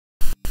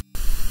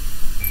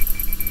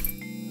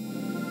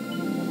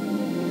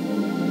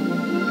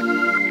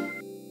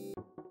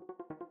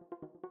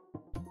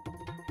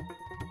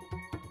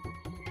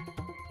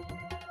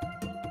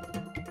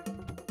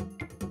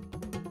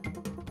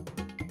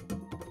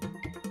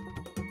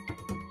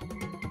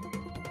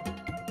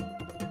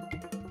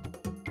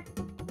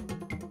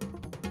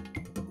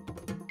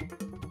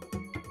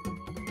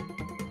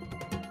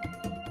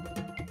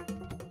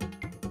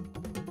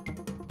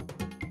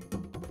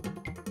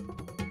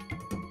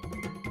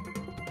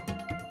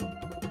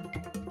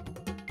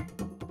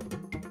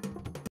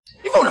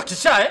Hivi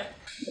unakisha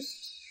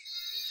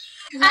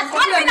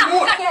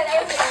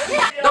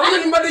Ndio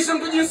nimbadilisha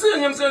mtu jinsia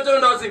nyamsema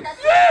tena wazimu.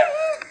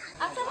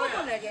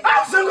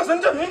 Sasa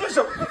sasa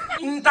nionyesha.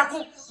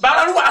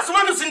 Balaruwa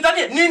asumani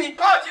usintanie nini?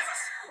 Jesus.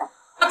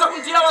 Hata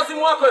kumtia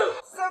wazimu wako wewe.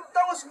 Sasa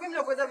tangu siku mimi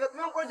nakwenda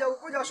Vietnam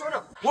kuja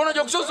shona. Wewe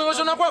unajua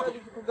kushona kwako?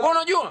 Wewe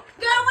unajua?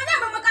 Ndio mwenyewe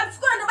mama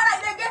kamchukua ndio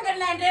bala ile genge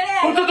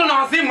linaendelea. Mtoto na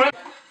wazimu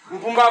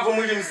mpumbavu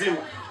mwili mzima.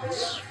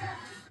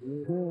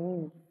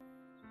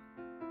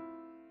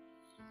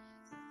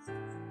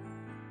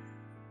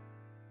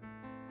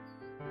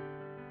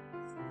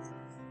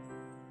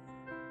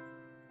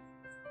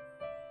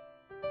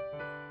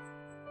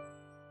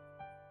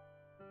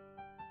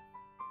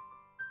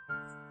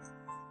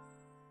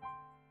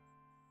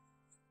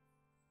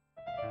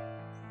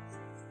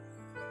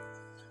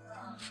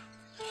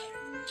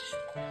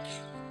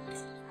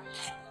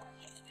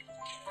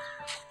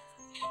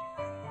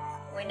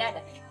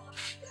 Dada.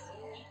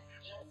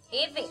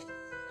 Hivi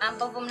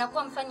ambapo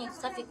mnakuwa mfanye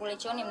usafi kule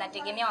chooni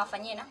mnategemea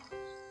wafanyie na?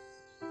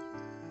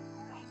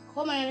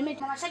 Kwa maana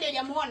nimeita Mashadi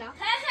hujamuona?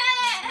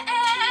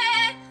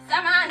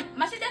 Samahani,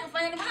 Mashadi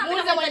akafanya nini?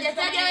 Mbona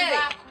unajitaja wewe?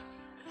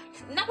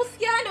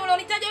 Nakusikia wewe ndio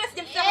unanitaja wewe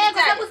sijamtaja.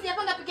 Kwa sababu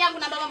sijapanga peke yangu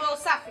na mambo ya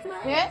usafi.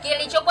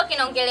 Kilichokuwa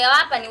kinaongelewa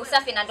hapa ni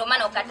usafi na ndio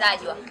maana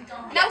ukatajwa.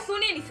 Na usu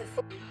nini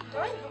sasa?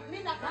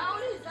 Mimi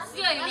nakauliza.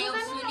 Sio ile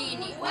usu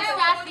nini?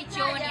 Usafi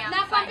chooni hapa.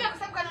 Nakwambia kwa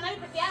sababu kana mimi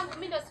peke yangu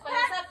mimi ndio sifanye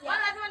usafi.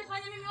 Wala lazima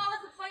nifanye mimi wewe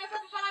usifanye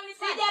usafi kama mimi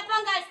sasa.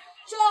 Sijapanga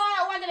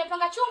choo, uwanja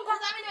nimepanga chumba.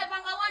 Sasa mimi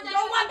nimepanga uwanja.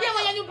 Ndio mwambie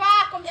mwenye nyumba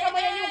yako, mshauri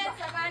mwenye nyumba.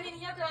 Samahani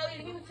nyote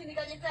wawili mimi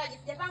sinikajitaje.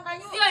 Sijapanga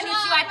nyumba. Sio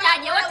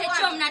nisiwataje, wote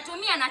choo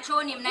mnatumia na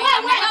chooni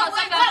mnaenda. Mnataka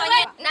usafi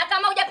wafanyie. Na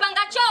kama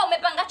hujapanga choo,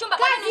 umepanga chumba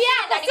kama kazi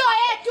yako sio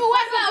yetu,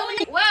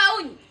 wewe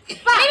unyi.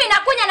 Mimi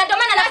nakunya na ndio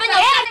maana nafanya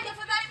usafi.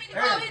 Tafadhali mimi ni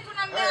wawili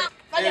tunamlea.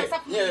 Fanya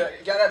usafi.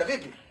 Dada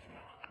vipi?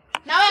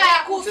 Na wewe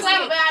hayakuhusu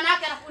mambo ya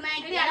wanawake na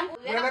kunaendelea.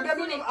 Unaniambia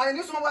mimi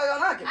anihusu mambo ya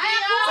wanawake?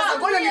 Sasa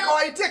ngoja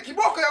nikawaitie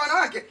kiboko ya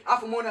wanawake,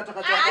 afu muone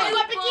atakachofanya.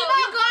 Aliwapi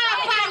kiboko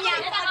wala fanya.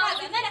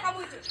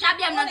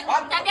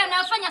 Tabia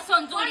mnayofanya sio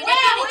nzuri.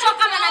 Lakini choo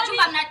kama na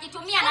chumba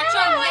mnakitumia na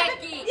choo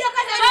mweki.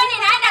 Chooni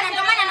naenda na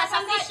ndio maana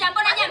nasafisha.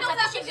 Mbona je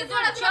msafishi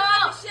vizuri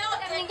choo?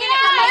 Nyingine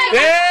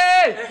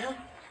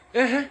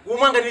kama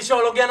Umwanga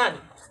nilishaologea nani?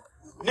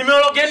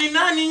 Nimeologea ni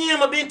nani nyinyi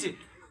mabinti?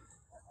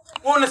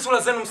 Uone sura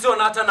zenu msio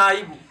na hata na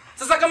aibu.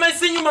 Sasa kama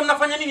hisi nyumba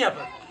mnafanya nini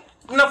hapa?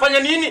 Mnafanya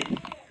nini?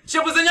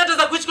 Shepu zenye hata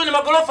za kuishi kwenye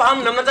magorofa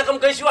hamna, mnataka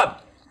mkaishi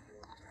wapi?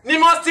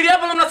 Nimewastiri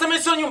hapa na mnasema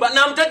sio nyumba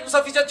na hamtaki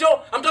kusafisha choo,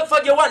 hamtaki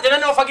kufagia uwanja,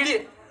 nani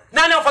awafagilie?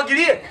 Nani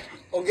awafagilie?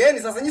 Ongeeni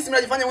sasa nyinyi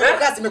mnajifanya mwenye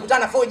kazi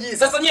imekutana 4G.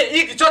 Sasa nyie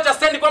hii kichoo cha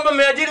stand kwamba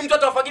mmeajiri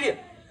mtoto awafagilie.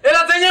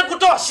 Hela zenyewe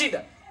kutoa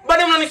shida.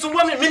 Baada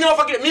mnanisumbua mimi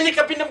niwafagilie. Mimi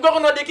nikapinde mgongo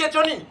na wadekia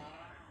choo nini?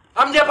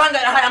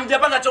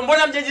 Hamjapanga choo,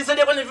 mbona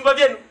hamjajisaidia kwenye vyumba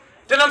vyenu?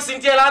 Tena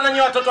msintie laana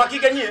nyie watoto wa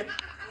kike nyie.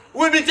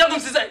 Huyu binti yangu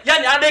msisa,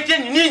 yani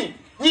adekeni ninyi.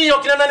 Nyinyi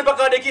wakina nani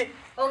mpaka wadekie?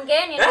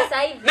 ongeeni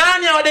sasa hivi.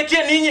 Nani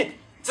awadekie ninyi?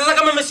 Sasa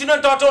kama mmeshindwa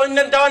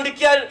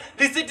nitawaandikia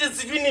receipt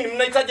sijui nini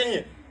mnahitaji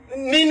nyinyi.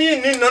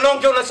 Nini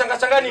naongea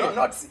unashanga nini?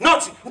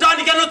 Notes.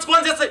 Nitaandikia notes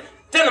kwanza sasa.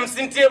 Tena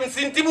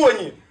msintibu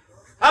wenyewe.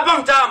 Hapa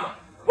mtaama.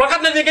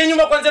 Wakati najenga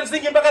nyumba kwanza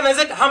msingi mpaka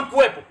naezeka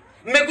hamkuepo.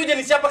 Mmekuja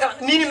nishapa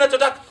nini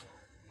mnachotaka?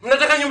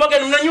 Mnataka nyumba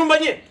gani? Mna nyumba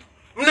nyie?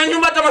 Mna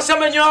nyumba hata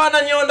mashamba yenyewe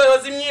hawana nyonda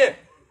wazimnyie.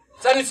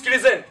 Sasa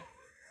nisikilizeni.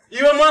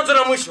 Iwe mwanzo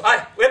na mwisho.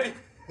 Haya, wepi?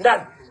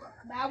 Ndani.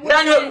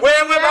 Ndani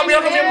wewe babu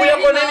yako mimi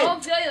yako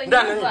nini?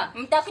 Ndani.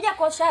 Mtakuja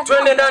kuosha.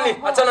 Twende ndani,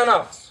 achana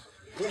nao.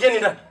 Ingieni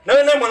ndani. Na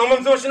wewe mwanaume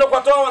mzee unashinda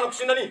kuwatoa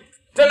wanakushinda nini?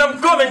 Tena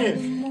mkome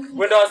nyinyi.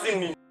 Wenda wazimu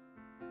nini?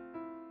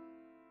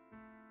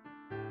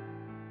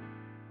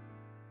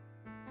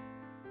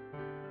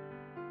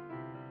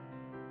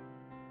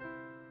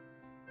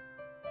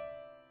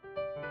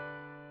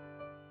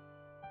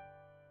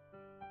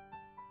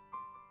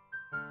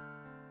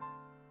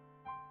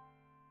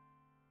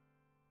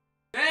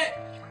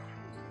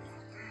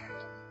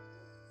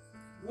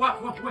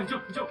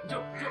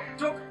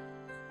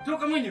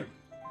 Toka mwenyewe.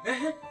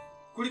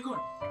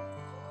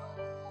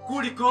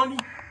 Kulikoni?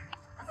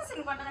 Sasa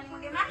nilikuwa nataka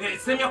nimwage maji.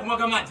 Sema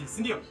kumwaga maji,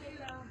 si ndio?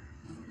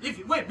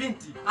 Hivi wewe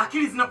binti,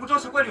 akili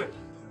zinakutosha kweli wewe?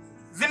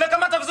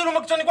 Zimekamata vizuri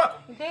umekichoni kwako?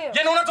 Ndio.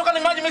 Yaani unatoka ni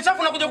maji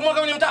machafu na kuja kumwaga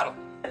kwenye mtaro?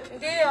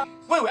 Ndio.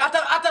 Wewe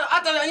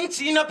hata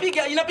nchi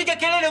inapiga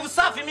kelele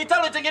usafi,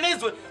 mitaro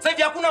itengenezwe. Sasa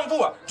hivi hakuna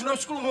mvua.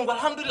 Tunamshukuru Mungu,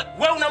 alhamdulillah.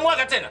 Wewe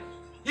unamwaga tena.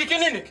 Hiki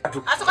nini?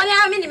 Asifanya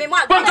mimi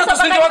nimemwaga. Kwanza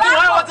tusinde watu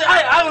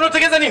haya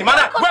unategeza nini?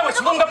 Maana wewe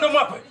sifunga mdomo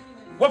wako.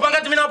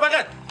 Wapangaji mimi na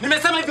wapangaji.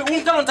 Nimesema hivi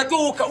mtaro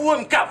unatakiwa uwe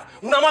mkavu.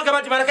 Unamwaga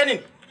maji maana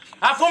nini?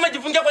 Afu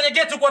umejifungia kwenye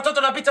geti kwa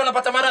watoto wanapita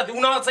wanapata maradhi.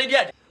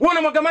 Unawasaidiaje? Wewe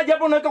unamwaga maji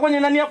hapo unaweka kwenye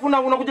nani afu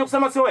unakuja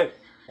kusema sio wewe.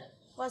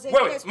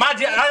 Wewe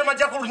maji hayo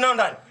maji yako rudi nayo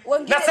ndani.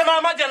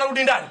 Nasema maji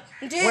yanarudi ndani.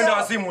 Mwenda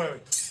wazimu wewe.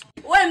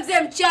 Wewe mzee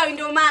mchawi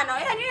ndio maana.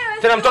 Yaani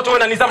wewe. Tena mtoto wewe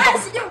na nidhamu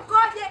Sije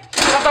ukoje.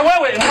 Sasa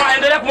wewe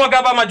endelea kumwaga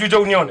hapa majuja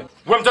unione.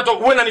 Wewe mtoto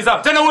uwe na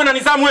nidhamu. Tena uwe na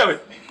nidhamu wewe.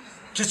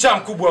 Kichaa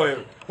mkubwa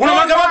wewe.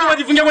 Unamwaga maji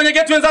unajifungia kwenye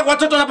geti wenzako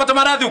watoto wanapata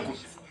maradhi huku.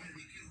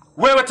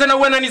 Wewe tena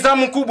uwe na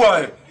nidhamu kubwa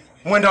wewe.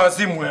 Mwenda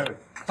wazimu wewe.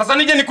 Sasa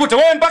nije nikute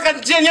wewe mpaka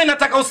njia yenyewe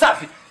nataka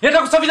usafi.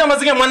 Yenda kusafisha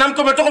mazingira,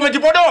 mwanamke umetoka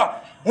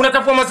umejipodoa.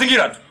 Unatafua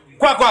mazingira tu.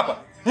 Kwako hapa.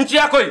 Nchi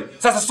yako hii.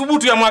 Sasa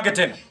subutu ya mwage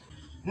tena.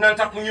 Na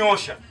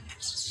nitakunyoosha.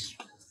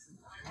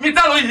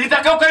 Mitalo hii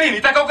itakauka lini?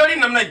 Itakauka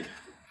lini namna hii?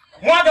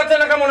 Mwaga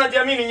tena kama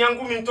unajiamini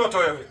nyangumi mtoto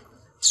wewe.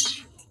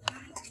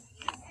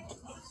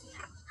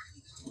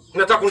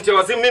 Unataka kunitia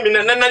wazimu mimi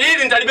na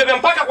hili nitalibeba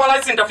mpaka kwa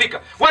rais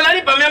nitafika.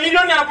 Wanalipa 100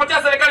 milioni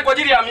anapotea serikali kwa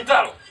ajili ya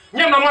mitalo.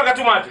 Nyewe mnamwaga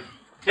tu maji.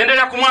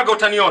 Endelea kumwaga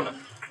utaniona.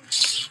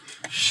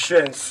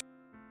 Shensi.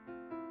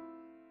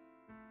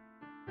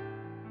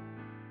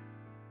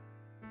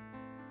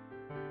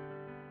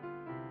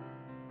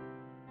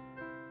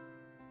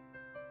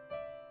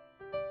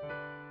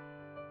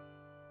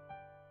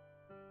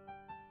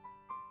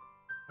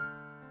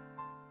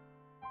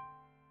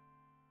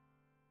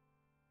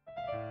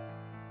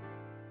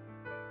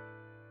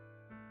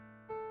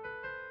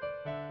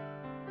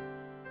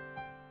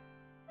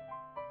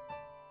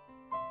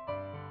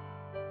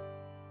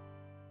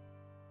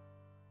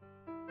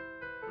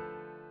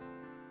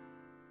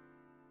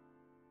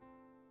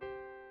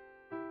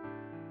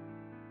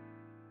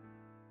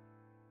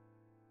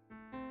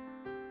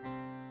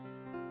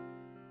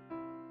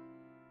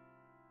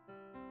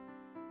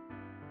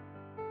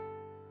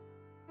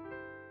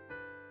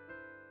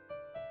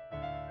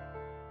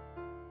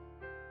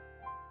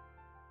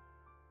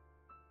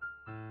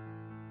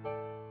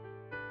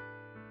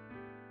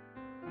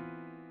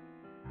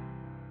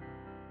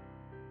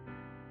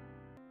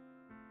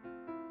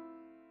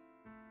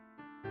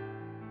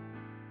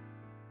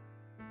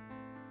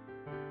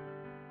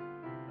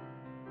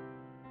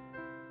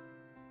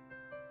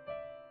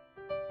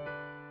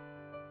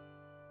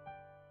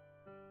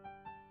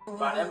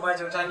 Bana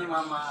mbaje utani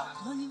mama.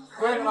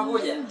 Wewe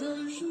unakuja?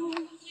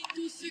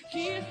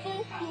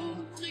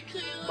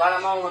 Bana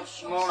mama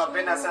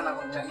unapenda sana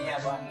kumtania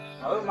bana.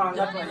 Na wewe mara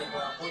ngapi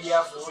unakuja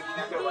afu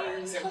unaniambia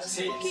bana sema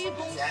si.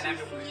 Yana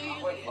ndio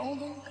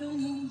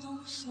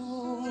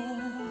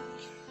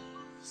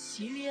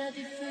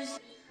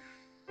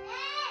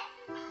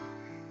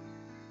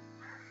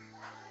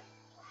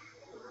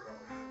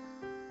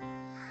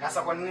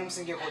Sasa kwa nini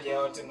msingekuja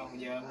wote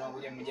mnakuja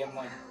mmoja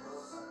mmoja?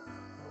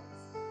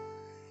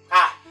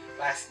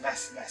 Basi.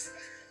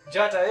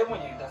 Jota wewe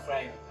mwenyewe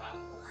utafurahi.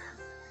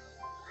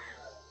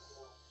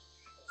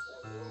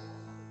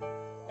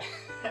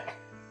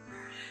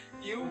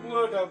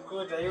 Yupo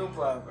utakuta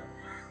yupo hapa.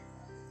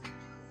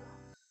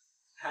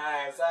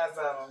 Haya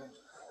sasa mama.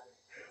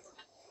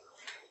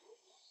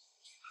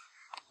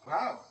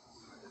 Wow.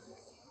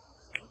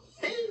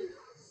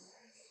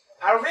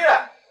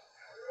 Alvira.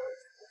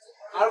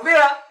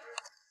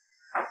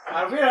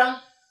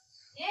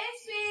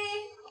 Yes, we.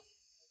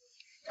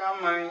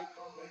 Come on.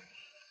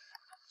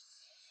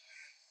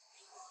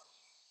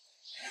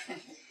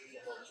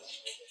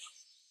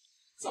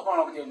 Sasa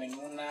unakuja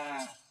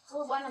umenuna.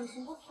 Oh bwana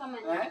msumbufu kama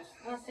nini?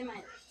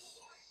 Unasemaje?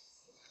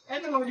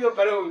 Unajua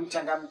pale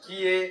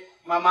uchangamkie,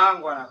 mama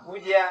yangu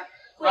anakuja,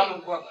 mama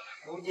mkuu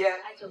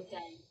anakuja. Acha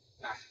utani.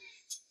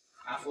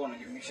 Afu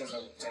unajumisha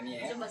za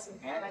kutania. Sema basi.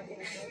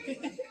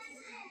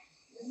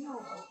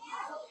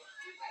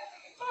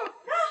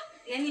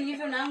 Yaani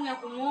nilivyo na hamu ya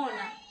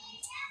kumuona.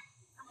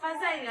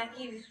 Afadhali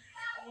lakini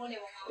muone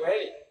mama.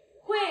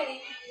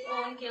 Kweli.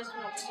 Ongea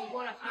sana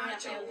kukumbora kama ya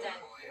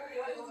utani.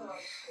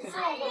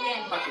 Sawa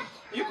ngojeni.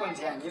 Yuko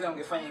njiani ila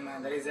ungefanya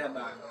maandalizi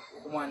hapa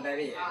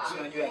kumwandalia. Si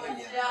unajua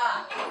akija.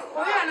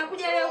 Kwa hiyo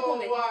anakuja leo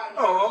kumbe.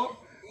 Oh.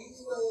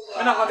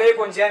 Ana kwambia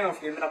yuko njiani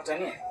unafikiri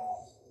mnakutania?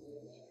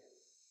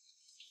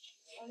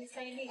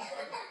 Unisaidie.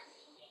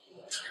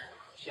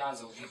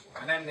 Shaanza uvivu.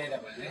 Nenda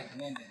bwana.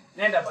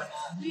 Nenda bwana.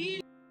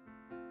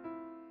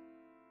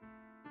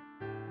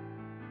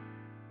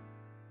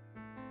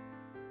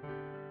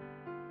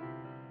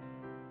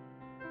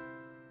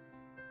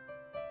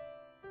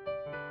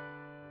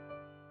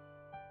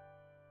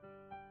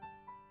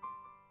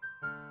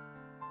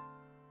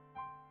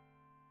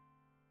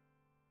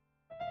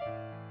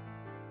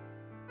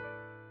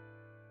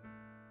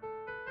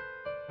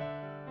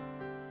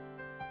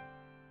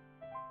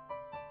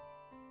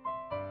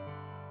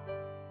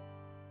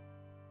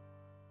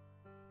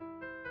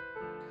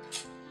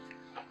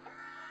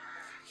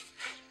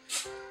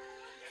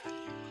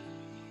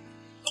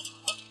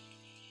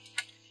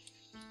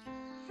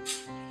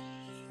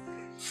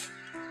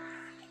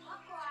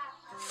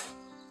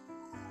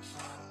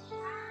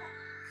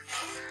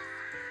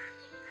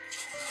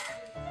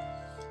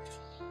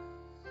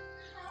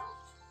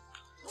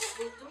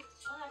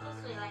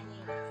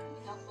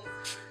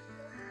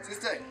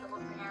 Sister.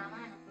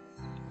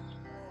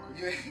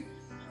 Unajua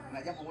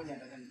na jambo moja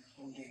nataka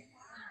niongee.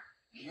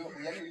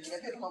 Yaani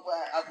nikiambia tu mambo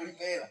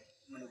akulipe hela,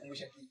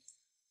 unanikumbusha kitu.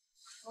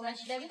 Una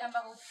shida gani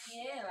mpaka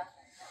ufikie hela?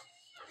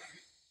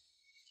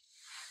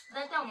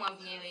 Dada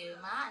umwambie wewe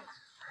maana.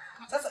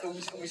 Sasa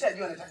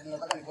umeshajua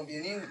nataka nikwambie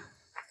nini?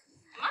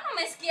 Maana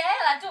umesikia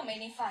hela tu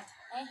umenifuata.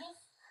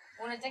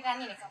 Unataka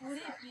nini kama?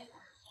 Ulipi?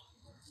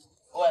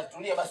 Oya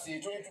tulia basi,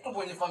 tupo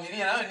kwenye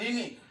familia na wewe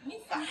nini?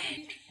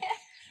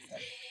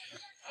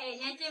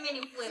 Niache mimi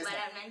nifue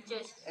bala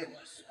mnanichosha.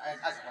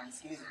 Acha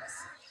kunisikilize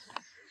basi.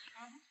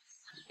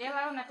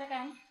 Wewe unataka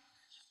nini?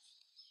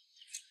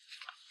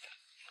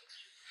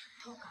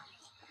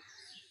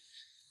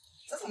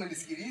 Sasa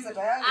umenisikiliza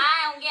tayari?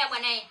 Ongea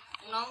bwana yeye.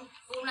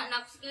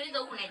 Nakusikiliza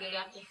huku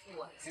naendelea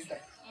kufua.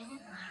 Sister.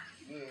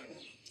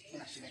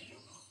 Ina shida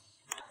kidogo.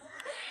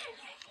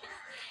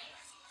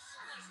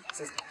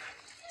 Sister,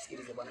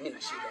 sikiliza bwana, mimi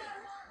na shida.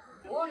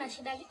 Wewe una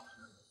shida gani?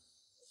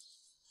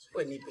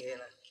 Wewe nipe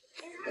hela.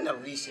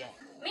 Ninarudisha.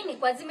 Mimi ni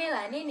kuazima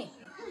hela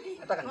nini?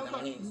 Nataka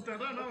nina nini?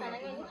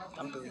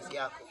 Kampe wifi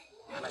yako.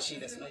 Ana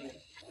shida sina hiyo.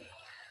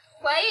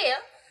 Kwa hiyo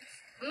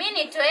mimi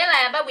nitoe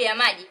hela ya babu ya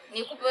maji,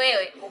 nikupe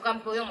wewe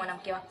ukampe huyo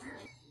mwanamke wako.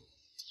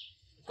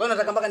 Kwa hiyo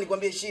nataka mpaka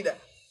nikwambie shida.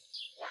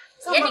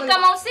 Yaani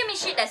kama usemi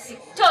shida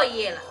sitoi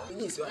hela.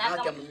 Mimi si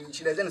wanawake,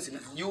 shida zenu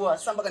sinazijua.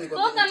 Sasa mpaka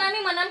nikwambie. Kwa kama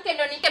mimi mwanamke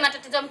ndio nike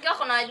matatizo ya mke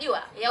wako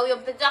najua. Ya huyo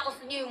mpenzi wako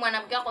sijui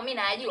mwanamke wako mimi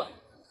najua.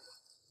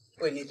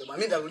 Wewe nipe, mimi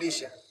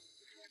nitarudisha.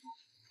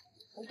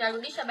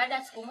 Utarudisha baada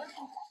ya siku moja?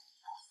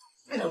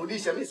 Mimi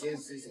narudisha,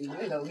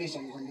 mimi narudisha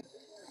nikwambie.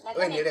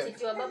 Wewe nielewe.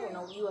 Sisi wa babu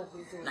unajua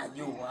vizuri.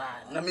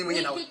 Najua. Na mimi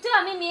mwenyewe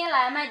nikitoa mimi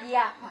hela ya maji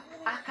hapa,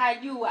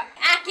 akajua.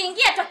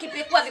 Akiingia tu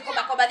akipekua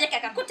vikoba koba vyake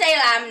akakuta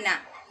hela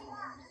hamna.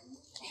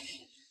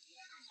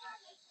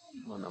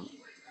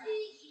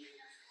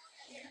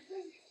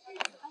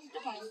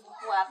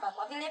 Hapa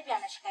kwa vile pia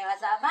anashika hela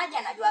za maji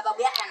anajua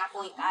babu yake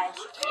anapoika haya.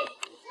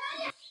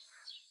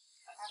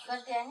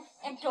 Asante yani.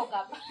 Mtoka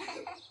hapa.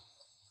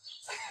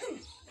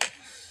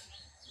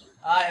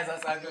 Haya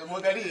sasa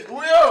mwangalie.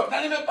 Huyo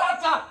na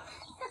nimepata.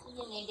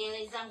 Sije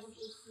niendelee zangu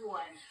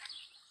kifua.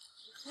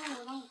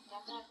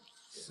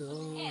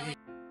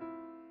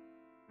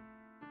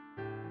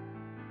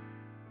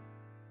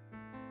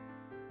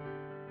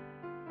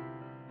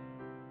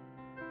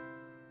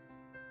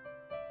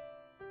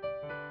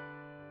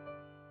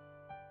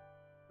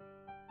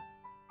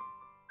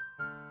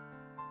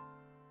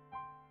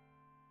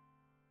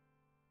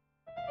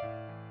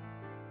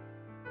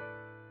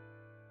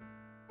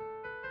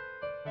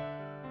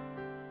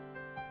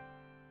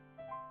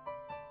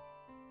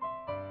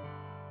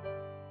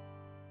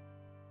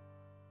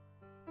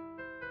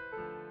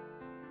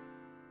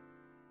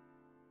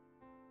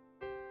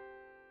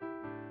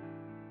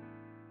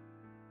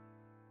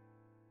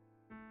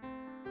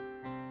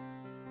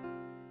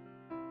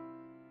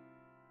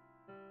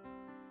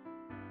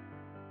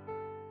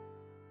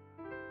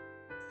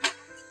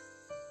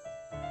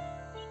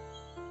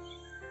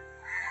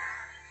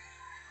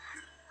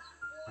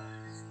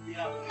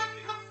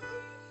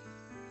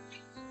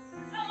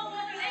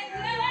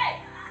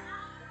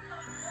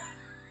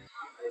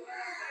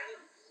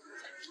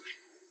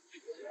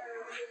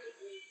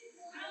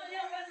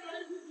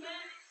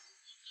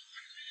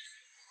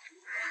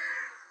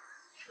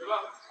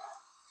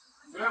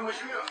 Wewe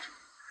mheshimiwa.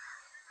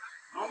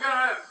 Naongea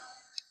na wewe.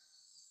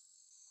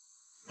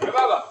 Wewe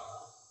baba.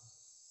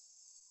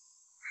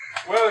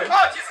 Wewe.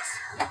 Jesus.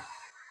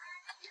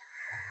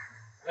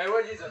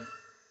 Wewe Jesus.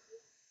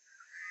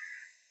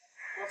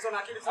 Kwa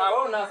akili sana.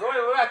 Wewe unazo.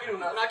 Wewe akili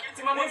unazo. Na akili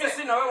timamu. Mimi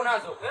sina, wewe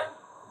unazo.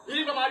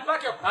 Hili ndo mahali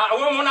pake hapo.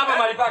 Wewe umeona hapa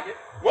mahali pake?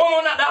 Wewe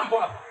umeona dampo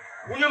hapa?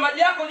 Unywe maji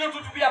yako ndio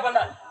tutupia hapa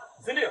ndani.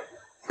 Si ndio?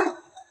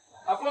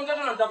 Hakuna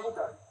mtoto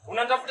unanitafuta.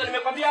 Unanitafuta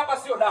nimekwambia hapa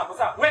sio dampo.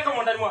 Sawa, weka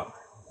huko ndani mwako.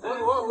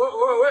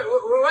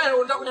 Wewe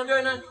unataka kuniambia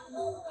wewe nani?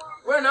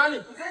 Wewe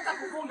nani? Sasa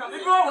kufunga.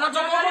 Niko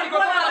unatoka hapo niko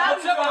na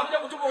kucheka unakuja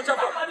kutupa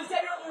uchafu.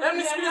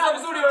 Nisikilize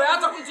vizuri wewe,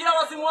 hata kunjia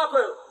wazimu wako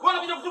wewe. Wewe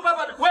unakuja kutupa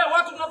hapa. Wewe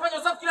watu tunafanya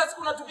usafi kila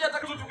siku unatupia hata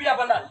kutupia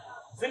hapa ndani.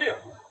 Si ndio?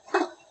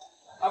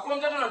 Hakuna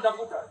mtoto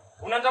unanitafuta.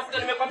 Unanitafuta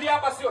nimekwambia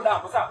hapa sio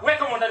dampo. Sawa,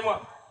 weka huko ndani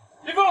mwako.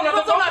 Hivyo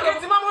unatoka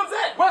hapo simama mzee.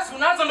 Wewe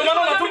unaanza ndio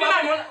maana unatupa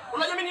hapa.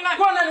 Unajua mimi ni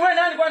nani? Kwa nani wewe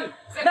nani kwani?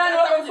 Nani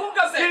wewe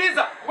mfunga mzee?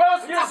 Sikiliza.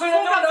 Wewe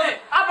sikiliza.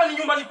 Hapa ni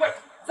nyumbani kwetu.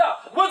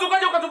 Sawa. Wewe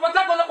ukaja ukatupa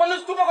tako na kwa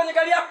nini tupa kwenye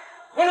gari yako?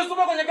 Wewe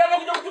ustupa kwenye gari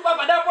unakuja kutupa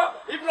hapa dapo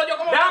hapa. Hivi unajua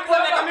kama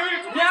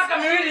miaka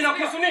miwili na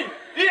kuhusu nini?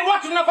 Hii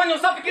watu tunafanya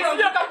usafi kila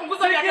siku.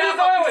 Kapunguza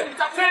miaka wewe.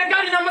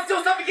 Serikali na masio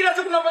usafi kila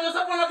siku tunafanya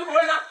usafi unatupa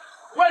wewe na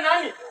wewe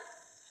nani?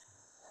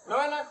 Na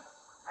wewe nani?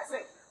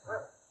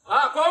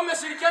 Kwa hiyo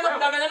umeshirikiana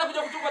kudanganyana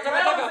kuja kutupa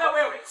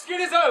takataka.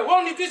 Sikiliza wewe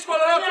unitishi kwa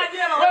lolote.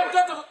 Wewe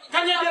mtoto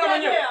kanya jela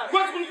mwenyewe.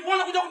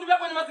 Wewe kuja kutupia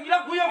kwenye mazingira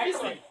yako hiyo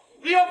ofisi.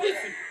 Hiyo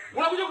ofisi.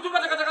 Unakuja kutupa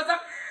takataka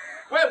zako.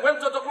 Wewe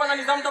mtoto kuwa na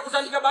nidhamu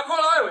utakusandika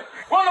bakola wewe.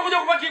 Wewe unakuja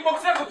kupaki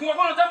box yako,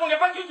 kungekuwa unataka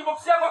ungepaki hiyo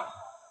box yako.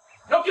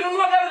 Na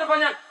ukinunua gari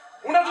utafanya.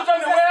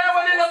 Unatutamia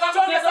wewe nenda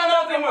ngambia sana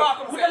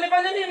hapo.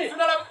 Utanifanya nini?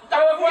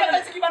 Tutakuwa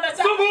hata kibanda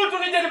chako. Subutu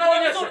nije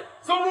nikuonyeshe.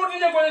 Subutu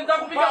nije kwa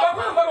nitakupiga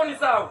bako ambako ni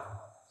sawa.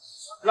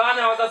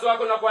 Laana wazazi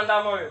wako na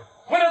kuandama wewe.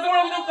 Wewe ndio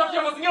unakuja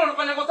kutafutia mazingira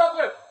unafanya usafi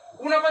wewe.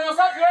 Unafanya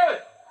usafi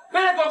wewe.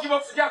 Peleka kwa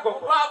box yako.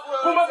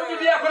 Kumbe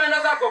bibi yako naenda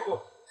zako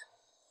huko.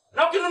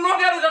 Na ukinunua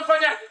gari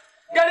utafanya.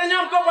 Gari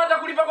yenyewe mkopo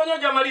atakulipa kwenye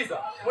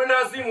hujamaliza. Mwenda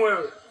wazimu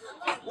wewe.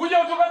 Uje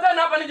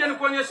utupatane hapa nije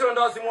nikuonyeshe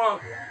wenda wazimu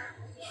wangu.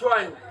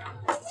 Shwani.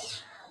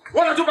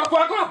 Wewe unatupa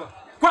kwako hapa?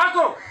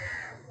 Kwako.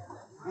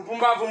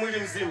 Mpumbavu mwili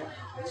mzima.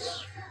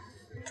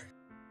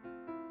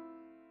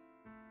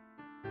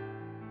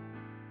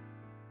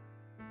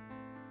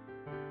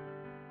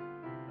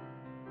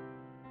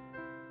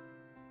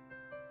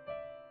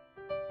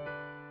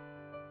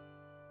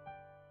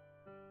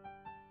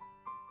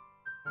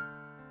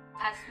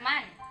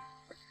 Asmani.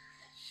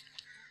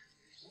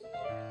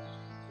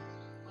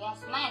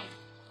 Asmani.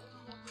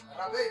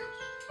 Rabe.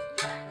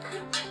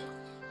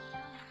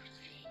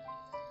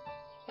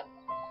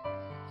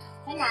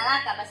 Fanya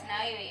haraka basi na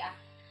wewe.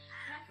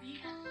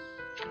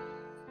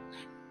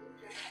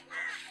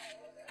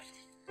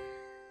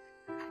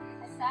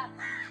 Sasa.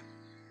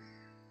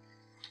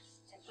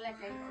 Chakula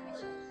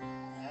kimesha.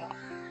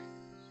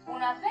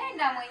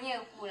 Unapenda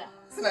mwenyewe kula.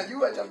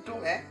 Sinajua cha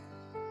mtume.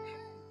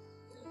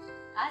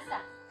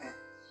 Asa.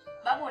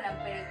 Babu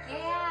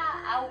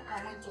unampelekea au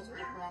kamwite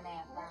kula naye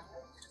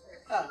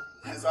hapa?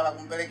 Swala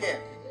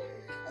kumpelekea.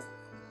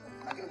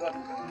 Lakini kwa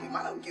tumpelekea.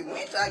 Maana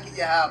ukimwita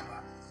akija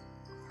hapa.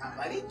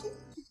 Abariki.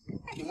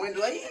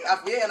 Kimwendo hii,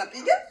 afu yeye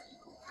anapiga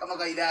kama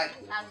kawaida yake.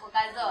 Anko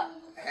kazoa.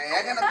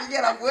 Yaani anapiga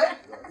alafu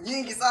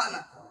nyingi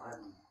sana.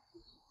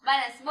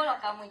 Bana si bora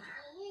kamwite.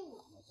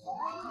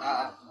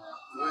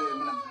 Wewe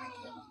mimi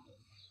nampelekea.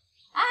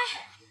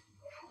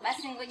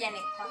 Basi ngoja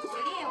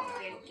nikupakulie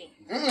upeleke.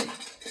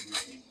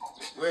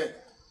 Wewe,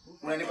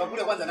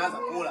 unanipakule kwanza naanza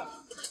kula.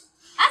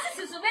 Asa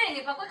susubiri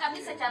nipakue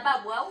kabisa cha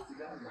babu au?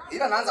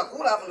 Ila naanza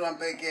kula hapo ndo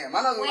nampelekea.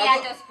 Maana wewe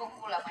hata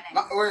usipokula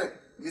bwana. Wewe,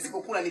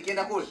 nisipokula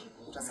nikienda kule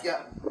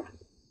utasikia.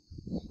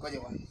 Ngoja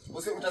bwana.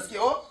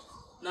 Utasikia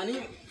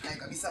nani? Na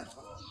kabisa.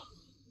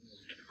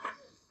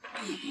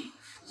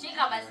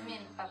 Shika basi mimi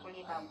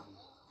nipakulie babu.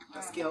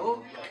 Utasikia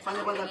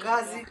fanya kwanza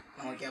kazi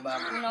na mwekea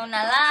babu.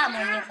 Unaona la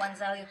mwenyewe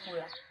kwanza wewe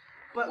kula.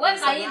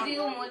 Weka hivi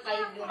huko, weka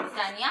hivi huko.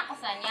 Sahani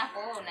yako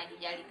wewe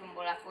unajijali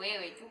tumbo lako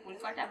wewe tu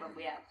kulifuata babu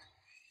yako.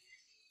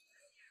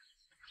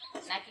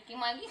 Na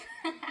kikimwagika.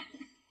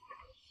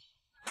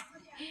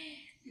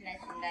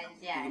 Nashinda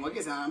njaa.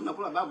 Nikimwagia sana mimi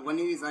nakula babu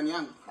kwani hii sahani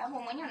yangu. Babu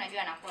mwenyewe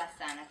unajua anakula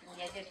sana.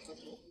 Tujaje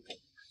tukote.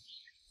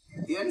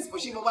 Yaani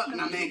nisiposhiba bwana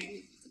na mega.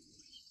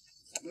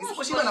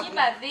 Nisiposhiba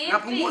vipi?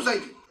 Napunguza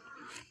hivi.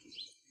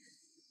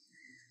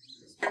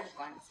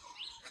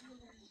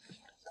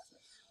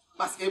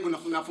 Basi hebu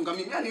nafunga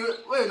mimi. Yaani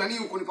wewe nani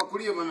uko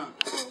nipakulie bwana?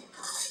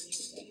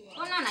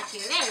 Mbona una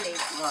kelele?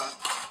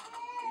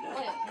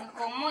 Wewe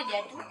mko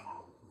mmoja tu.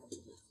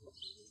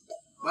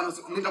 Bwana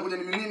nenda kuja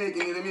nimimine hiki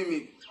nile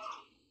mimi.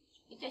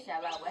 Hicho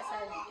cha babu sasa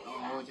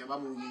hicho. Cha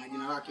babu ni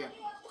jina lake hapa.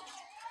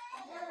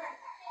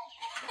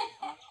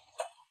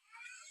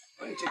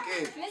 Wewe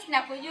chekee. Mimi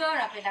sinakujua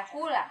unapenda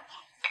kula.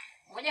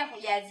 Ngoja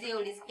kujazie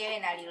ulisikie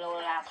na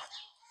lilola hapa.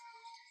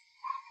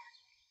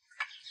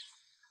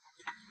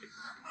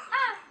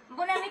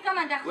 Mbona mimi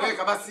kama ndakosa? Wewe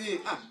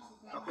kabasi.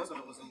 Utakosa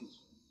nini?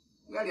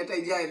 Gari hata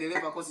ijae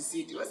dereva akosi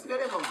siti. Wewe si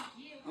dereva bwana.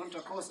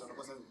 Utakosa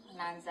nini?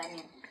 Naanza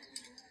mimi.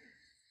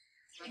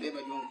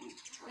 Beba jongo.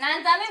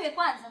 Naanza mimi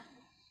kwanza.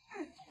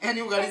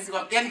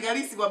 Yaani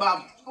galisi kwa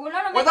babu.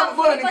 Unaona mimi kama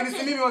bora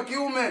ningelisi mimi wa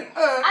kiume.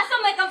 Asa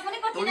umeweka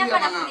mfuniko tena hapa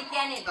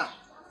nafunikia nini?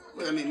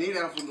 Wewe mimi ile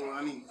alafu ndo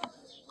nani?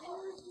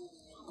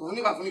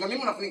 Kufunika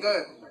mimi unafunika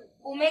wewe.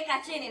 Umeweka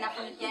chini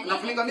nafunikia nini?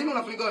 Nafunika mimi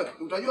unafunika wewe.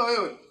 Utajua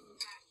wewe.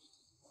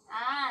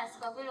 Si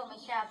kwa vile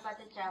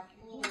umeshapata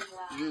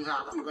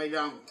chakula. Kama kaida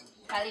yangu.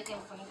 Kalete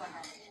mfuniko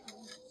ndani.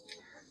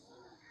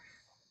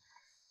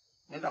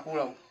 Nenda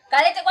kula huko.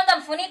 Kalete kwanza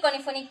mfuniko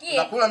nifunikie.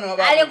 Nakula mimi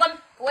babu. Alikuwa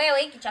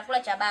wewe hiki chakula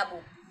cha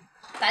babu.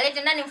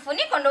 Kalete ndani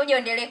mfuniko ndio uje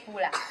uendelee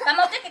kula.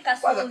 Kama utaki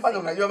kasuzi. Kwanza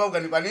unajua babu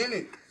kanipa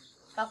nini?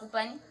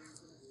 Kakupa nini?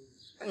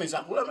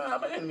 Nimeshakula mimi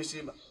hapa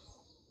nimeshiba.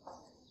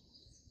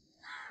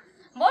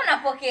 Mbona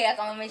unapokea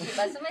kama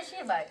umeshiba? Si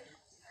umeshiba?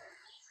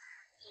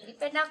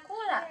 Nipenda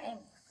kula.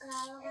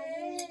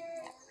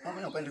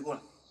 Mama napenda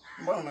kula.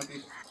 Mbona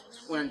unapika?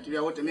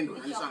 Unanitilia wote mimi ndo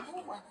nani sana.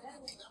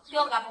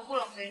 Sio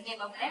kapokula mpelekee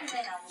babu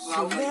tena.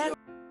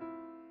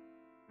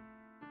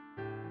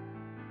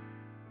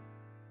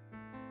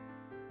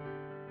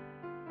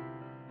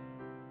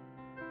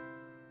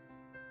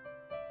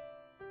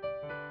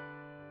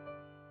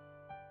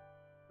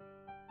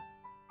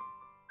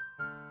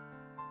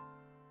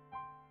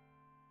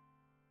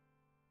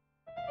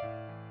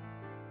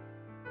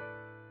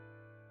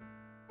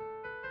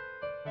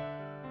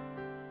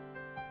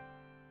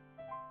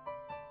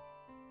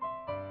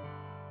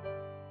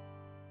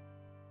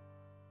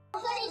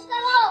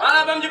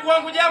 Baba mjukuu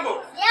wangu jambo?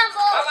 Jambo.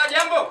 Baba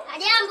jambo?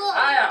 Jambo.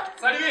 Haya,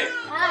 salimie.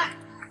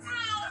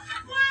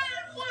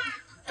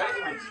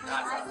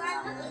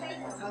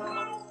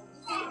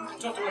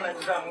 Mtoto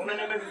unanitazama,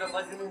 unaniambia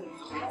vizazi mimi.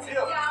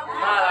 Sio?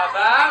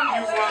 Baba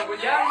mjukuu wangu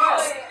jambo?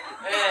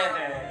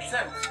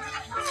 Sema.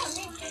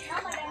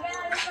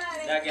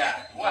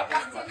 Daga, wapi?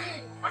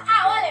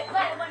 Wale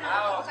pale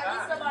bwana.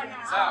 Kabisa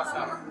bwana.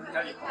 Sawa.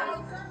 Karibu.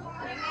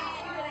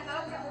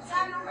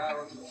 Sawa.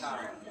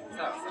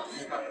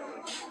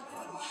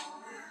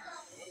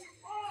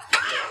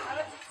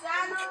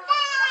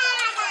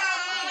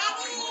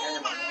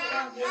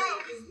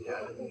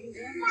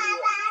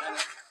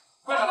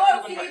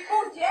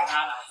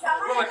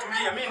 Wewe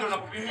tulia, mimi ndo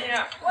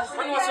nakupimia.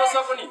 Kwani wasiwasi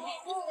wako nini?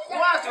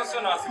 Wacha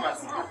usio na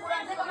wasiwasi.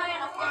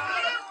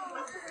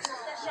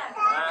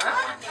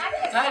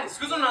 Tayari,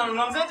 siku hizo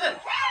unamzaa tena?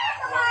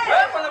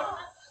 Wewe bwana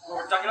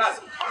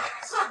utakilazi.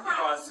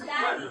 Wasi.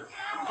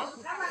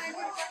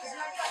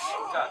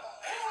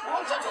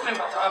 Sasa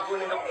tumempata hapo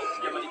nenda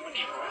kupiga majibu.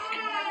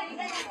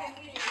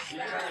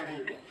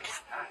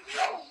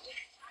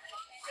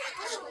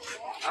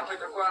 Hapa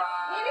itakuwa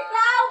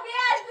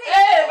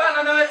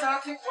bana na wewe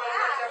taratibu.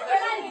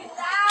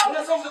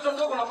 Unasoma mtoto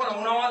mdogo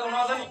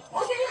unawaza nini?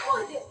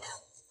 Usinikuze.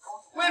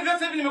 Wewe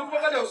vyote hivi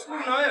nimekupa baada ya usiku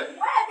na wewe.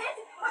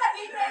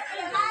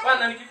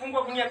 Bana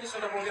nikifungua kunia kesho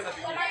nitakuongeza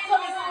vingine.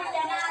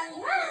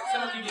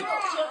 Sema kingine.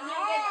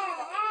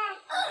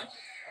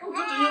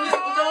 Mtoto nyongeza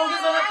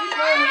utaongeza na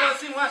kitu wewe ndio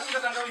simu ashika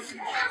tangawizi.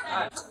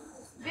 Haya.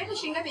 Vipi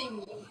shilingi ngapi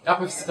hivi?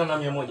 Hapo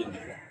 6100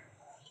 ndio.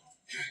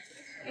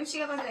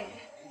 Mshika kwanza.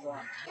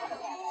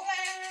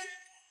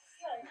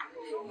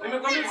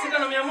 Nimekwambia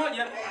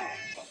 6100.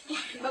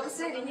 Babu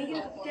Swedi,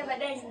 nyingine tupitie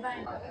baadaye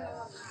nyumbani.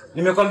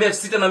 Nimekwambia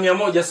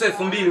 6100 sio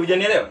 2000,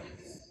 hujanielewa?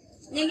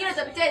 Nyingine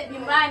tutapitia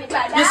nyumbani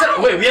baadaye. Yes,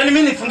 wewe yani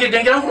mimi nifungie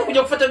genge langu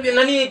kuja kufuata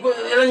nani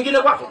hela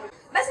nyingine kwako?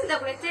 Basi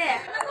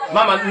nitakuletea.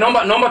 Mama,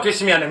 naomba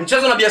tuheshimiane.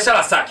 Mchezo na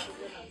biashara saki.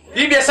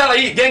 Hii biashara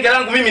hii genge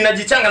langu mimi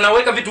najichanga na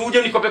weka vitu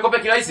uje nikope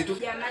kirahisi tu.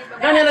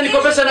 Nani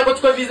ananikopesha na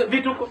kuchukua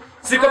vitu huko?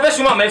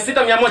 Sikopeshi mama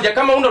 6100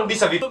 kama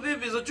unarudisha vitu.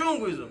 Vipi hizo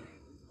chungu hizo?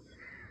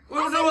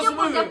 Wewe unataka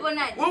subiri.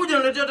 Wewe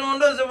hujaniletea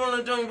tamandazi hapo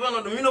na chai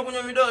bana, mimi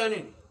nakunywa midawa ya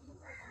nini?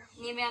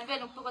 Nimeambia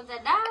nikupe kwanza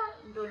dawa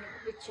ndio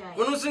nikupe chai.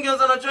 Wewe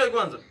usingeanza na chai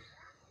kwanza.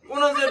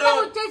 Unaanza dawa.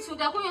 Kama utesi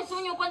utakunywa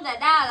sunywe kwanza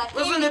dawa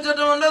lakini. Wewe uniletea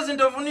tamandazi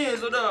nitafunia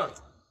hizo dawa.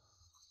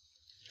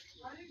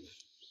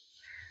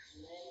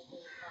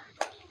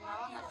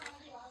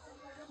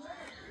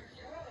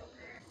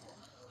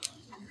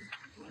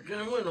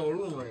 Jana mwe na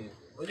huruma hiyo.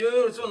 Unajua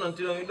wewe sio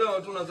unanitila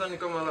midawa tu nadhani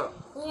kama la.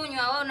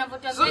 Kunywa wewe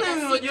unapotoa Sasa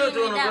mimi unajua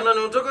tu unapenda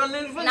unataka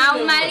nini fanye? Na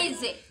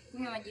umalize.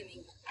 Kunywa maji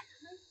mengi.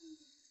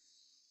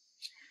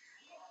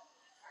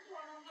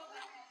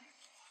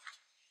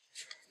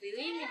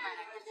 Viwili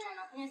maana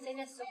unakunywa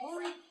sasa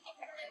asubuhi,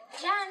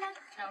 mchana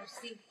na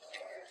usiku.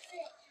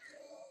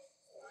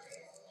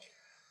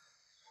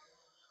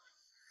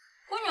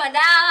 Kunywa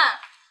dawa.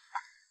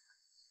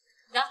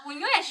 Na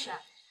kunywesha.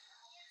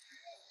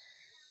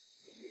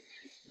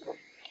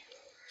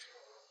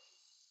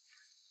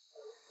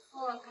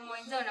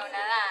 Kumwenzao unaona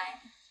raha.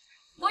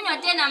 Kunywa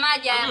tena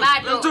maji haya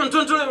bado.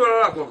 Tole bala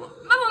lako hapa.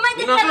 Baba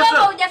maji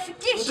bado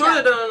hujafikisha.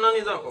 Tole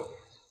nani zako?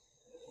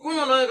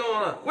 Kunywa nawe kama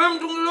la. Wewe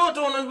mtu mlote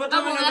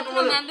unanipatia mimi kitu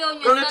unaambia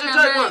moja. Unaleta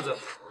chai kwanza.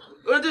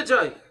 Unaleta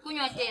chai.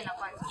 Kunywa tena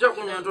kwanza. Cha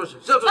kunywa yatosha.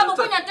 Baba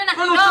kunywa tena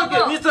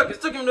kidogo. Mimi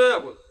sitaki mdomo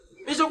yako.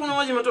 Nisha kunywa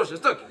maji matosha,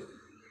 sitaki.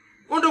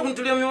 Unataka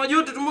kunitilia maji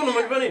yote tumboni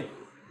umenipa nini?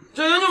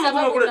 Chai yenyewe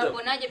umekoma kuleta.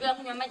 Unaponaje bila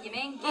kunywa maji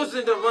mengi?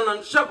 Usinda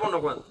bwana shapona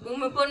kwanza.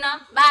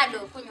 Umepona bado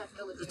kunywa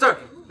kidogo.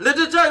 Sitaki.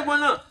 Lete chai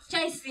bwana.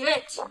 Chai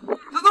sileti.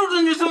 Sasa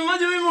utanyesha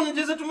maji mimi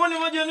unijaze tumboni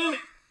maji ya nini?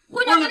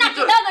 Kunywa tena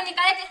kidogo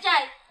nikalete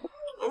chai.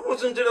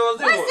 Usinitele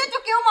wazimu. Wewe si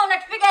tukiuma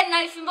unatupiga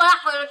na fimbo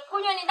lako hilo.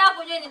 Kunywa ni dawa,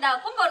 kunywa ni dawa.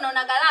 Kumbe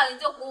unaona galao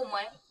ndio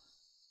kuumwa.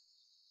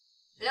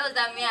 Leo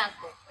zamu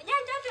yako.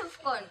 Ujanja wote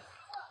mfukoni.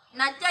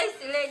 Na chai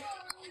sileti.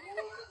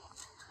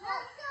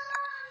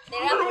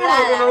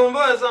 Kuna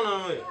mbaya sana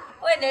wewe.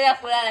 Wewe endelea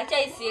kulala,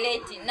 chai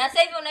sileti. Na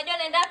sasa hivi unajua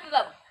naenda wapi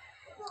baba?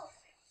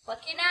 Kwa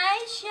kina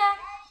Aisha.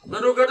 Na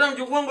ndo kata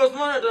mjukuu wangu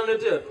Osman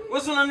ataniletea.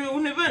 Wewe si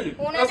unipendi?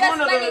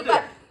 Osman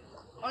ataniletea.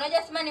 Unajua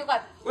Osman yuko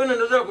wapi? Wewe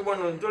nenda zako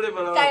bwana, nitolee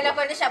bala. Kaenda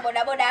kuendesha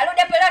boda boda.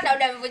 Arudi pelota au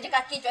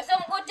amevunjika kichwa. Sio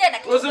mguu tena.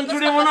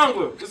 Usimtulie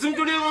mwanangu.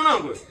 Usimtulie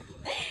mwanangu.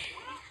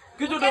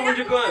 Kichwa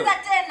utavunjika wewe. Sasa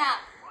tena.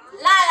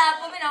 Lala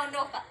hapo mimi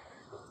naondoka.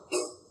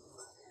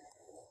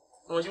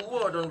 Wajukuu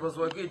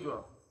watanipasua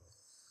kichwa.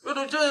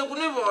 Wewe chai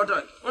kuniva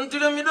wataki.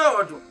 Wanitilia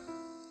midawa tu.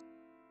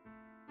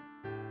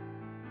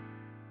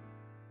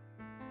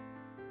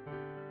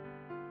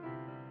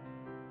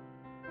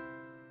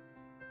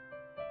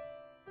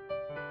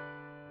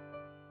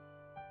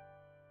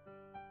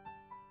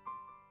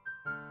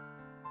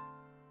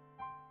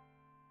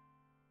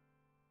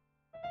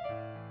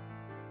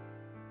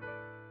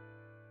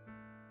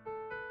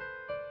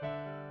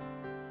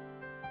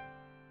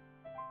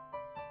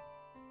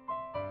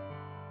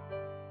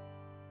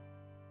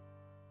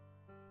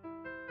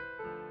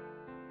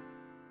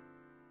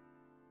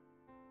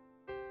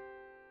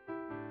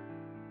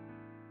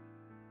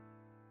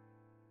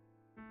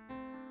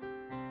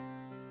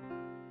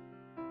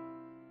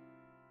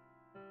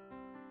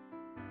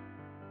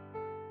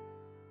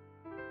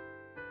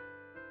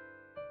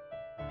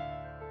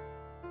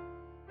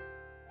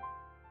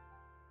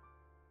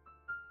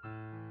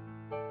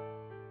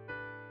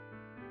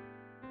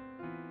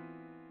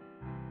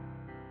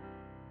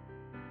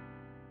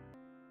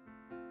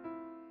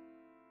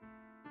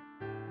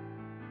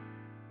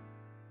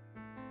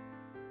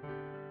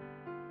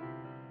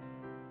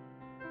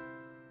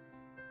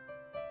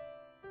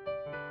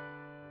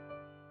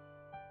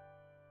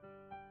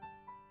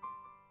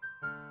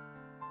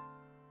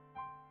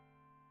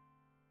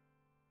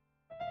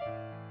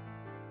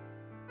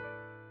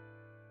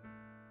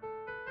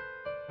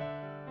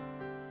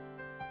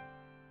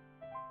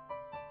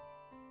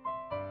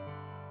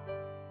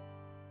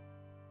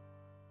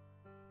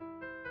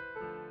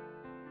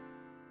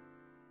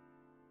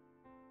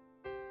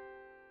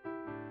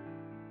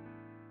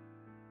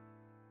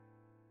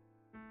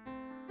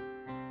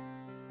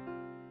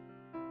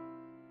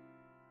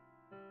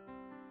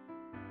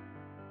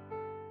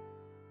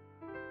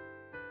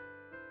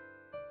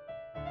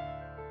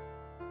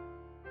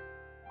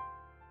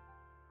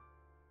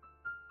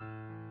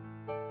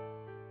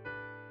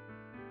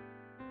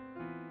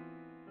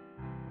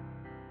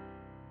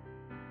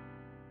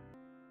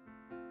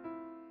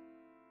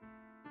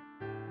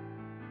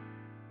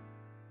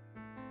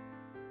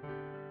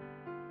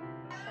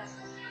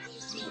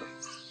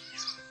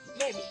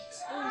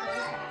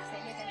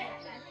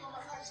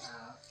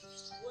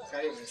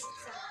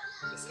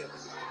 Nisikie.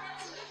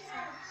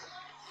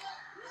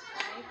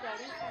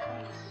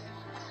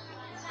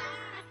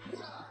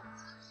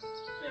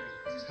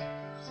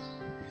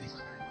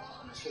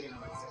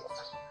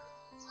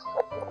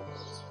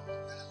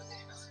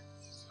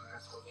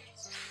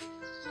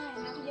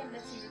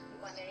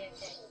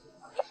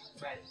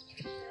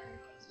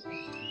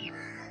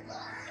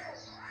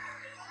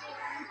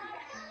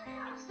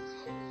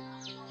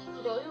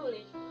 Ndio yule.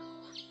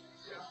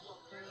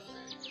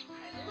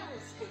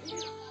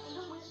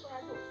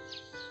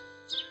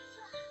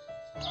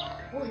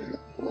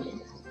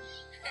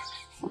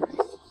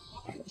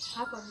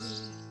 Hapa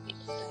mimi.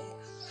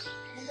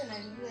 Ndio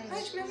najua.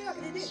 Hai, chukua mimi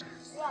akididi.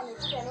 Sio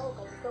amekuja nao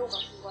katika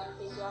ukafungua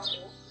mpenzi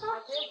wako.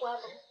 Hapo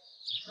hapo.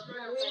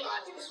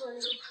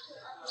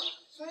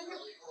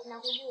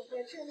 Nakujua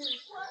tuachie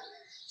mimi.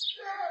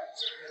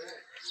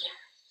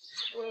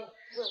 Wewe,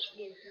 ngoja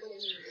mimi.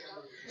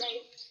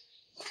 Dai.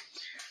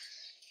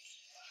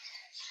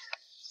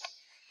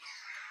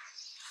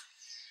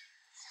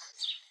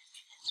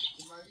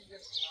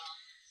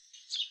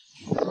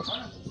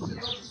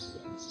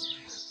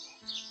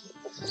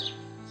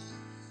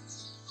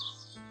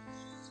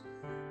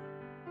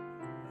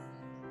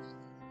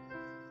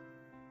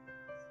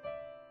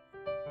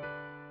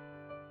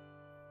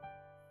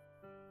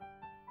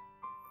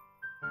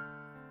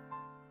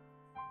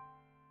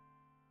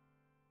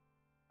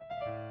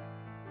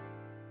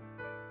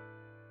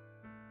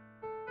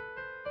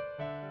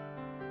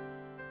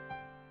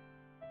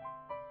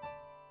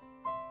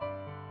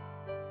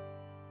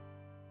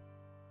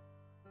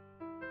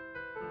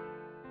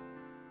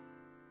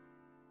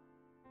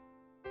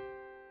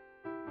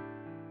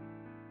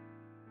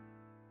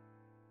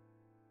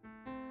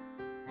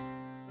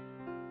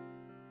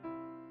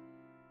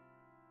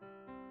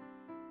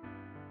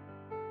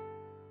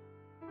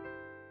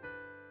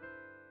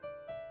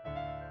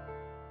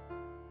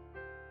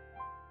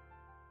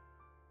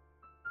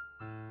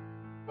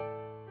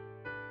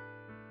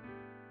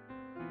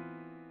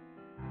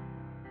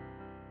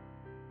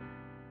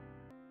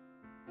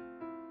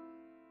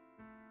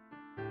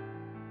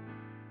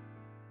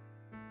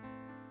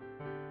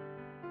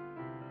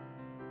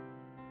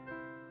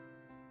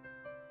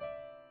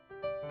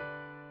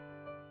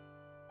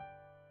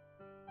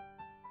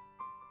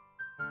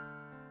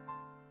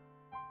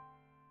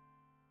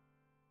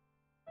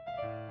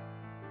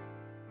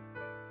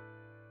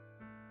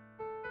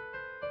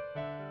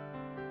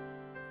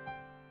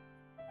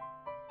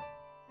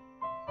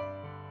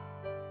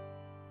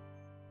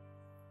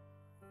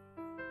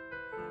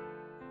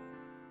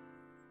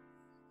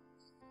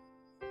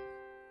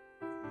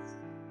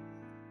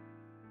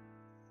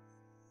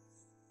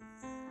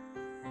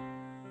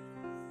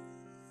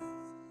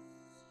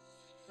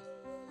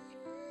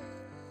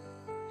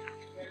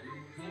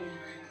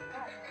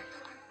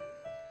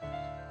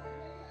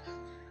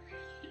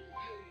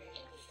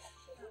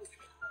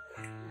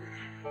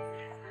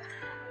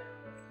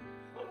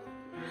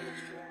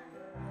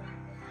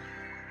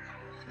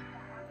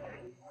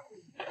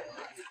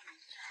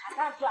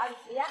 Tatu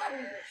alfu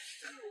yangu.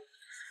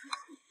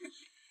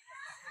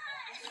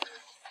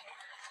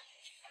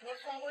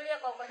 Nifungulie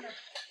kwa kwanza.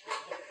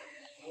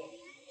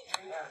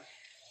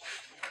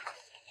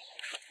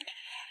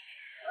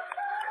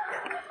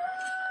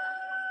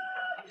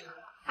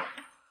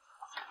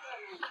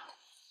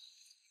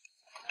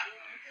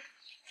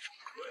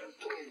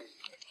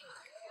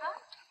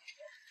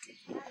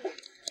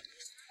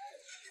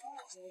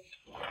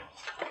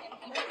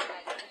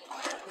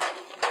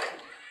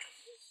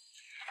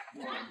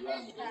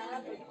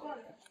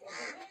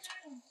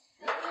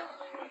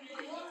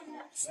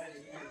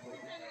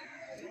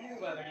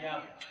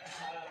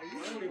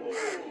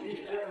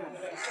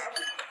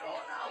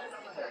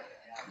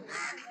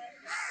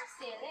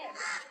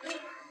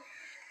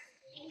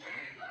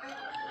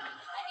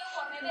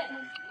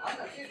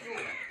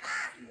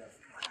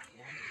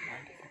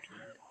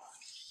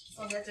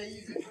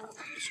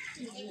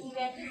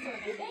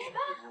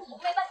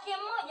 Umebaki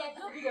mmoja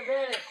tu.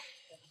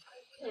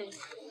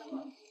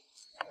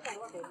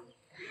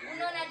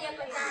 Unaona dia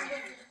kwa tangu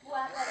kwa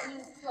hapa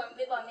jinsi tu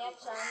ambeba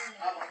ameacha nini.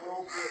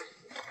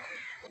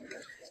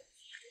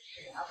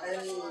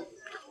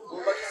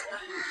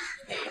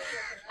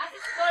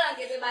 Akikola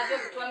angebeba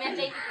vyote tu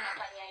ameacha hivi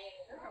tunafanya yeye.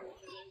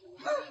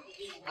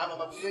 Hapa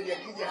Babu Swedi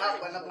akija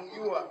hapa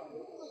anapomjua.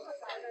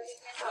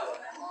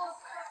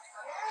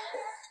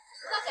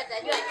 Sasa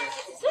tajua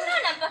kitu. Si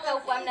unaona mpaka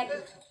huko hamna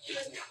kitu.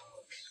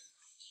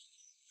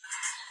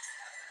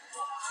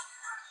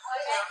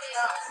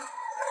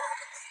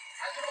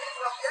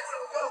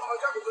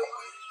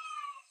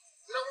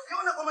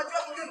 Unakuona kwa macho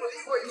yako ndio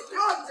hivyo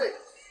yote.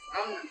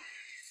 Hamna.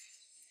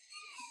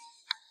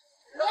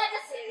 Ngoja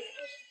sasa.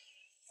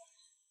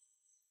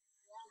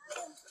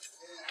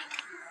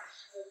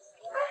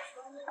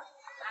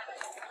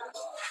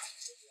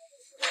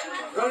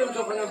 Gani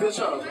mtafanya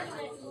biashara?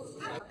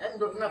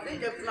 Ndio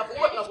tunafika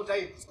tunapokuwa tunakuta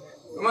hivi.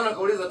 Maana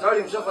kauliza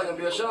tayari mshafanya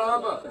biashara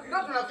hapa? Ndio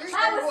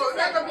tunafika huo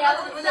hata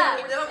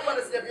mmoja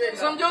kupanda sijapienda.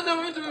 Sasa mjauza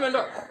vitu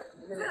vimeenda.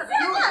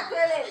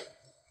 Sijui.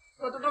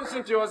 Watoto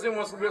msintie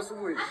wazimu asubuhi.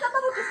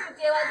 Sababu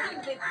tusitie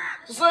wazimu.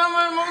 Sasa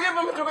mongea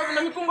pametoka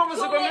na mikungu hapo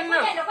siku minne.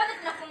 Ndio kwanza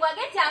tunafungua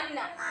geti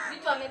hamna.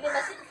 Vitu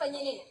wamebeba sisi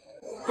tufanye nini?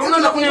 Kuna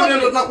nakunywa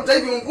tunakuta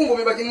hivi mkungu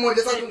umebaki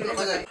mmoja sasa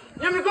tunafanyaje?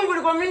 Hiyo mikungu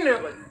ilikuwa minne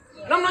hapa.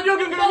 Na mnajua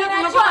Kiingereza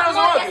tunapata na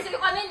zawadi.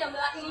 Ilikuwa minne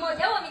umebaki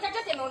mmoja. Au mitatu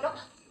yote imeondoka.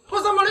 Kwa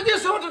sababu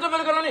marejesho wote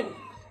tutapeleka na nini?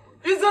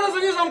 Hizi zana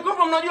zenyewe za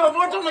mkopo mnajua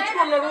wote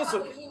mnachukua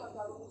mnaruhusu.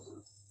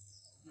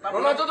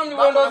 Wana watoto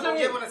mlikwenda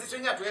wazimu. Na sisi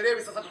wenyewe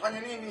tuelewi sasa tufanye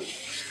nini?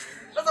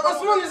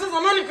 Asmani sasa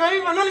nani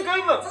kaiba? Nani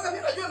kaiba? Sasa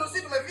mimi najua ndio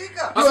sisi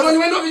tumefika. Asmani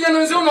wewe ndio vijana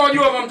wenzao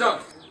unawajua hapa mtaa.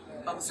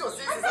 Sio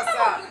sisi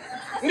sasa.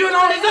 Ndio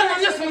naulizana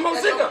nyinyi si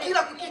mhusika.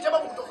 Kila kukicha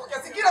babu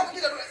kutokea. Si kila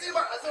kukicha tunasema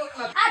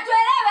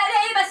Atuelewe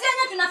aliyeiba. Si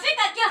wenyewe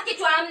tunafika kila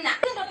kitu hamna.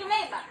 Ndio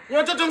tumeiba. Ni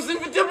watoto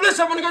msimpitie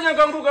pressure hapo nikaja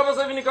nikaanguka hapa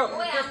sasa hivi nikaa.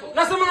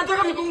 Nasema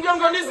nataka mikungu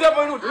yangu ndizi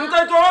hapa irudi.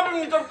 Nitaitoa wapi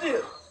nitafutie?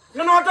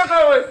 Ndio nataka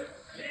wewe.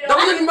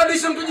 Ndio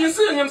nimbadilishe mtu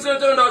jinsia nyinyi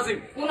msitenda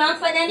wazimu.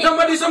 Unamfanya nini?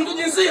 Nimbadilishe mtu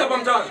jinsia hapa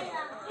mtaani.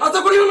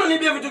 Hata kwa nini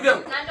unanibia vitu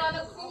vyangu? Na ndio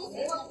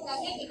wamekufundisha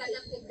geti kaza.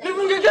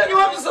 Nivungekeni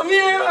wapi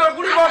Samia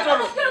kulipa watu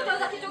hapo?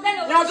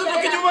 Ni watoto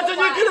kijumba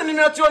chenye kile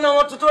nimeachiwa na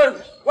watoto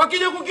wenu.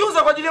 Wakija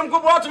kukiuza kwa ajili ya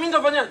mkopo watu mimi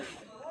nitafanyaje?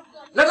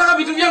 Nataka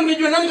vitu vyangu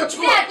nijue nani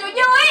kachukua.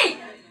 Hatujui.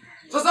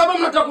 Sasa hapa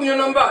mnataka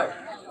kuniona mbaya.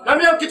 Na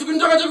mimi kitu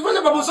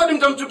kinachokifanya Babu Swedi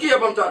mtamchukia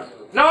hapa mtaani.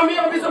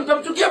 Naambia kabisa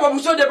mtamchukia Babu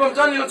Swedi hapa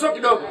mtaani na sio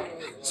kidogo.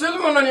 Sio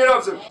kama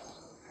unanielewa sasa.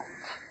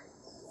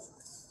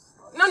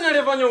 Nani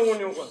alifanya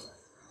uone huko?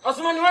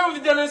 Asmani wewe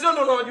vijana wenzao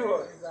ndio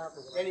unawajua.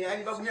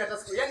 Yaani babu mimi hata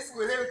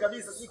sikuelewi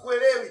kabisa,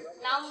 sikuelewi.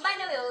 Na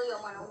mbane huyo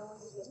mwanaume.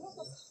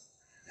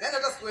 Yaani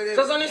hata sikuelewi.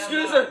 Sasa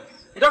nisikilize.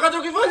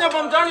 Nitakachokifanya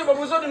hapa mtaani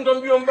Babu Swedi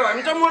mtamjua mbaya.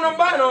 Mtamuona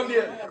mbaya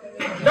naambia.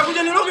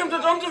 Nitakuja niloge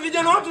mtoto wa mtu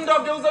vijana watu ndio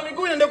wageuza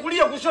miguu ndio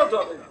kulia kushoto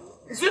hapa.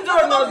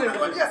 Sita na wazimu.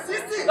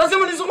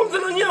 Lazima nizungumze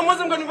na nyinyi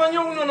mwanzo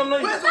mkanifanyia uno namna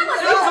hiyo.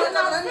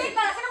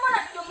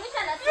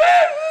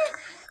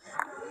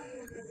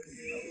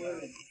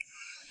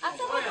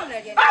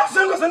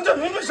 Sasa sasa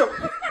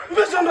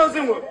nimesha ndo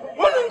wazimu.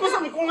 Mbona ngosa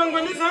mikunga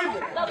ngwandizi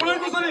hivyo?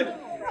 Unangosa nini?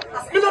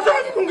 Mimi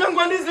nataka mikunga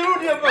ngwandizi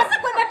rudi hapa. Sasa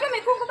kwenda tu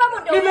mikungu babu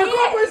ndio.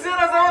 Nimekopa hizo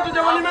hela za watu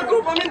jamani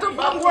nimekopa mimi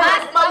nitafungua.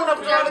 Babu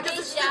unatuelekeza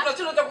sisi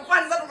tunachilo cha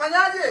kufanya sasa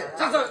tufanyaje?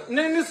 Sasa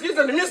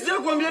nisikize mimi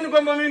sijakwambieni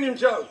kwamba mimi ni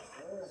mchawi.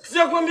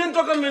 Sijakwambieni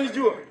toka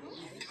mmenijua.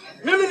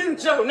 Mimi ni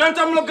mchawi na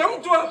nitamloga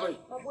mtu hapa.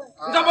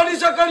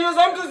 Nitabadilisha kalio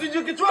za mtu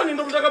sijui kichwani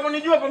ndio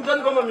mtakaponijua hapa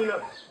mtani kama mimi.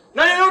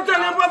 Na yeyote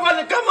aniambia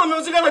pale kama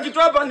amehusika na kitu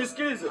hapa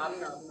nisikilize.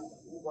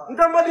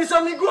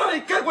 Nitambadilisha miguu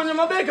ikae kwenye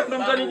mabega ndio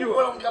mtanijua.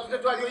 Bora mtafute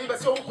tu alioiba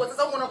sio huko.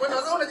 Sasa huko unakwenda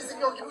sasa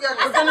unajisikia kitu gani?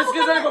 Sasa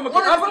nisikilize kwa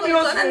makini. Hapa mimi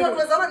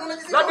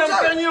unajisikia. labda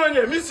mkanyi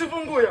wenyewe mimi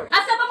sifungue.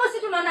 Sasa babu sisi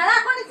tunaona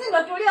lako ni sisi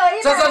ndio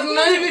tulioiba. Sasa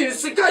tuna hivi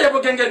sikai hapo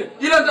gengeni.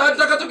 Ila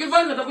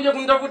nitakachokifanya nitakuja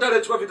kunitafuta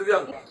ile chukua vitu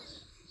vyangu.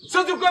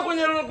 Siwezi kukaa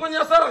kwenye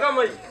hasara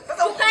kama hii.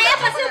 Sasa ukae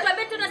hapa sisi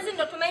tuambie tu na sisi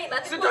ndio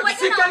tumeiba.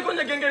 Sikai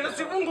kwenye gengeni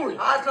sifungui.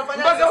 Tunafanyaje?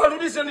 Mpaka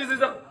warudishe ndizi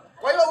zangu.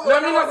 Kwa hiyo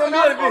Na mimi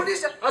nakwambia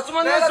hivi.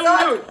 Asumani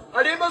sumjui.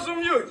 Aliiba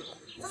sumjui.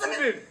 Sasa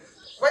mimi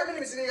kwa hiyo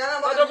nimesindikana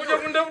hata atakuja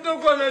kunitafuta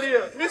huko analia.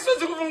 Mimi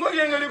siwezi kufungua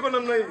genge liko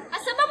namna hii.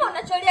 Sasa baba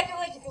unacholia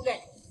kitu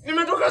gani?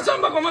 Nimetoka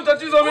shamba kwa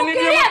matatizo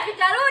amenijia. Ukilia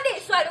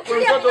vitarudi swali.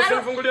 Ukilia mtoto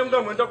usinifungulie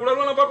mdomo.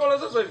 Nitakulala na bakola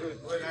sasa hivi.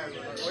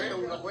 Wewe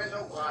unakwenda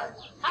huko haya.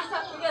 Hata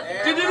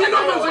kulia. Kijijini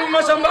ndo mzungu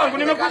mashamba yangu.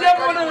 Nimekuja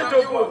hapa na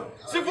nitopo.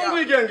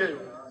 Sifungui genge hiyo.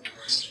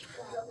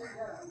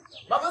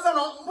 Baba sasa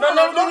na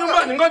narudi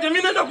nyumbani. Ngoja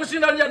mimi naenda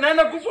kushinda njia.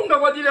 Naenda kufunga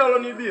kwa ajili ya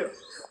walonibia.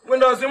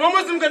 Kwenda wazimu.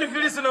 Mwezi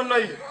mkanifilisi namna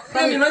hii.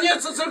 Mimi na nyie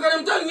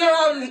serikali mtani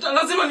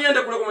lazima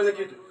niende kule kwa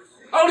mwenyekiti.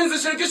 Au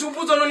nizishirikishe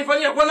upuzo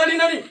unaonifanyia kwa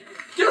nani?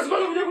 Kila siku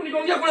anakuja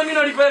kunigongea kule mimi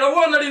nalipa hela.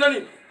 Wewe unalina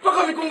nini?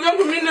 Paka mikungu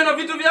yangu minne na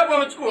vitu vyapo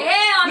wamechukua.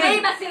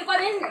 Wameiba silikuwa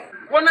nini?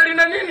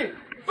 Wanalina nini?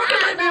 Paka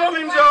naibiwa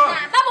mimi mzee wao.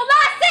 Babu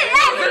basi,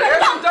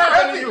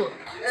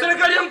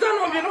 serikali ya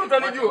mtano mbona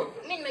utanijua?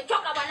 Mimi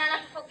nimechoka bwana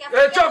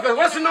natupokea. Choka,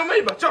 wewe si ndio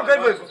umeiba? Choka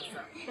hivyo hivyo.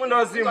 Mwenda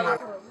wazimu.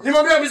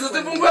 Nimwambia mimi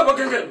sifungue hapo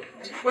kengele.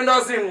 Mwenda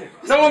wazimu.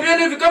 Namwambia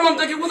hivi kama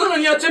mtakikuzana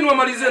niacheni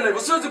wamalizeni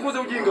hivyo. Siwezi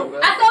kuuza ujinga huko.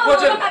 Hata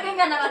kutoka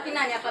genga na baki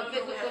nani hapa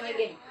mpepo kwenye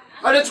genga.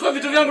 Alichukua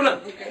vitu vyangu na.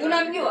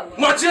 Unamjua?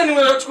 Mwacheni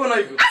wewe achukue na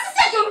hivyo.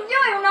 Sasa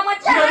tumjue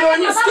unamwacha. Ndio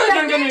wenyewe sikia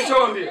gengeni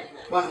nishawaambia.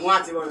 Bwana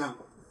mwache bwana.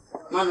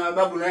 Maana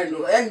babu naye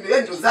ndo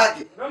yeye ndo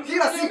zake.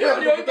 Kila siku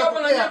aliyopita hapa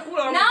na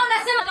chakula. Na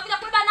unasema utakuja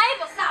kuiba na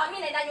hivyo sawa mimi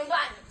naenda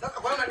nyumbani. Sasa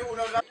kwa nini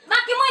unaona?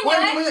 Baki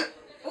mwenyewe.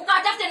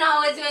 Ukatafute na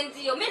wawezi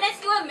wenzio. Mimi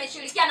nahisi wewe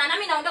mmeshirikiana na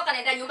mimi naondoka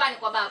naenda nyumbani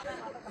kwa babu.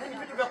 Yaani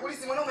vitu vya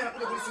polisi mwanaume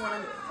anakuja polisi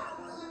mwanamke.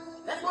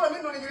 Yaani bora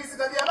mimi ndo ningilisi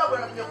tabia babu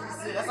anakuja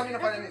polisi. Sasa mimi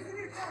nafanya nini?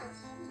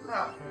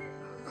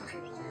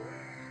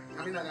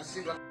 Mimi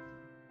nashindwa.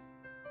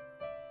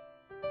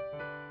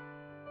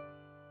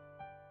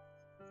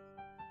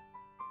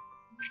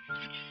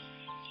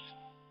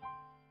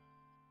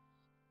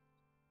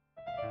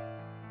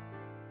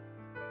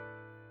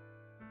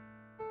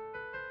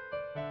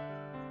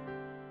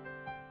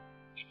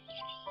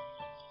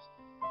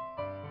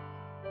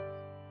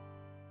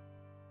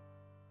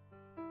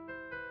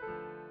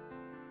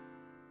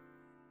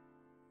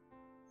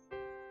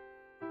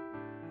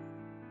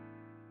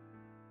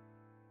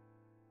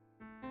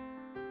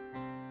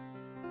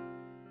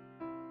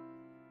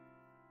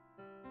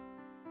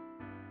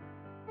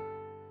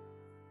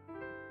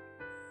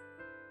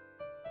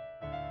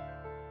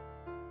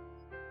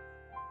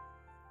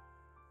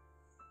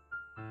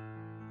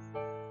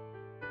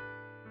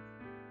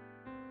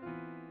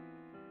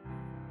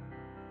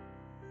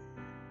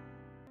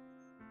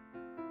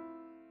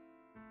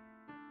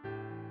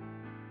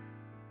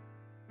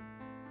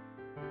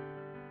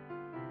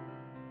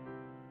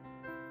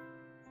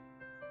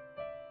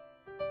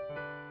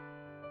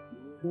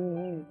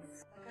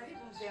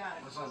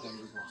 Asante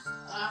mjukuu.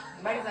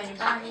 Habari za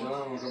nyumbani?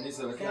 Salama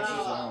kabisa lakini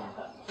sio salama.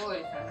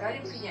 Pole sana.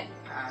 Karibu kijana.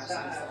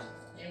 Asante sana.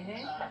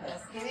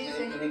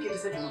 Nasikilize. Ni kitu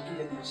sasa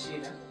tunakuja kuna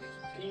shida.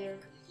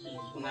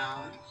 Kuna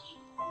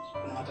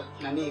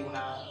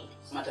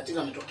matatizo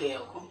yametokea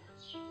huko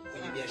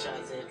kwenye biashara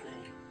zetu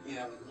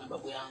na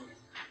babu yangu.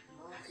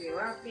 Okay,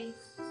 wapi?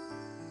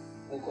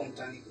 Huko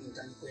mtani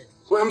kwetu.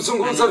 Wewe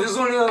mzungumza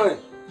vizuri wewe.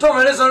 Toa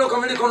maelezo leo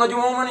kamilika unajua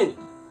mama nini?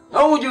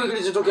 Au hujui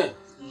kilichotokea?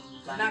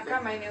 Na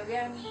kama eneo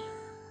gani?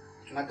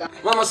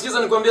 Mama sikiza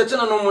nikwambia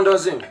tena na mwenda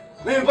wazimu.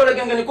 Mimi pale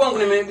gengeni kwangu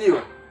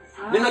nimeibiwa.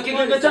 Nina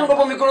kigenge changu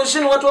hapo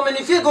mikoroshini watu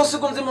wamenifika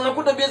usiku mzima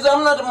unakuta bidhaa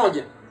hamna hata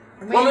moja.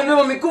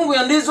 Wamebeba mikungu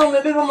ya ndizo,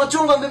 wamebeba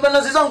machungwa, wamebeba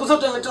nazi zangu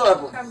zote wametoa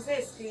hapo.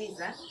 Mzee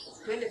sikiliza,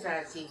 twende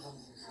taratibu.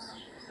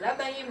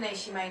 Labda nyinyi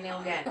mnaishi maeneo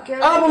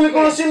gani? Hapo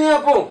mikoroshini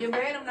hapo. Mjumbe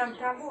wenu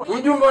mnamtambua?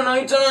 Mjumbe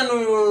anaita nani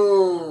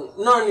huyo?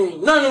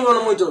 Nani huyo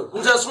anamuita?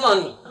 Mzee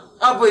Asmani.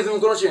 Hapo hivi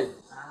mikoroshini.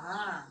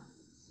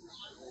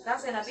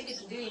 Sasa inabidi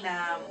tudili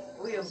na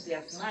huyo mzee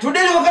Asmani.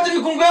 Tudili wakati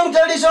mikungu yangu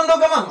tayari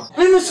ishaondoka mama.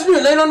 Mimi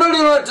sijui na hilo ndio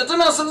lolote.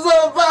 Tena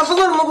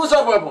afadhali mgusa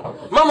hapo hapo.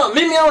 Mama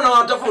mimi hao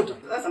nawatafuta.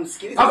 Sasa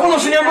msikilize. Hakuna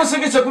usiniambie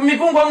sikisha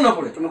mikungu hamna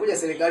kule. Tumekuja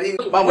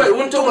serikalini. Babu,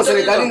 unatoka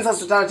serikalini sasa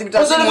tutaratibu.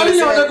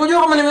 Serikalini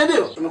watakujua kama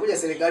nimeibiwa. Tumekuja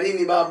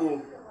serikalini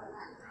babu.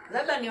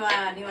 Labda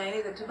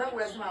niwaeleze tu babu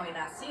lazima awe na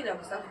hasira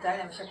kwa sababu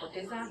tayari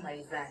ameshapoteza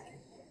mali zake.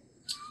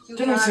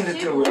 Tena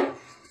usiniletee wewe.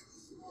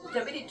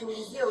 Itabidi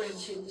tuulizie ule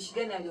mshirikishi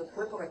gani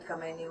aliyokuwepo katika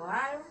maeneo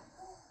hayo.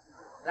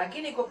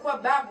 Lakini kwa kuwa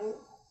babu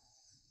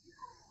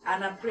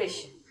ana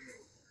pressure.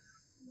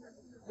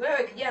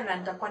 Wewe kijana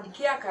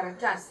nitakuandikia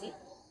karatasi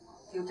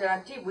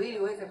kiutaratibu ili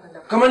uweze kwenda.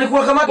 Kama ni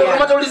kuwa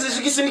kamata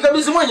ulizishikisi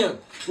nikabidhi mwenyewe.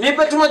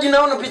 Nipe tu majina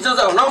yao na picha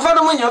zao. Na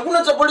ufuate mwenyewe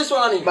hakuna cha polisi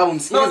wala nini. Babu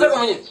msikilize. Nataka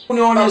mwenyewe.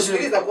 Unionyeshe.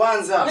 Sikiliza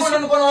kwanza. Mimi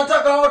nilikuwa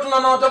nawataka hao watu na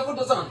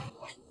nawatafuta sana.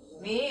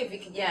 Ni hivi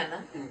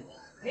kijana.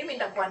 Mimi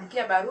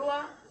nitakuandikia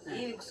barua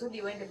ili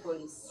kusudi uende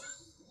polisi.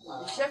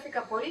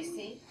 Ukishafika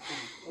polisi,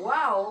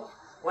 wao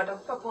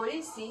watakupa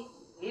polisi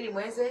ili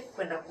muweze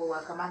kwenda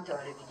kuwakamata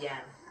wale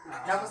vijana.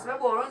 Na kwa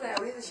sababu orodha ya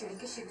ulinzi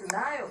shirikishi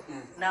tunayo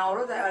na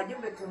orodha ya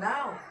wajumbe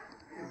tunao,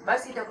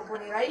 basi itakuwa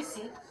ni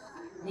rahisi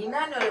ni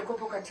nani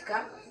waliokuwa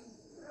katika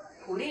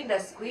kulinda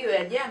siku hiyo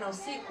ya jana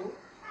usiku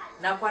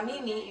na kwa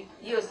nini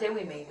hiyo sehemu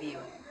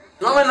imeibiwa.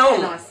 Mama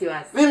naomba.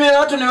 Mimi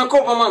watu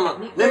nimekopa mama.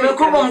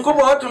 Nimekopa mkopo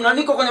watu na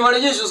niko kwenye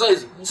marejesho sasa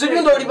hizi. Sijui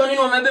ndio walibanini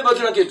wamebeba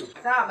kila kitu.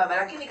 Sawa baba,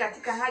 lakini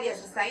katika hali ya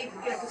sasa hivi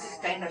kila kitu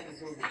kitaenda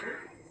vizuri tu.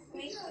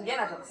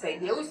 Kijana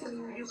atakusaidia. Huyu si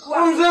mjukuu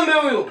wako. Mzembe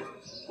huyo.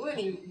 Huyu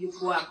ni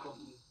mjukuu wako.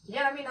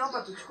 Kijana mimi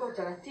naomba tuchukue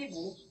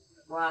utaratibu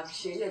wa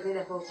kisheria zaidi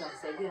ambao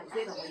utakusaidia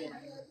mzee pamoja na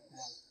mimi.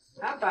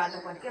 Hapa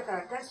atakuandikia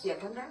karatasi ya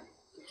kwenda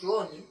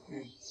kituoni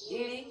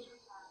ili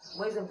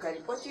mweze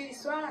mkaripoti hili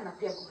swala na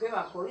pia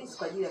kupewa polisi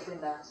kwa ajili ya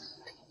kwenda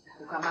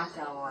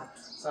kukamata hao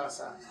watu. Sawa.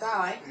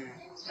 Sawa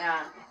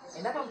Na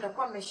endapo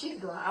mtakuwa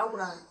mmeshindwa au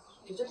kuna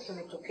chochote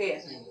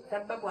kimetokea,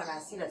 sababu ana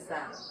hasira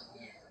sana,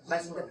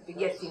 basi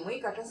nitakupigia simu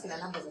hii karatasi na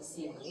namba za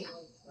simu.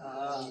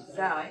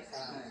 Sawa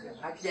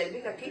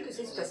Akijaribika kitu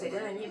sisi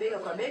tutasaidiana nyinyi bega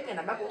kwa bega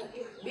na babu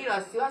bila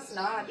wasiwasi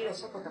na wala bila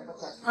shaka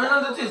utapata.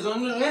 Ana tatizo.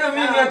 Mimi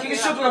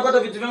hakikisha tunapata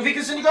vitu vyangu.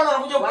 Vikishindikana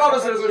nakuja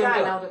kukaba serikali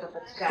mtaa.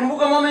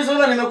 Kumbuka mama hizo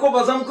hela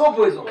nimekopa za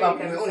mkopo hizo.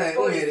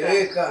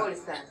 Unaeleweka. Pole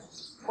sana.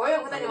 Kwa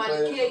hiyo kuna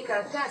niwaandikie hii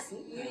karatasi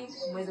ili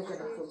muweze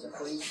kwenda kutoa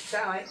polisi.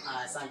 Sawa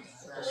Asante.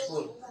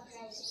 Nashukuru.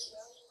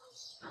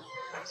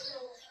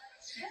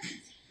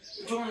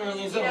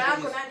 Jina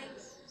lako nani?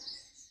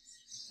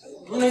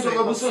 Unaitwa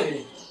Babu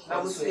Swedi?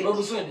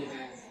 Babu Swedi.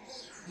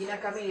 Jina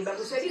kamili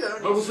Babu Swedi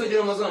Ramadhani. Babu Swedi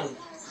Ramadhani.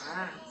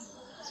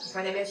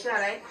 Mfanya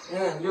biashara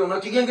ndio na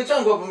kigenge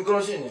changu hapo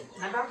mikoroshini.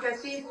 Namba yako ya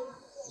simu?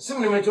 Simu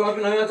nimetoa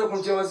wapi na wewe hata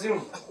kumtia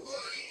wazimu?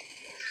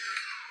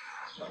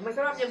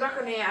 Umesema mjomba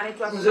wako ni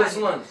anaitwa Mzee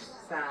Asmani.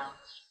 Sawa.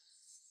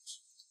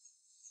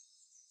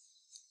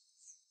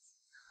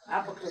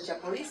 Hapo kituo cha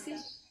polisi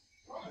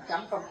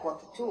nitampa mkuu wa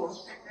kituo.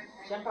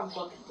 Nitampa mkuu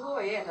wa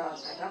kituo, yeye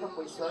atawapa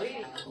polisi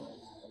wawili.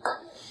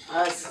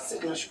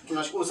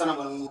 Tunashukuru sana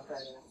bwana Mungu.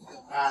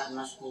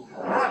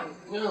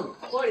 Nashukuru.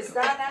 Pole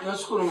sana.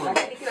 Nashukuru Mungu.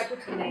 Lakini kila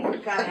kitu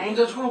kinaonekana.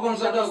 Nitashukuru kwa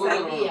msaada wako.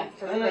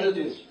 Haina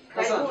tatizo.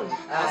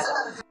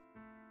 Asante.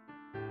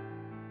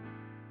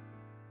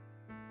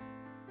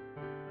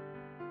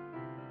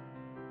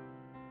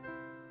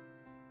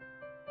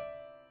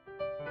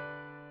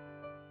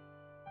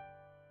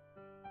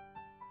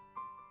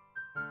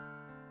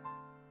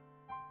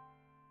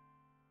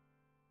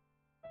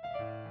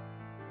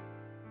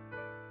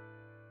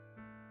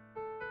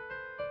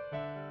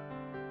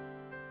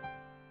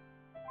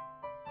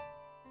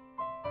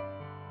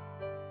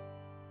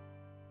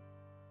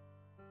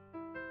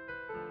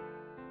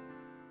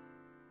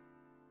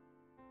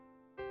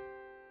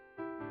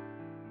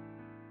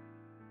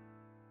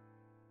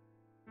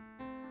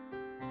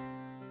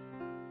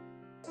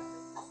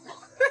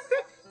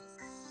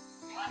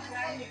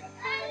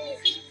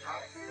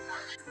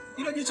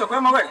 Hilo jicho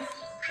kwema wewe?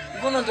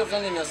 Mbona unatafuta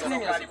nini sasa?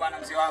 Nini hali bwana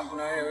mzee wangu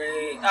na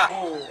wewe?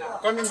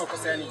 Kwa mimi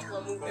nimekosea nini?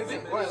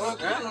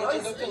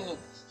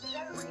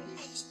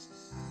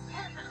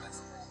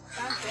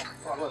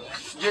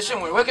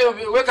 Jeshimwe,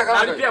 weka kama.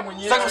 Nalipia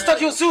mwenyewe.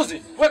 Sitaki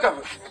usiuzi. Weka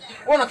hapo.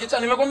 Unaona kicha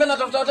nimekwambia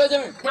natafuta wateja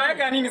mimi.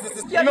 Unaweka nini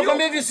sasa?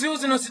 Nimekwambia hivi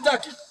siuzi na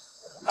sitaki.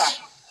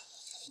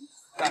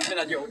 Mimi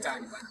najua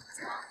utani.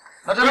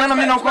 Nataka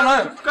mimi na uko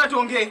nayo. Tukaa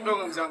tuongee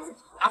kidogo mzee wangu.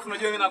 Afu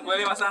unajua mimi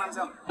nakuelewa sana mzee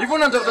wangu. Hivi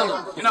unatafuta nini?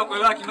 Mimi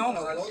nakuelewa kinoma.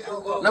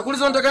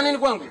 Nakuuliza unataka nini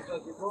kwangu?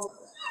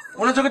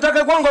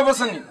 Unachokitaka kwangu hapo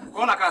sasa nini?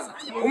 Unaona kazi.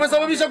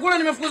 Umesababisha kule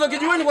nimefukuzwa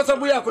kijiweni kwa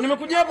sababu yako.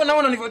 Nimekuja hapa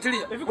naona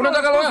nifuatilia.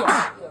 Unataka roho yangu?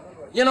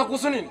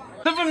 Yanakuhusu nini?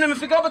 Sasa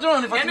nimefika hapa tena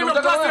unanifuatilia. Yaani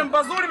unataka sehemu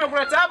pazuri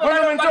nimekuleta hapa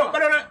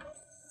bado.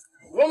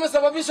 Wewe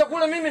umesababisha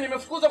kule mimi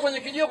nimefukuzwa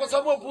kwenye kijio kwa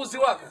sababu ya upuuzi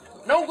wako.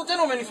 Na huku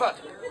tena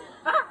umenifuata.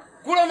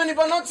 Kule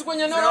umenipa notes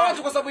kwenye eneo la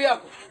watu kwa sababu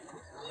yako.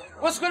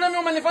 Wewe siku ile mimi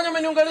umenifanya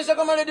umeniunganisha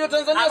kama Radio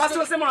Tanzania. Basi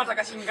unasema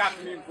unataka shilingi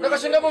ngapi mimi? Nataka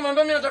shilingi ngapi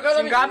mwambie mimi nataka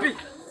shilingi ngapi?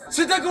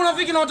 Sitaki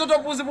unafiki na watoto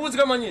wapuuzi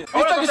kama nyie.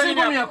 Sitaki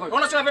shilingi 10 yako.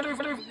 Unachana vitu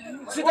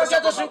Sitaki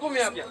hata shilingi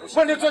 10 yako.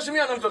 Kwani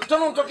tuheshimiane na mtoto.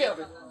 Tano mtokea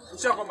hapa.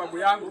 Sio kwa babu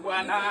yangu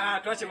bwana,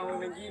 tuache mambo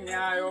mengine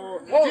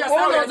hayo.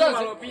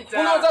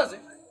 Una wazazi?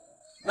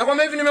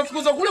 Nakwambia hivi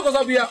nimefukuzwa kule kwa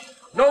sababu yako.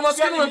 Na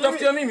umaskini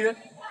unanitafutia mimi eh?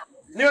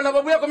 Niwe na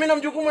babu yako mimi na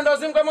mjukuu mwenda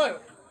wazimu kama wewe.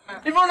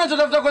 Hivyo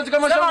unachotafuta kwa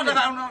kama shauri.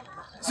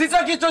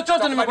 Sitaki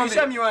chochote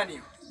nimekwambia.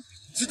 Miwani.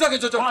 Sitaki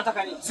chochote.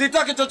 Unataka nini?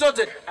 Sitaki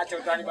chochote. Acha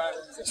utani bwana.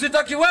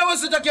 Sitaki wewe,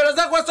 sitaki hela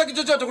zako, sitaki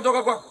chochote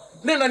kutoka kwako.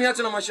 Nenda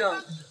niache na maisha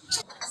yangu.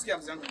 Sikia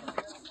mzee wangu.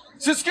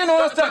 Sisikii na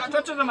wewe sitaki.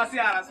 Chochote za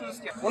masiara,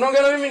 usikia.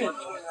 Unaongea na mimi nini?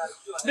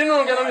 Nini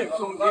unaongea na mimi?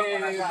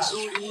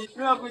 Mimi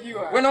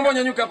nakujua. Wewe naomba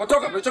unyanyuke hapa,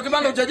 toka hapa. Hicho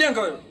kibanda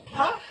hujajenga wewe.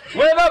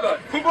 Wewe baba,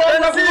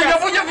 tena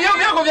kuvunja vioo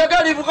vyako vya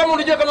gari hivyo kama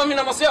ulijua kama mimi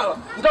na masiara.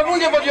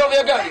 Nitavunja hivyo vioo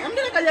vya gari.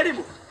 Mimi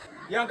nikajaribu.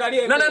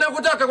 Niangalie. Na nani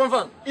nakutaka kwa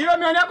mfano? Ile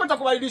miwani yako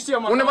nitakubadilishia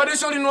mama.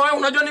 Unibadilishia ulinunua wewe,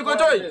 unajua niko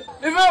toi.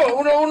 Hivyo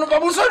una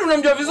Babu Swedi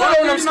unamjua vizuri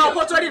au unamsikia?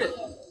 Unaokota lile.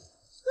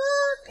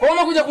 Kwa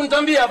umekuja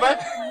kunitambia hapa eh?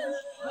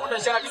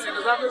 Utashana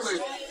kisendo zako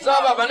hizo.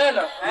 Sawa baba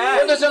nenda.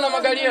 Nenda sana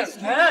magari yenu.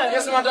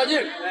 Yes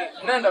matajiri.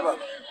 Nenda baba.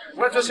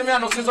 Wewe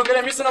tuheshimiane usizogelee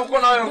mimi sina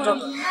mkono na wewe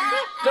mtoto.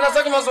 Tena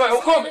sasa mazoea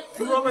ukome.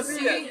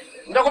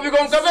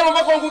 Ndakupiga mkabelo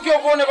mpaka ungukie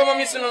uone kama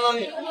mimi sina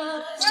nani.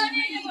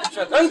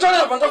 Nitoe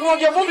hapa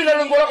nitakumwagia vumbi na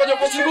lengo lako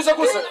japo usinigusa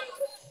gusa.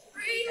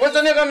 Wewe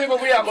tania kama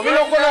babu yako. Mimi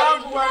nakuona.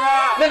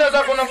 Nenda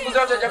zako na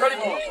mfukuza wacha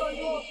karibu.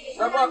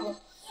 Sababu.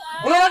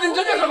 Unaona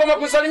mteja kama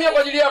kusalimia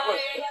kwa ajili yako.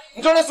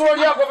 Mtoe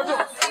suruali yako hapo tu.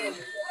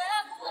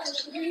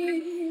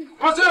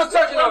 Pasio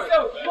sitaki nawe.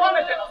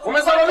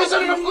 Umesababisha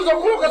nimefukuzwa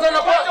kuruka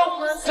sana kwa.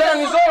 Tena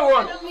ni zoe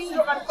uone.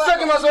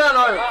 Sitaki mazoea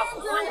na wewe.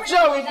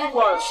 Chawi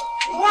mkubwa wewe.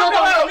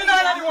 Mimi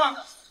na nani mwangu?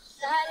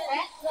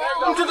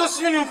 Mtoto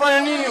sijui nimfanye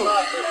nini huyo.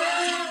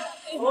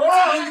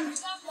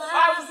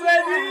 Babu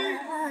Swedi.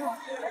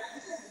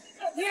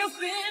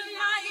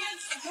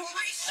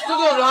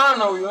 Mtoto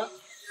laana huyo.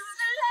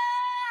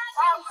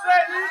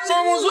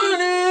 Sawa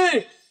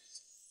mzuri.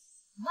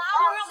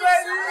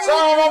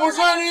 Sawa Babu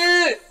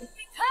Swedi.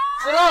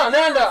 Sawa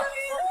nenda.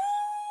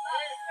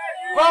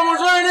 Babu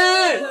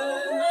Swedi.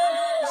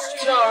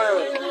 Ciao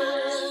wewe.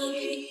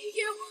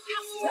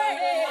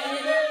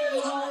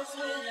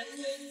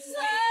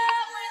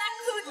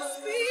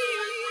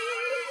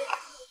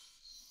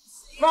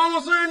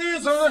 Babu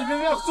Swedi, sasa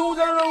nipimia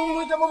kusuda na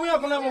umwita babu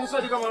yako na Babu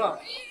Swedi kama la.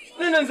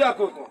 Nini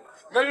nzako huko?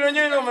 Gari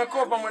lenyewe ile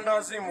umekopa mwenda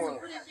wazimu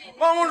wewe.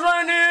 Babu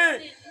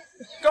Swedi.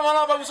 Kama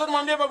la Babu Swedi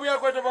mwambie babu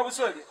yako aitwa Babu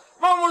Swedi.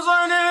 Babu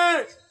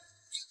Swedi.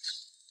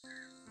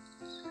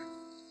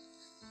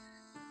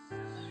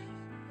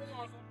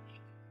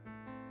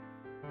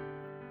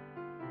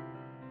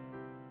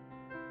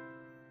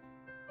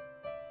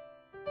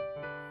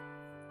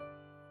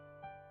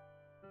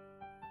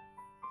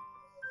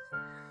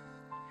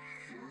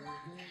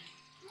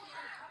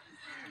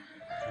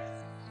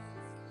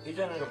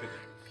 Kijana ndio pekee.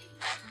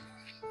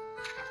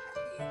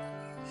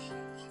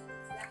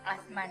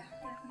 Asmani.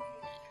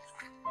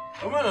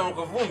 Kama na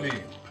uko vumbi.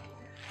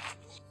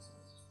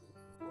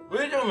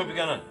 Wewe je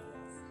umepika nani?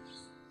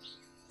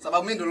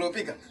 Sababu mimi ndio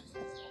nilopika.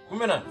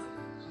 Kumbe nani?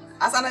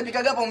 Hasa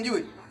anapikaga hapo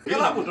mjui?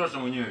 Bila kutosha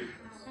mwenyewe.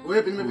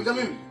 Wewe nimepika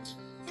mimi.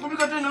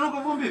 Kupika tena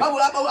uko vumbi. Babu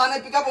hapa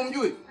anapika hapo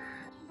mjui?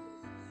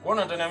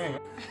 Kuona tena mimi.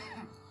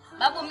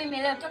 Babu mimi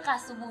leo toka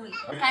asubuhi.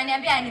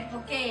 Kaniambia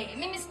anipokee.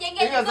 Mimi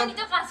sijaingia jikoni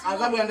toka asubuhi.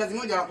 Adhabu ya ndazi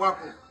moja la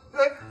kwako.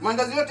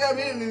 Mandazi yote haya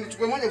mimi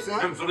nichukue moja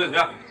kusema. Msolezi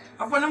yako.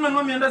 Hapo namna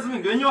ndio miandazi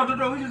mingi. Wenyewe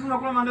watoto wawili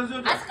tunakula mandazi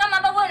yote. Basi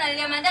kama babu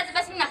analilia mandazi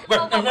basi mimi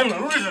nakupa.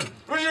 Rudisha.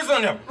 Rudisha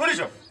sana hapo.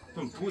 Rudisha.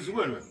 Mpuzi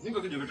wewe.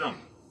 Nika kija kitamu.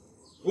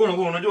 Wewe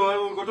unajua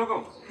wewe ulikotoka?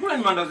 Kula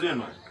ni mandazi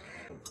yenu haya.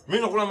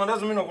 Mimi nakula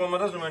mandazi, mimi nakula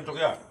mandazi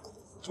umenitokea.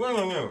 Wewe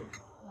mwenyewe.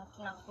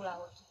 Tunakula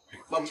wote.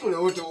 Babu ule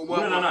wote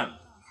ubwana. Wewe na nani?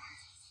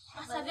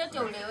 Sasa vyote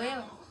ule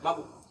wewe.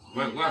 Babu.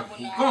 Wewe.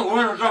 Kama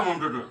wewe unataka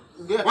mtoto.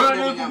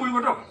 Wewe ni kuku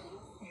ulikotoka?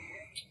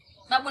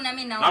 Babu na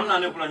mimi naona. Hamna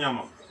anayekula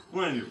nyama.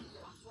 Wewe ndio.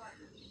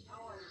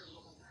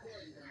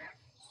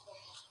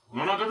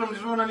 Unaona watoto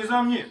mzuri na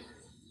nizamu nyie?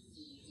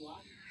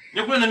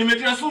 Nyakula na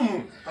nimetia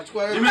sumu.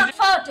 Achukua wewe.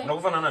 Tofauti.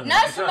 Unakufa na nani? Na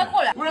wewe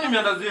umekula. Wewe ni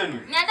miandazi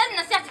yenu. Miandazi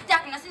na sisi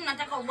tutaki na sisi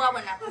tunataka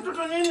ubwabwa na.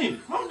 Mtoto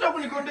nini? Mama mtaka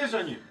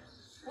kunikondesha nyie.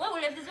 Wewe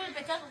ule vizuri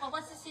peke yako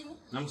kwa sisi ni.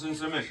 Na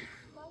msinisemeshe.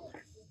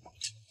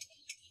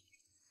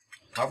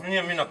 Alafu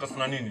mimi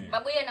nakasuna nini?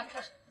 Babu yeye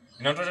anakutosha.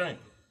 Inatosha nini?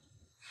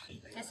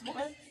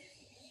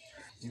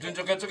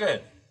 Mtenchoke.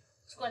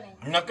 Chukua nini?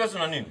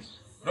 Mnakasuna nini?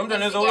 Ndio mtu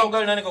anaweza ula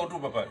ugali nani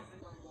kautupa pale?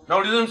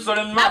 Naulizeni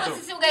mswali macho. Hapo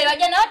sisi ugali wa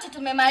jana wote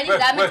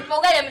tumemaliza. Ametupa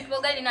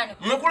ugali nani?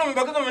 Mmekula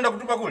mbakiza mmeenda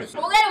kutupa kule.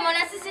 Ugali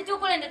umeona sisi tu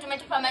kule ndio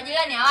tumetupa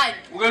majirani hawali.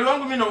 Ugali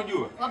wangu mimi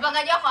naujua.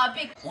 Wapangaji wako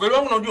hawapiki. Ugali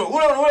wangu naujua.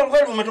 Ule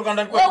ugali umetoka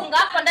ndani kwako. Wewe unga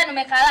hapo ndani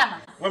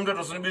umekalama. Wewe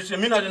mtoto usinibishie.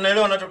 Mimi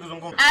naelewa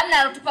anachokizungumza.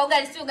 Hamna tupa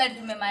ugali si ugali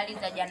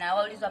tumemaliza jana.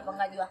 Wauliza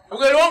wapangaji wako.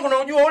 Ugali wangu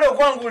naujua ule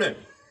kwangu ule.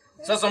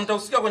 Sasa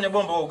mtausikia kwenye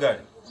bomba wa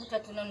ugali.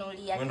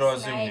 Mtatununulia. Mwendo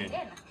wazimu nini?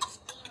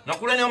 Na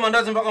kule nyama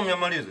mandazi mpaka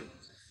myamalize.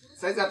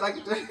 Sasa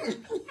hataki tena.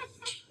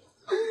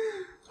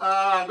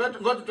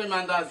 Ngoja tutoe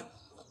mandazi.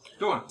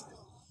 Toa.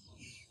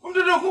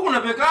 Mtoto kuku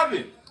unapeka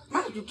wapi?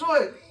 Maana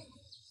tutoe.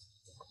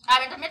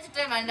 Ametamia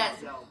tutoe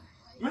mandazi.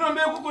 Mimi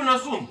naambia kuku ina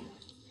sumu.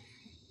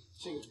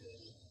 Shika.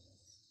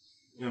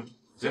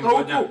 Sema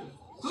huku.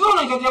 Sasa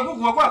unanikatia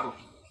kuku wa kwako?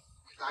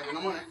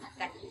 Unamwona?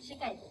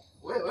 Shika hiyo.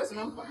 Wewe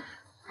sinampa.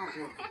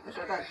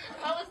 Nataka.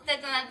 Au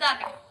sitata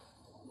nataka.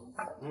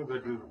 Mungu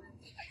tu.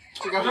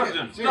 Shika.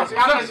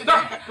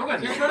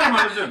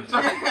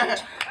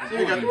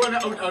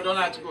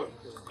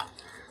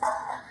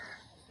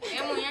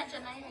 Hebu niache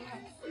na hiyo.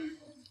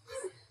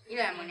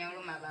 Ile ya mwenye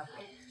huruma baba.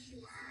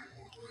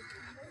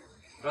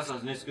 Sasa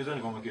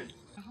nisikizeni kwa makini.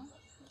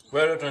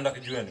 Wewe tunaenda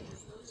kijiweni.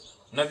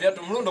 Na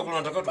viatu mrundo kule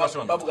unataka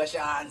tukashona. Babu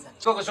kashaanza.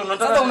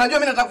 Sasa unajua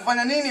mimi nataka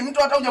kufanya nini?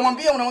 Mtu hata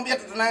hujamwambia unamwambia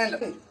tu tunaenda.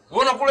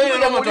 Unaona kule hiyo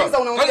ndio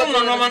mtoto. Kwanza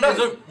mnanua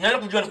mandazi, naenda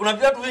kujiweni. Kuna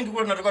viatu vingi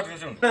kule tunataka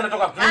tushone.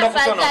 Tunatoka tunaenda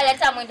kushona. Hapa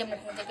hata mwende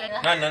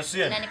mnapotekana. Nani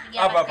nasieni?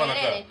 Hapa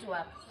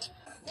nakaa.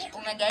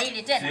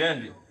 Umegaili tena.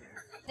 Siendi.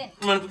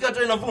 Mnanipikia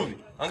chai na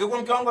vumbi.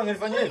 Angekuwa mke wangu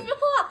angenifanyia hivi.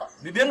 Yuko wako.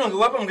 Bibi yenu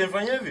angewapa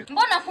mngenifanyia hivi.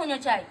 Mbona kunywa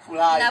chai?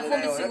 Na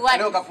vumbi si uwaje.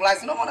 Leo kafurahi,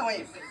 sio unaona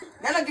wewe.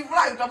 Nenda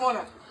kifurahi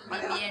utamwona.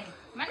 Bibi yenu.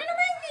 Maneno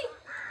mengi.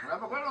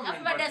 Alafu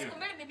baada ya siku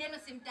mbili bibi yenu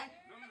simtaki.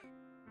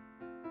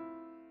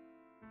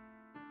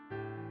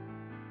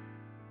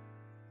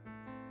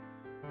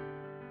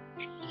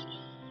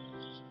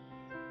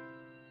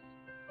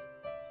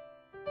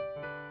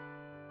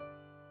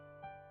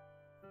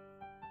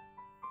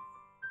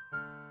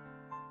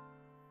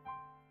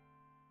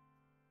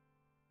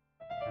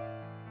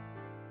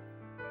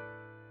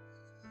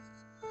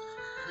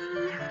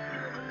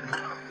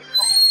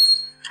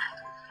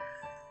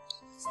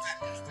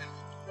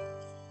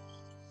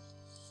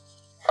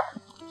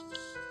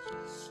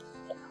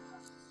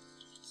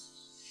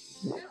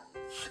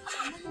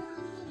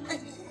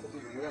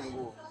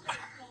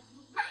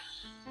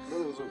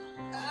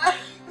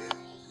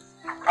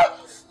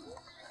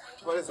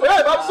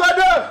 Wewe Babu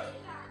Swedi!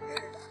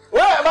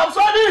 Wewe Babu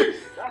Swedi!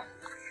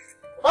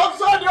 Babu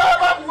Swedi wewe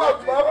Babu!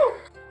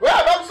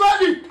 Wewe Babu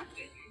Swedi!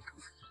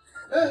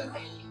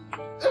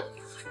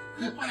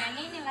 Kuna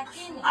nini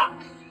lakini?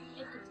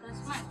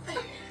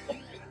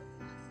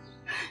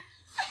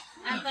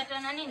 Ampata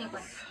na nini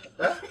kwa?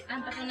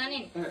 Ampata na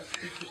nini?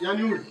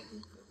 Yaani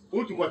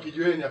huyu kwa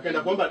kijiweni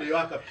akaenda kuomba deo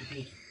yake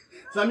pikipiki.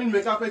 Sasa mimi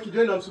nimekaa kwa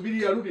kijiweni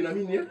namsubiri arudi na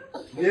mimi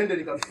niende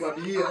nikamchukua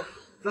abiria.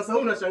 Sasa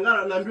wewe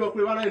unashangaa naambiwa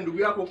kule bwana ndugu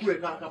yako kule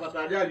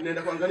kapata ajali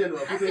naenda kuangalia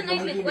ndio akute hivyo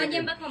mwingine.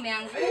 Kwaje mpaka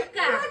umeanguka?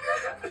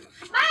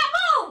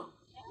 Babu!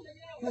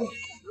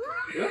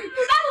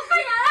 Babu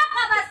fanya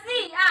haraka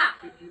basi.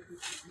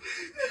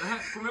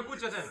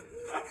 Kumekucha tena.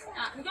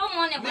 Ndio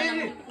muone bwana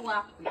mkuu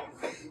wako.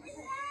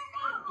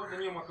 Toka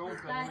nyie mwaka huu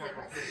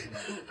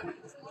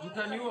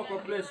mtaniua kwa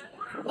pressure.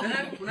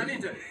 Kuna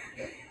nini tena?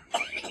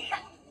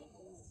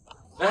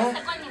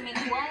 Sasa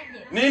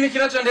nimekuaje? Nini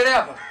kinachoendelea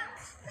hapa?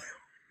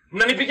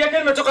 Mnanipigia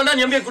kelele nimetoka ndani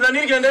niambie kuna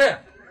nini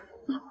kinaendelea?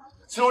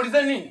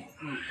 Sinaulizeni nini?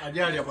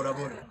 Ajali ya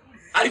bodaboda.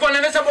 Alikuwa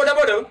anaendesha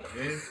bodaboda huyo?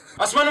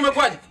 Asmani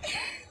umekwaje?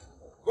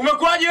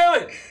 Umekwaje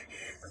wewe?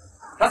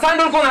 Sasa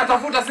ndio ulikuwa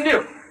unatafuta, si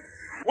ndio?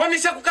 Wewe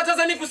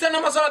nishakukataza nini kuhusiana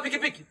na masuala ya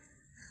pikipiki?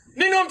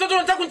 Nini wewe mtoto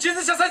unataka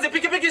kunichezesha sasa hizi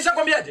pikipiki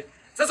nishakwambiaje?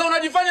 Sasa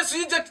unajifanya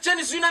sijui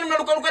cheni sijui nani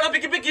mnaruka na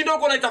pikipiki ndio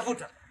uko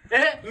unaitafuta.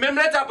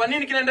 Mmemleta hapa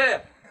nini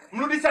kinaendelea?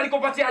 Mrudisha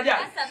alikopatia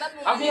ajali.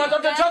 Afu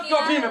watoto chote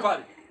wapime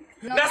pale.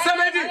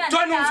 Nasema hivi,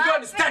 toeni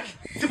mzigo staki.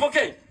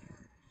 Sipokei.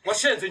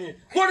 Washenze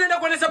nyinyi. Wewe unaenda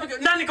kuendesha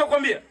pikipiki nani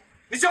kakwambia?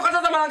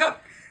 Nishakataza mara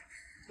ngapi?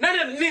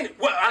 Nani nini?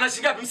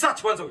 Anashika wapi?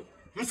 Msachi kwanza huyo.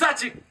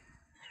 Msachi.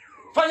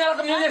 Fanya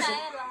haraka mnionyeshe.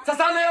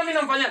 Sasa ana hela mimi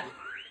namfanyaje?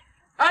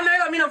 Ana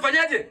hela mimi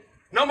namfanyaje?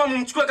 Naomba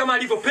mumchukue kama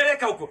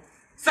alivyopeleka huko.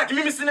 Sasa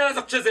mimi sina hela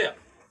za kuchezea.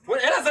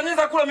 Hela za nini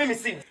kula mimi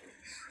sina.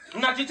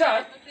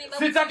 Mnakitaa?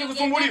 Sitaki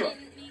kusumbuliwa.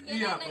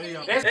 Hii hapa.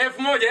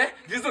 1000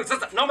 vizuri.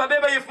 Sasa naomba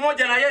beba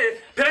 1000 na yeye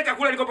peleka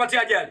kule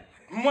alikopatia ajali.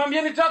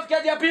 Mwambieni traffic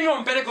aje apime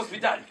mpeleke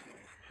hospitali.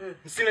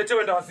 Msiletewe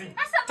enda wazimu.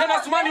 Tena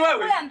Asmani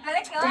wewe.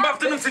 Kumbafu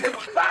tena msite.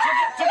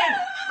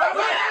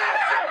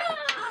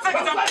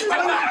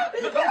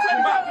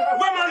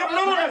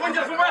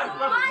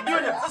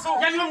 Sasa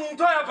yani wewe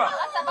mtoe hapa.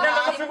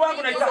 Na fimbo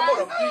yangu naitaka.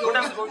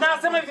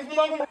 Nasema hivi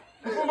fimbo yangu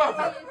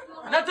mpumbavu.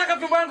 Nataka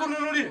fimbo yangu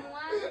nunulie.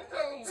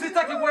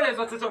 Sitaki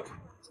kueleza chochote.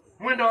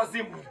 Mwenda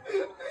wazimu.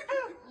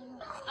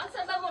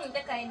 Sababu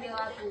nitaka ende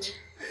wapi?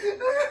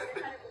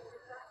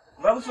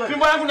 Babu Swedi.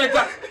 Fimbo yangu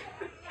naitaka.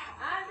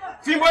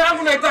 Fimbo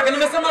yangu naitaka.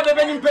 Nimesema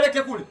bebe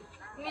nimpeleke kule.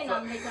 Mimi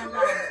namleta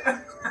ndani.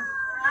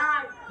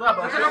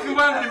 Baba, nataka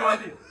fimbo yangu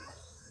nimwambie.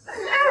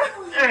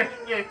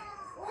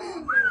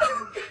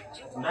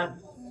 Nani?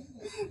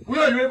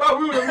 Huyo yule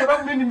babu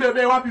mimi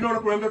nimbebe wapi naona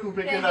kuambia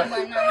tumpeleke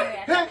ndani.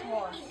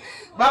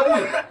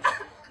 Babu.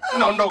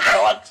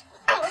 Naondoka wapi?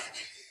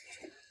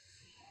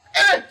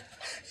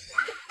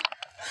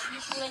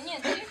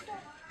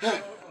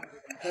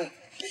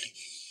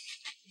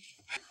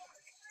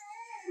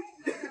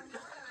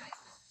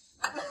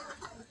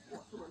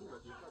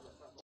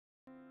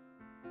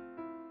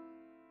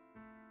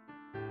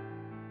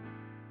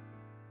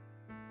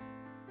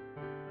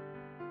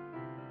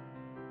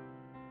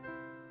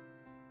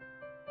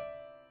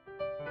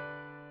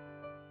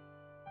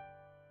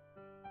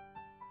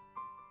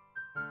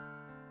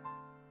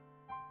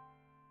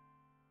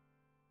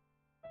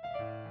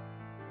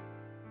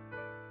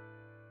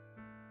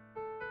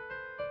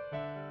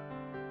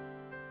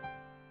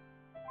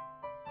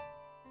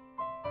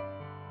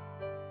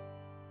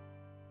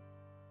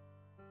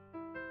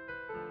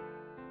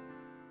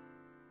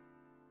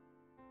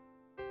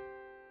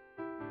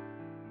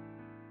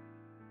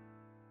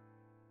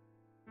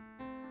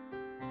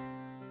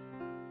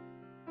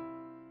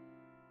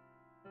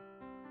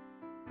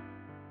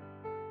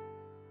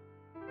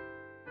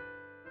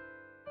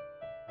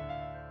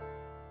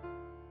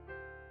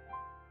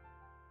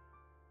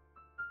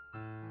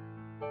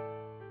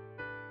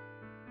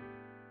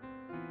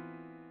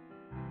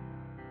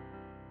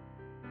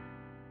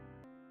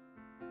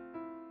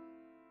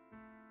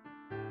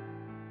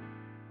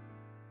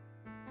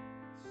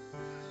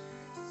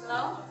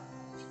 Hello?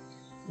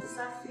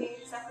 Safi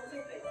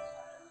vipi?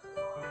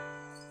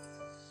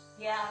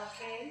 Yeah,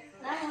 okay.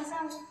 Nani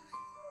mwenzangu?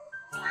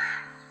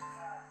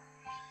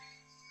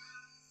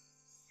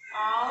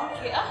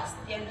 Okay.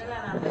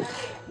 Sijaendelea na habari.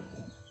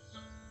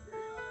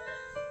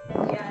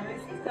 Yeah,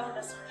 nimefika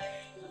muda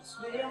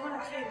subiria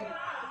mbona kimya?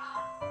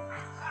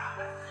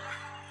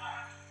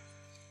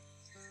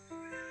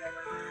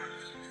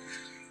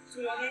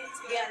 Tuongee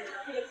gani?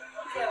 Kule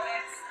kwa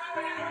Wex.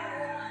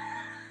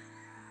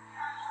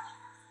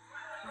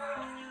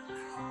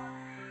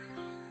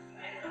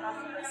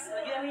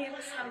 Unajua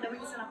mimi sina muda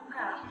mwingi sana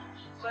kukaa.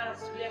 Kwa hiyo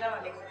nasubiria kama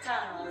dakika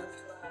 5.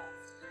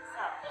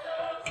 Sawa.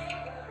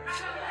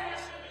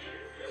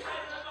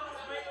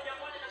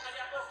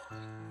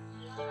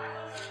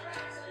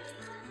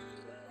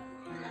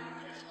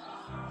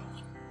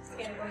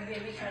 Nikwambie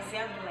mimi kazi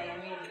yangu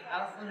naiamini.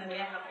 Alafu na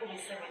miaka 17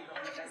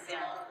 ndio kazi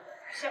yangu.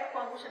 Kisha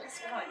kuangusha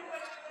siku moja.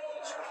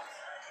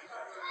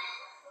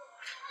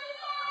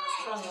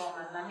 Strong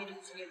woman, na mimi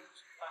kutumia kitu.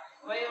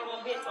 Kwa hiyo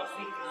mwambie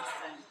tofiki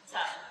sana.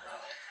 Sawa.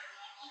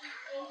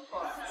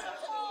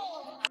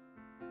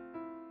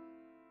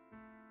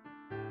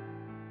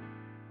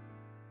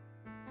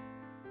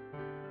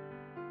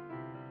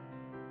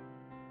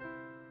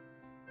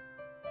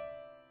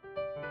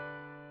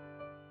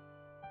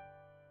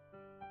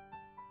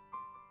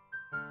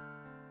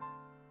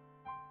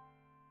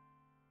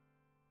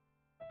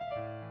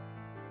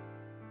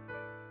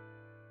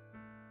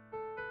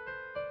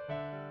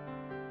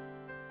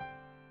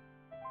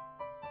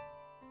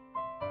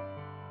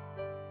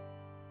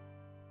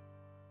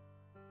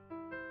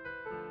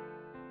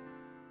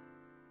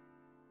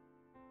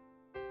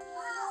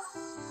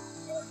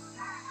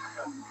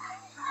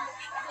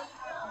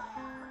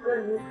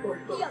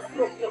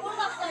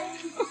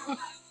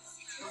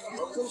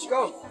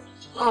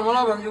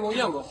 Malaba ndio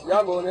jambo.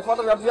 Jambo,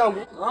 nifuata viatu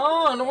vyangu.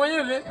 Ndio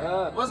mwenyewe.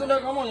 Basi ndio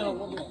kama moja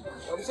nakwambia.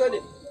 Babu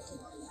Swedi.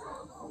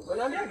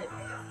 Unaambiaje?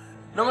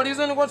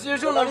 Namalizeni kwa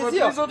sio na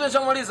kwa zote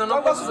shamaliza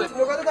na kwa sasa.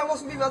 Nimekata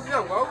ngosu bibi viatu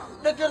vyangu au?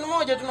 Dakika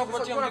moja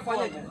tunakupatia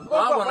mfanyaje?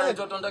 Bwana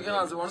mtoto ndake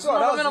nazi bwana. Sio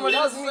Lazima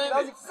namaliza sasa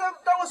hivi. Sasa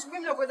tangu siku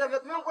mimi nakwenda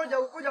viatu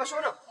vyangu kuja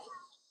shona.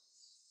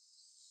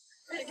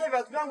 Nige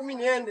viatu vyangu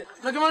mimi niende.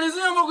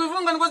 Nakimalizia mambo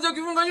kuifunga nikoje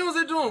kuifunga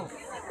nyuzi tu.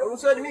 Babu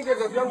Swedi mimi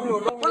viatu vyangu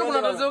ni Kwani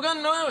kuna tatizo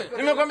gani na wewe?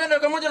 Nimekwambia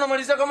dakika moja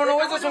namalizia kama una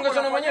uwezo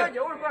songesha na mwenyewe.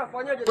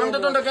 Kwa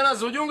mtoto ndake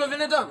nazi ujunge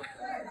vile tano.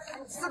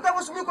 Sasa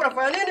tangu siku mimi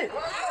unafanya nini?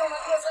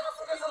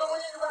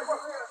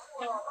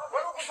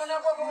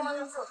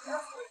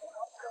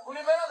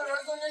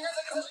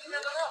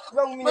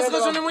 Basi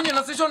kashoni mwenyewe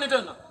na sishoni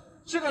tena.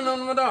 Shika na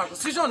mada wako.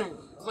 Sishoni.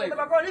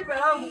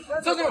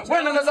 Sasa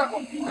wewe nenda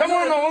zako. Kama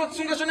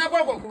unasunga shoni hapo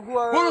hapo.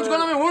 Wewe unachukua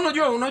na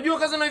mimi, unajua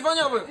kazi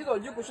naifanya hapo.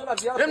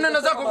 Hebu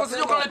nenda zako kwa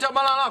sije kuleta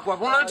balaa lako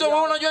hapo. Unaleta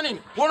wewe unajua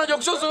nini? Wewe unajua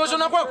kusunga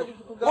shoni hapo hapo.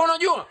 Wewe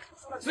unajua?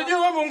 Sijui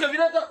wewe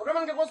ungevileta. Kama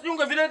ningekuwa sijui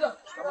ungevileta.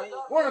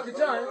 Wewe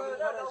unakichaa.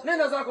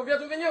 Nenda zako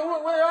viatu vyenyewe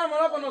wewe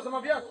hapa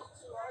unasema viatu.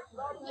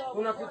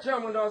 Unakichaa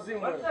mwenda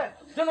wazimu wewe.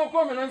 Tena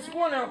ukome na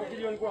nisikuone hapo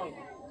kijioni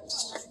kwangu.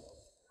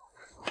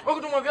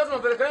 Ukituma viatu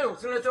napeleka hiyo,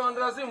 usilete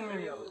andalazimu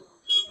mimi hapa.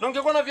 Na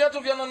ungekuwa na viatu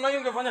vya namna hiyo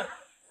ungefanya.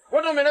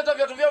 Wote umeleta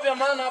viatu vyao vya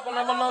maana hapa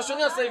na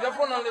wanashonia sasa hivi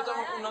afu unaleta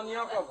nani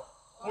yako hapa.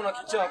 Una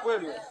kichaa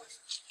kweli wewe.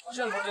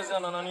 Acha nipotezea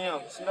na nani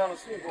yangu. Sindano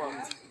si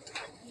kwangu.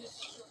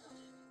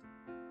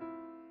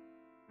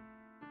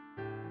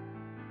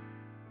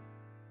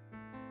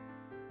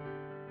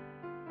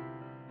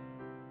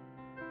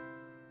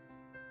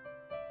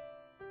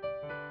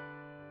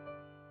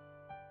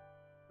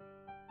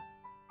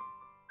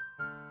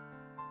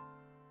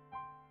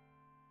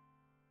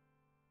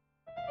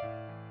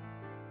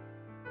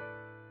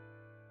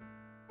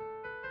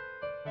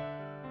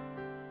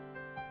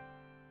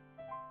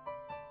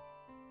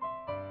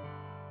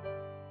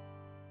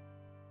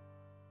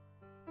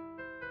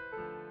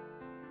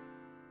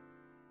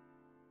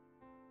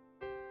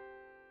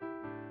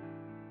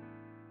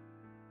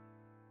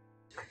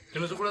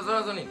 Nimechukua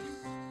za nini?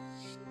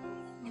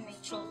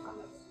 Nimechoka.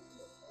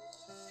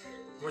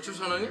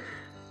 Umechoka nani?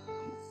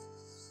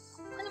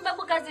 Kwani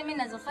babu kazi mimi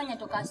ninazofanya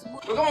toka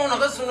asubuhi. Kama una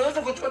kazi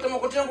unaweza kuchukua hata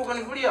makoti yangu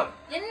ukanivulia.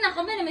 Yaani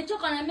nakwambia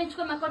nimechoka na mimi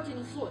chukua makoti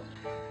nifue.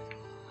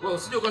 Wewe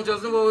usije ukanitia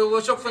zimba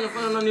wewe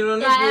kufanya na nilio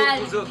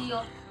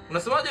ndio.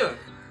 Unasemaje?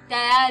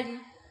 Tayari.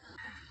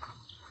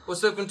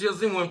 Usije kunitia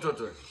zimu wewe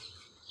mtoto wewe.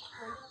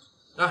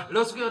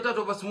 Leo siku ya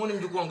 3 basi muone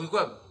mjukuu wangu yuko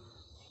wapi?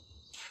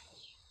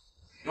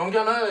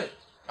 Naongea na wewe.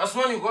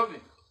 Asmani yuko wapi?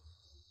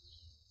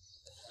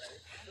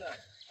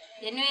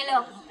 Yaani wewe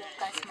leo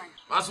kukumbuka Asmani.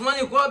 Asmani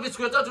yuko wapi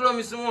siku ya 3 leo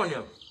msimuone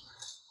hapa?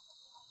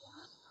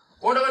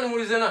 Unataka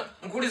nimuulize nani?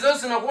 Mkuulize wewe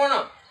sina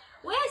kuona.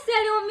 Wewe si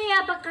aliumia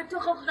hapa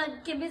katoka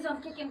kukimbizwa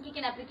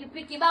mkeke na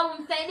pikipiki.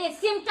 Babu msaidie.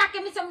 Simtake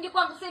mimi sio mjukuu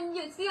wangu,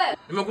 simjui, si wewe.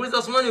 Nimekuuliza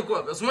Asmani yuko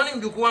wapi? Asmani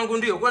mjukuu wangu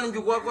ndio. Kwani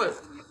mjukuu wako wewe?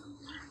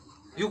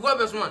 Yuko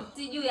wapi Asmani?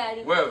 Sijui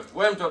aliko.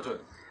 Wewe mtoto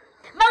wewe.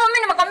 Babu mimi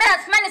nimekwambia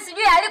Asmani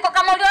sijui aliko,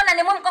 kama uliona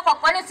ni mume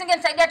kwa nini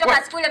usingemsaidia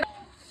toka siku ile?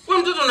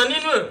 Wewe mtoto una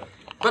nini wewe?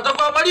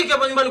 Patakuwa bariki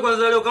hapa nyumbani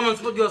kwanza leo kama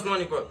msipojua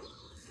Asmani kwa wapi.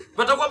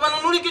 Patakuwa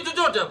banunuli kitu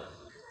chochote hapa.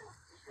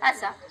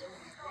 Sasa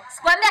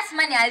sikwambia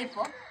Asmani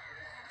alipo.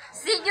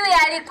 Sijui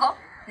aliko,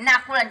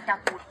 nakula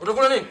nitakula.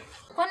 Utakula nini?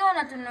 Kwani wewe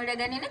unatununulia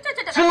gani? Ni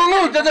chochote kama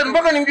sinunui tata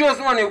mpaka nimjue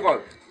Asmani yuko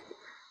wapi.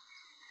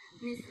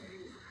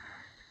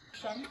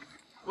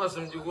 Basi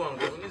mjukuu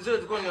wangu, nizee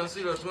tulikuwa ni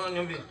hasira tu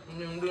niambie.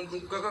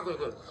 Kakako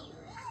yuko wapi?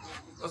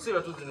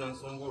 Hasira tu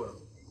zinanisumbua.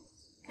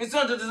 Mimi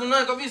sasa tatizo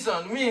naye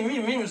kabisa.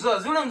 Mimi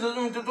mzazi, yule mzazi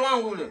mtoto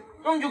wangu yule.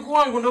 Ndio mjukuu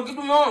wangu ndio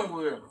kidume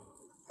wangu yule.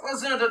 Sasa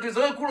sina tatizo,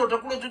 wewe kula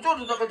utakula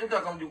chochote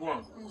utakachotaka mjukuu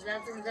wangu.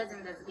 Mzazi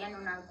gani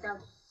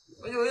unataka?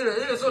 Unajua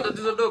ile sio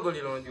tatizo dogo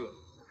lile unajua.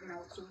 Na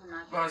uchungu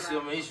na. Basi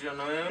umeisha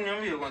na wewe.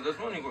 Niambie kwanza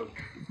Asmani kwa.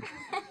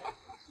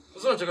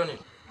 Sasa unataka nini?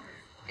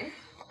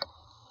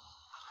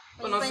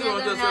 Bana sio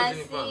unajua sasa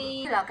ni panga.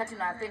 Kila wakati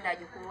unawapenda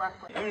jukuu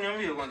wako.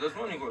 Niambie kwanza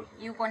Asmani kwa.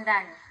 Yuko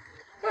ndani.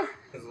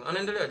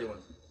 Anaendeleaje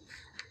kwanza?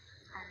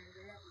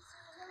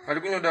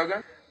 Alikunywa dawa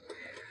gani?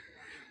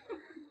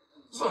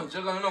 Sasa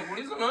ncheka nina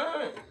kuuliza na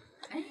wewe.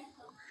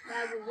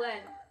 Babu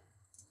bwana.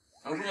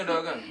 Alikunywa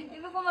dawa gani?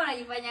 Hivi kama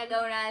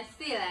unajifanyaga una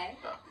hasira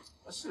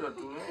Hasira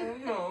tu.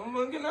 No,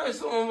 mwingine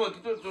sio mambo ya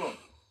kitoto.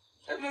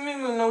 Hivi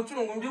mimi nina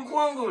uchungu mjukuu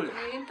wangu yule.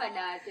 Nilimpa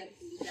dawa tu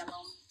kuuliza mama.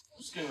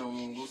 Usikie na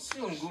Mungu,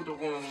 sio mguto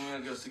kwa mama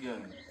kiasi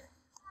gani?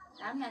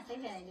 Hamna, sasa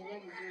anaendelea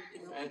vizuri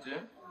kidogo.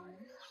 Ete?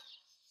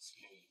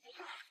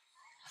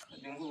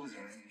 Nguvu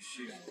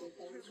zinanishika.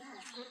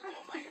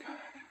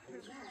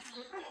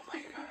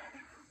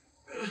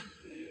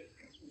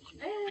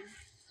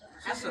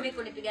 Sasa mimi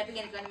kunipiga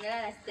nikiwa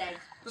nimelala sitaki.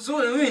 Sasa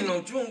wewe mimi na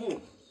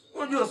uchungu.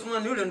 Unajua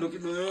Asmani yule ndo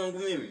kidume wangu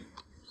mimi.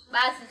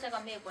 Basi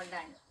nishakwambia yuko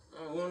ndani.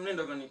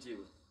 Nenda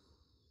kanitibu.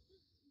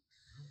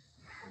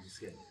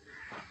 Unasikia?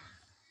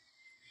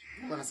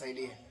 Bwana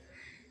saidia.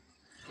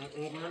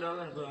 Kuna dawa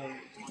gani kwa?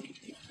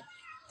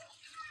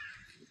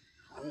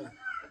 Hamna.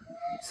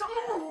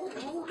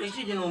 Sasa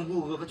isije na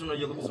nguvu wakati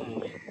unajua kabisa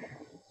mume.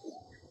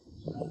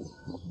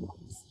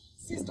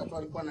 Sister tu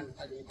alikuwa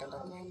alikanda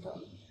kanda.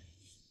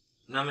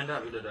 Na ameenda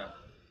wapi dada?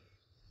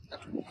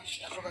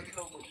 Atoka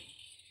kidogo.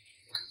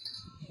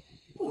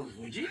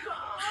 Unjika.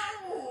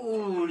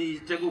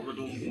 Uliteguka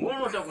tu. Mbona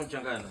unataka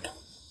kunichanganya?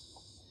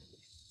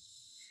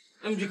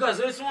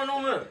 Mjikaze wewe si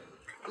mwanaume.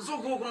 Sio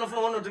kuna faa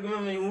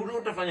unategemea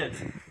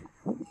utafanyaje?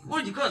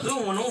 Wewe jikaze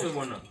wewe mwanaume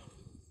bwana.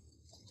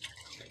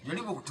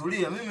 Jaribu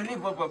kutulia. Mimi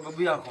nipo hapa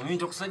babu yako. Mimi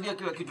nitakusaidia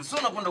kila kitu. Sio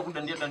unakwenda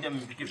kudandia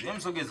mimi pikipi.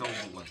 Hem sogeza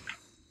huko bwana.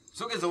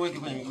 Sogeza wewe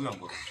kwenye miguu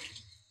yangu.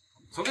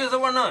 Sogeza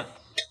bwana.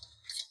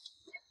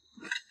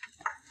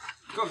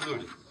 Kaa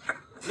vizuri.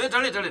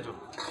 Leta.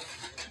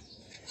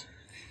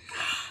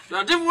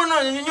 Taratibu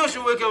bwana, nyonyoshe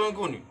uweke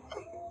miguuni.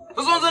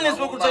 Sasa unzani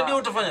nisipokusaidia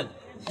utafanyaje?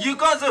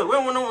 Jikaze wewe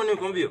mwanaume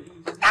nikwambia.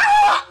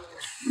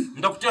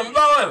 Nitakutia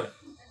mbao wewe.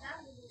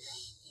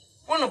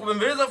 Bwana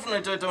kubembeleza afu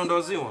naita ndo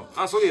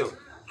wazima. Sogea.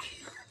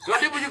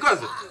 Taratibu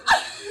jikaze.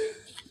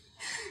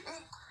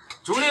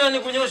 Tulia ni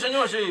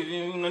kunyosha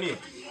hivi nani?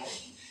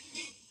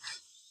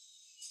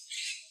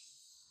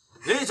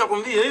 Cha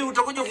kwambia,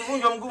 utakuja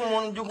kuvunjwa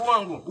mguu mjukuu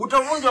wangu.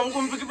 Utavunjwa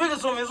mguu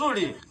pikipiki sio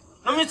mzuri.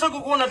 Na mimi sitaki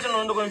kuona tena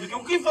unaenda kwenye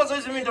pikipiki. Ukifa sasa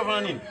hizi mimi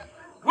nitafanya nini?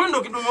 Wewe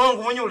ndo kidume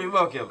wangu mwenyewe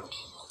ulibaki hapa.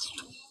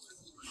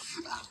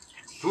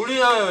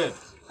 Tulia wewe.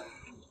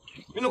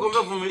 Mimi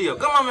nakwambia vumilia.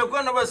 Kama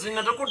amekwenda basi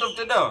natakuta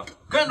tafute dawa.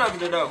 Kaenda kwa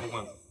dada yako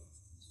kwanza.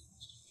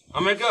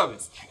 Amekaa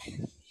wapi?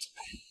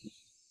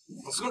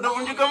 Siku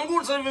nitavunjika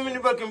mguu sasa hivi mimi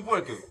nibaki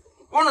mpweke.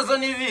 Unaona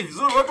zani hivi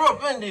vizuri watu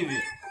wapendi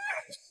hivi.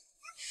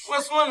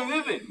 Asmani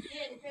vipi?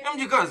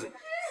 Mjikaze.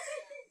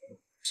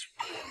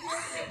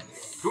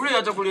 Tulia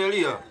hata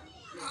kulialia.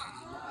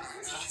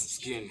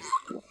 Sikini.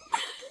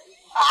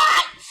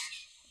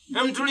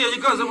 Tulia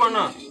jikaze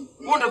bwana.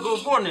 Unataka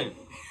upone.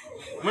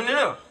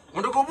 Umeelewa?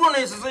 Unataka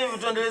upone sasa hivi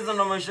tuendeleza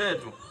na maisha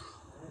yetu.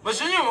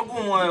 Maisha yenyewe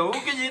magumu hayo.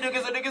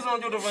 Ukijidekeza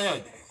unajua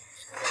utafanyaje?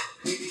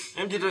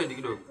 Jitahidi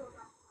kidogo.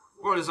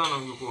 Pole sana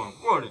mjukuu wangu.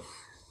 Pole.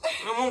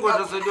 Na Mungu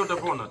atasaidia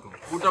utapona tu.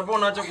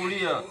 Utapona acha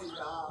kulia.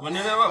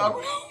 Umeelewa baba?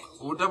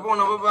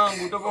 Utapona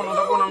babangu,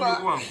 utapona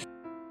mjukuu wangu.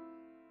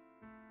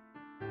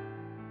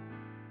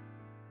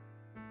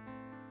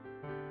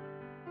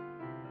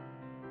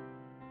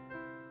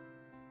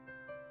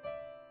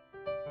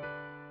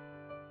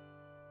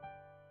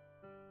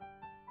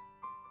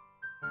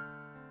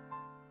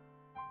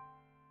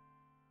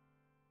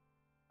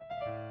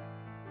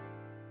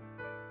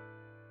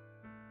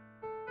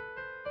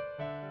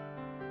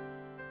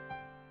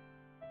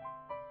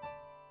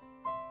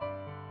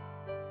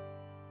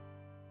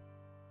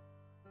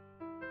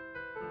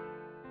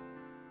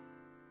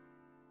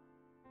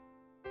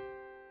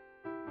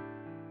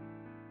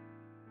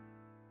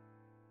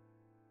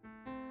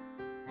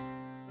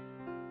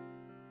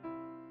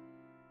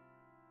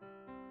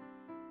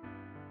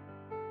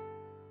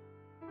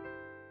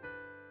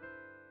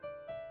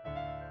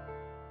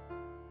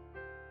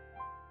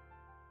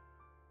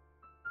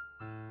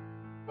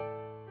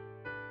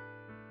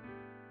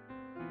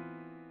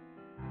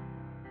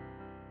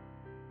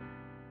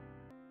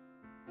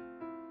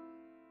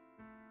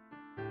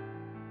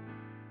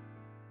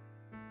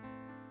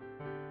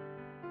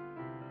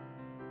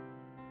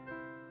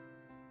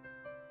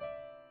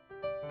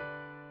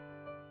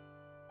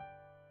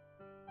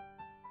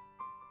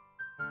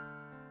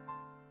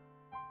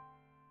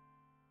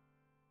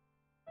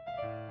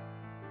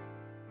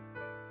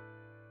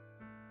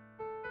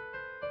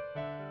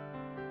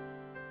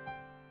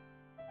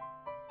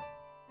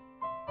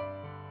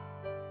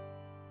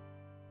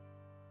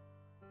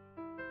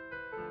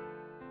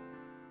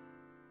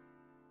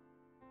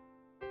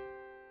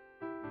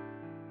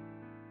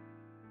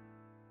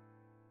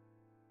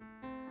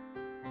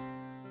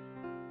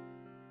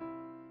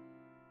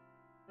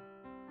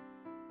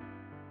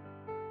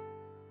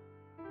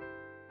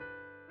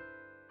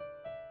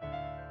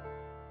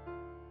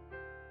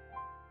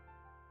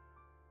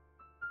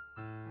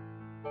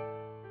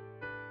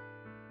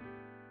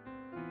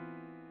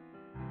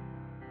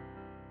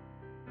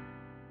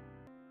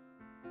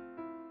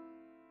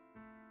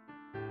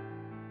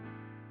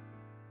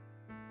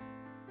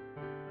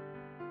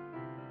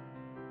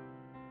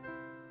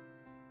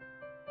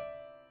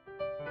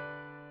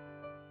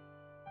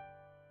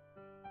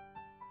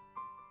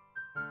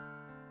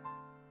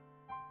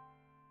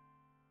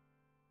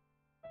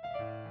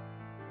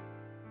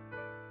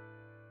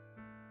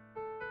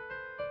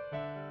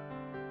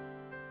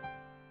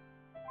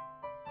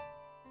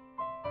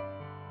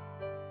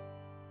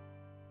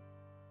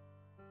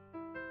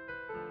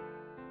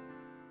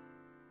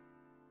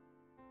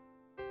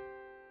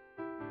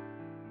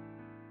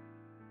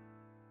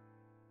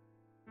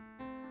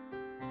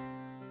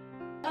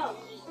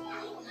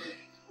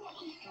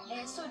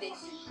 Sudi.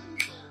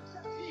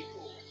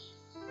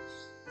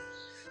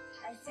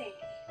 I say,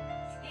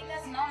 hii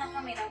kazi naona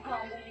kama inakuwa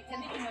ngumu,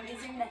 itabidi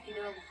niongezee muda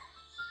kidogo.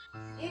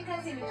 Hii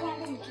kazi imekuwa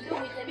ngumu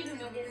kidogo, itabidi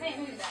niongezee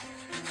muda.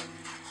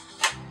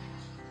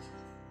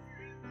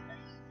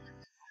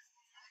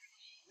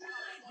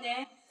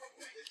 Ne?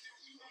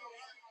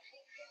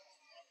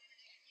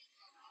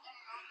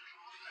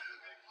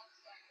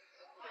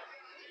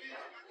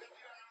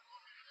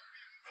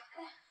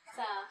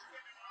 Sawa.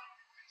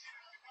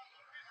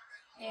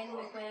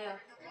 Nimekuelewa.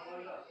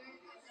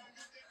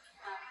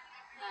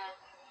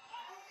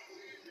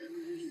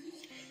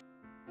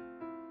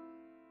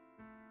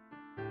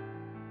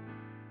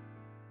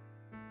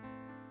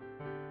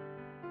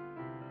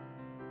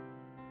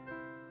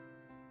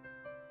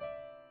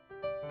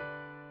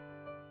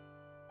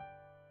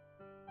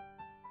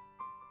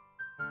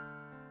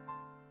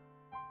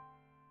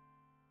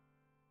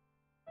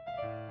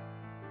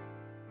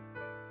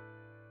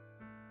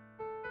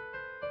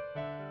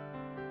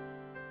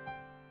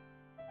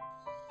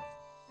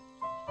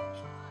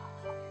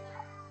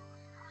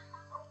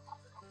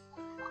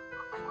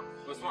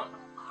 Osman.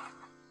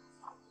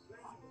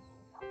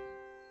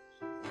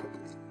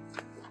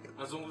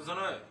 Nazungumza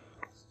naye.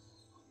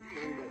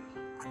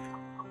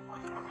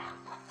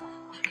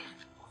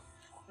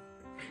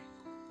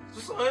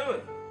 Sasa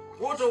wewe,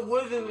 wote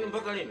uwevi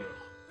mpaka lini?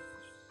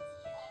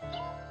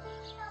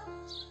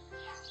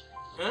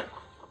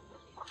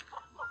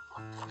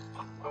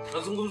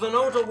 Nazungumza na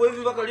wote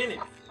uwevi mpaka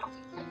lini?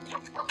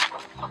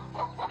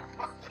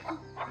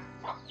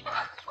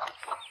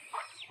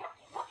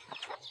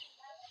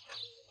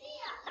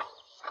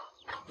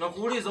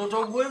 Nakuuliza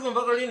utaugua hivyo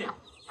mpaka lini?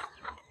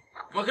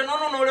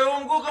 Makenono unaolewa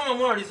mguu kama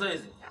mwali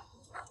saizi.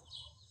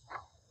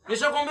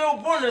 Nishakwambia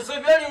upone, sasa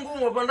hivi hali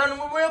ngumu hapa ndani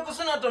mambo yako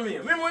sina hata mia.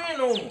 Mimi mwenyewe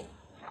naumwa.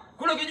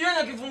 Kule kijiweni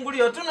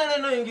akifungulia tuna ile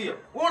inayoingia.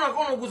 Wewe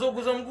unakuwa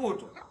unaguza mguu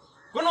tu.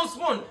 Kwani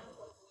usipone?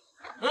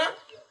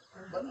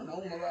 Bana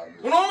nauma baba.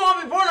 Unauma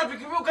wapi? Pona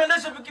pikipiki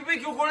ukaendesha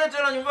pikipiki ukoleta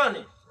hela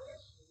nyumbani.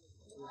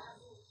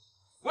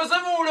 Wewe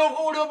sasa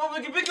ule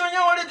pikipiki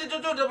wenyewe waleti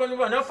chochote hapa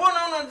nyumbani.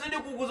 Afona unazidi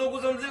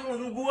kuguza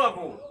mguu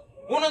wako.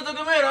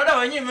 Unategemea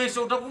dawa yenyewe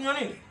imesha utakunywa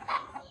nini?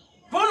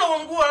 Pona wa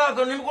mguu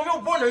haraka, nimekwambia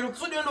upone ili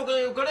kusudi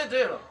uende ukalete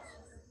hela.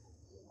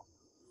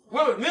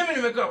 Wewe mimi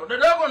nimekaa,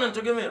 dada yako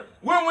ananitegemea.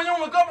 Wewe mwenyewe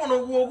umekaa hapo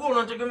unaugua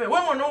unategemea.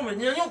 Wewe mwanaume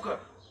nyanyuka.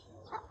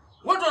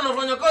 Watu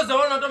wanafanya kazi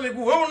hawana hata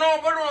miguu. Wewe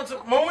unao bado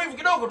una maumivu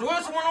kidogo tu.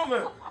 Wewe si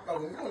mwanaume.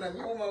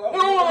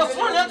 Unauma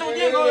maswali hata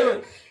ujinga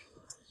wewe.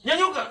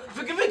 Nyanyuka,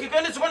 pikipiki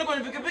kaende sokoni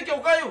kwenye pikipiki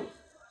ukayu.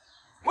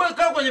 Wewe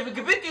kaa kwenye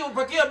pikipiki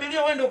upakie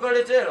abiria uende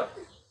ukalete hela.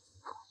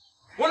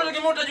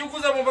 Unategemea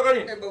utajiuguza hapo mpaka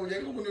lini? Babu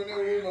jaribu kunionea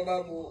huruma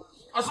babu.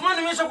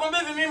 Asumani nimeshakwambia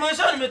hivi mimi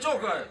maisha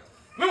nimechoka.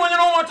 Mimi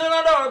mwenyewe naumwa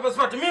tena dawa hapa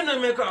sipati. Mimi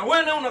nimekaa,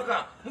 wewe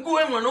unakaa. Mguu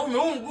wewe mwanaume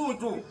huu mguu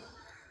tu.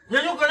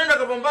 Nyanyuka nenda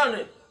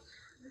kapambane.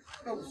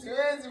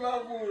 Siwezi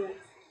babu.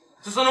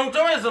 Sasa na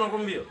utaweza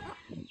nakwambia.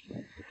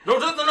 Na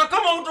utaweza na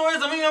kama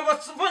utaweza mimi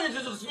hapa sifanye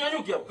chochote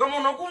sinyanyuki hapo. Kama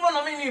unakufa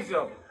na mimi nifi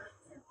hapo.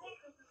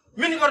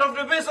 Mimi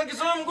nikatafuta pesa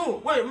kisoe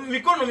mguu. Wewe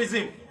mikono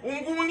mizimu.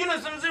 Mguu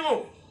mwingine si mzima.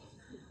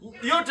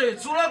 Yote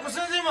sura yako si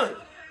nzima.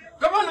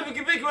 Kama una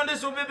pikipiki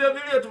uendeshe ubebe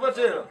abiria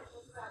tupate hela.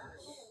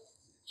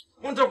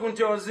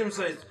 Untakuntia wazimu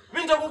saizi.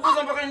 Mimi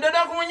nitakukuza mpaka dada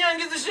yako mwenyewe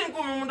aingize shilingi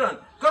 10 ndani.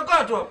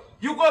 Kakato hapo.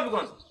 Yuko wapi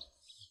kwanza?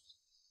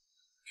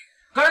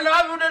 Kaenda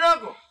wapi dada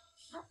yako?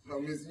 Na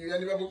umesijui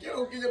yani babu kila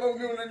ukija babu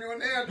mimi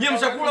unanionea tu. Yeye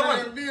mshakula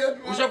kwanza?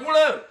 Ushakula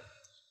wewe?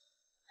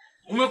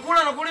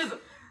 Umekula na kuuliza?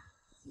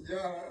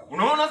 Njaa.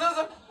 Unaona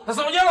sasa?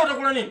 Sasa ujana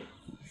utakula nini?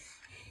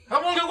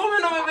 Hapo ungekuwa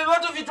ndio umebeba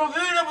hata vitu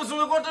viwili hapo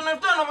usingekuwa tena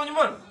 5,000 hapo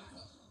nyumbani.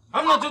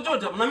 Hamna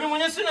chochote hapo. Na mimi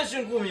mwenyewe sina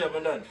shilingi 10 hapa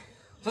ndani.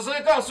 Sasa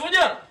wewe kaa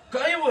suja,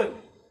 kaa hivyo.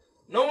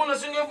 Na una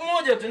shilingi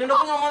 1,000 tu nenda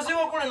kunywa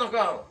maziwa kule na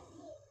kawa.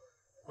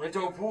 Unaita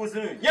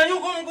upuuzi mimi.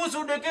 Nyanyuka mgusi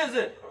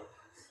udekeze.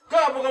 Kaa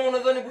hapo kama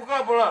unadhani kukaa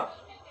hapo la.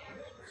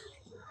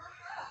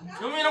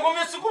 Mimi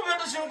nakwambia sikupi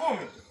hata shilingi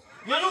 10.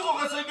 Nyanyuka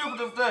ukasaidia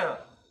kutafuta hela.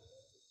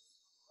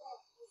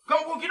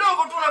 Kama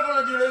kidogo tu unakaa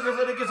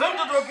unajilegeza dekeza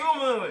mtoto wa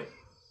kiume wewe.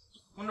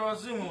 Una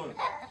wazimu wewe.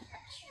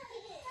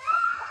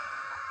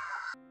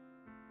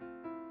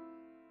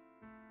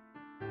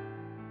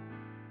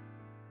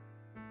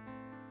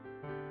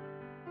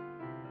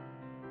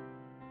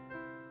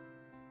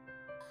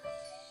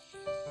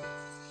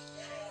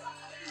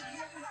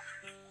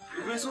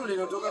 Vizuri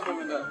inatoka kwa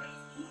ndani.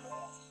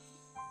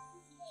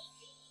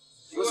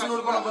 Sasa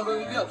ulikuwa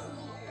unapanda viatu?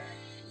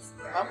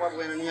 Hapo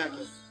hapo nani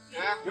yake?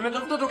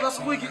 Nimetafuta toka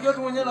asubuhi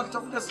kiatu mwenyewe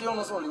nakitafuta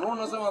siona swali. Wewe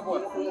unasema hapo.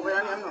 Mungu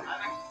yani hamna.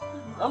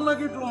 Hamna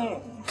kitu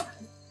mu.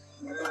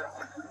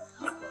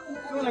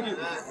 Kuna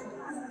kitu.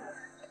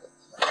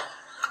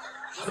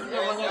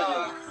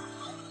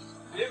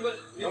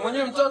 Na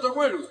mwenyewe mtoto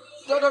kweli?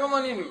 Mtoto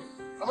kama nini?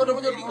 Hapo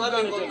tutakuja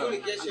kukutana tena.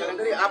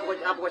 Angalia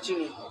hapo kwa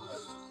chini.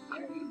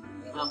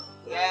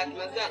 Ya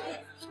tuanzani.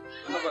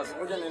 Basi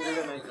ngoja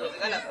niendelee na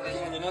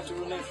hizo. Ninacho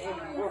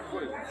uniform mbovu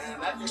kweli.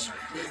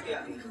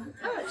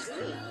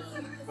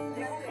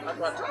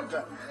 Hapo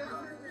atata.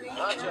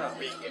 Acha.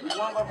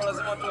 Mwamba hapa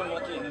lazima tuwe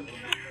makini.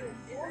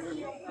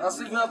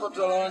 Asili hapa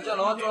tutalanja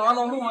na watu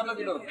hawana huruma hata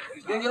kidogo.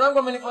 Genge langu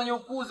amenifanyia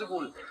upuzi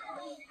kule.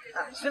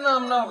 Sina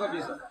mnao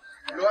kabisa.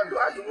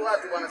 Watu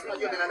bwana, si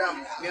unajua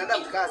binadamu.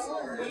 Binadamu kazi.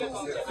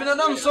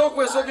 Binadamu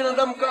sokwe, sio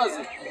binadamu kazi.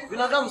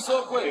 Binadamu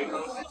sokwe.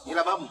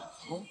 Ila babu,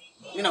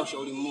 mimi na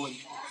ushauri mmoja.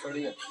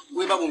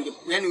 Wewe babu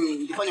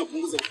ungefanya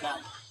upunguze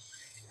ukali.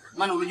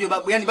 Maana unajua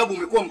babu, yani babu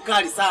umekuwa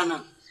mkali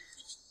sana.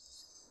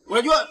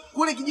 Unajua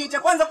kule kijiji cha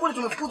kwanza kule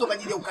tumefukuzwa kwa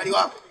ajili ya ukali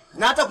wako.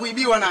 Na hata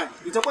kuibiwa naye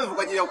itakuwa hivyo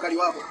kwa ajili ya ukali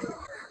wako.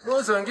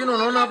 Bosi wengine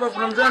unaona hapa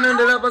kuna mzee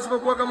anaendelea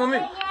pasipokuwa kama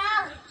mimi.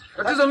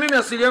 Tatizo mimi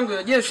asili yangu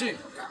ya jeshi.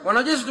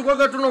 Wanajeshi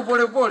tukwaga tuna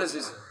upole upole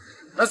sisi.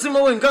 Lazima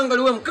uwe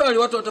ngangali uwe mkali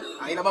watu wata.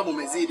 Ila babu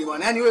umezidi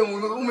bwana. Yaani wewe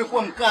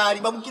umekuwa mkali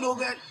babu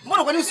kidogo.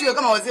 Mbona kwa nini usiwe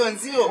kama wazee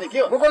wenzio?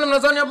 Kwa nini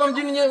mnadhani hapa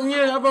mjini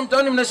nyewe hapa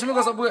mtaani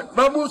mnaheshimika kwa sababu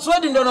Babu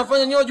Swedi ndio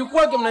anafanya nyewe juu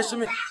kwake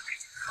mnaheshimika.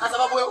 Sasa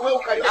babu wewe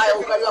ukali haya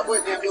ukali wako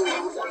wewe ndio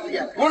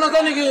unarudia.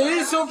 Unadhani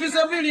hii si ofisi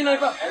ya pili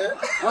inaiba?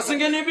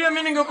 Wasingenibia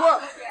mimi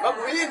ningekuwa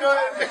babu hii ndio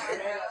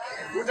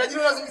utajiri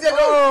unazungumzia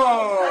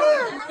ndio.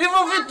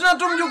 Hivyo vitu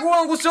tu mjukuu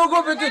wangu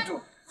siogope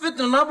kitu.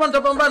 Vitu na hapa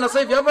nitapambana sasa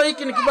hivi. Hapa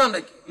hiki ni kibanda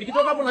hiki.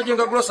 Nikitoka hapo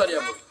najenga grocery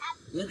hapo.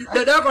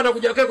 Dada yako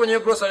atakuja kae kwenye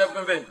grocery hapo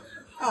pembeni.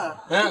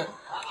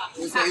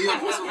 Sasa hiyo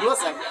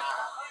grocery.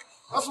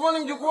 Asumani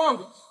mjukuu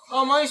wangu.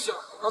 Maisha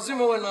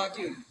lazima uwe na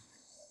akili.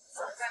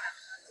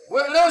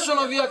 Wewe leo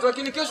shona viatu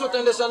lakini kesho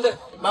utaendesha ndege.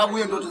 Babu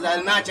hiyo ndoto za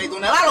nacha hizo.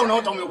 Unalala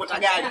unaota umeokota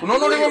gari.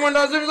 Unaona ulivyo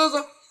mwenda azimu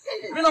sasa?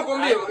 Mimi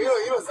nakwambia.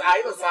 Hilo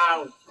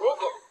sahau.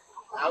 Huko.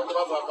 Au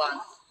babu hapana.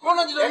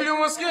 Mbona jidabili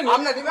umaskini?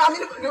 Hamna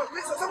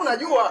sasa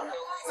unajua.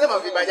 Sema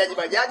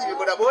vibajaji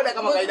viboda boda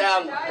kama kaida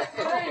yangu.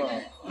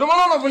 Ndio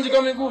maana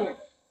unavunjika miguu.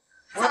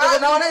 Sasa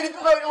na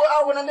wanailipuka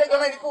au wana ndege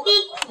wanailipuka.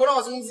 Mbona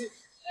wazungumzie?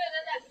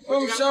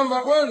 Wewe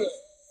mshamba kweli?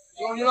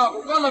 Jioni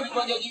lako kana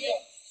vibajaji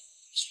vyako.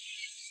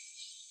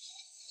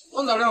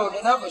 Kwanza leo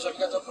dada hapa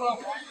shaka chakula.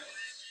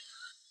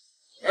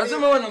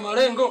 Lazima uwe na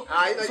malengo.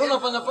 Sio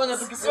unafanya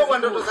tukisema kwa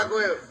ndoto zako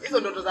wewe. Hizo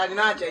ndoto za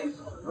alinacha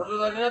hizo. Ndoto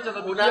za alinacha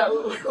za budia.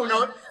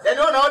 Yaani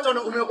unaota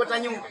umeokota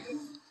nyumba.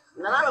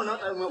 Unalala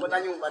unaota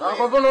umeokota nyumba. Kwa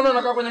hivyo unaona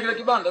nakaa kwenye kile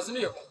kibanda, si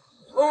ndio?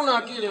 Wewe una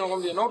akili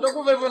nakwambia. Na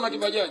utakuwa hivyo na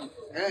kibajaji.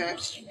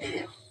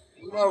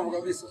 Bravo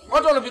kabisa.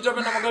 Watu wanapita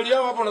penda magari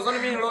yao hapo nadhani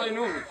mimi leo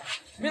niume.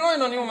 Mimi leo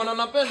inaniuma na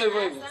napenda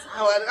hivyo hivyo.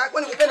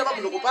 Kwani kupenda babu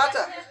ndio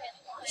kupata?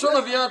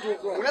 Shona viatu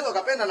huko. Unaweza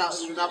ukapenda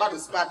na bado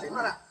usipate.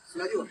 Maana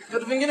unajua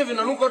vitu vingine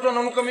vinanuka, watu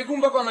wananuka miguu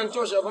mpaka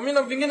wananichosha hapa. Mimi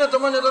na vingine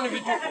natamani hata ni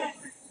vituko.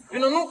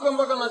 Vinanuka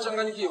mpaka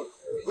nachanganyikiwa.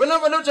 Wewe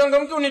hapa leo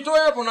changamke unitoe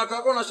hapo na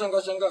kako na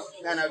shanga.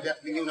 Na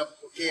viatu vingine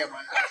unapokea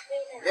bwana.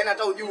 Yaani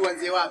hata ujui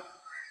uanzie wapi.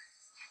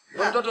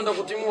 Wewe mtoto ndo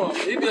kutimua.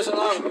 Hii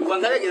biashara yangu.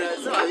 Kuangalia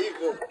sema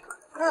hivyo.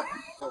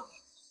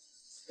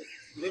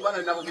 Mimi bwana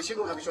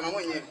ninapokishika unakishona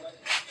mwenyewe.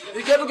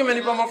 Hiki kitu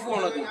kimenipa mafua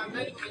unajua.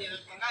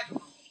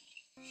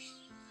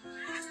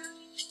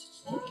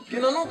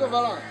 Kinanuka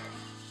balaa.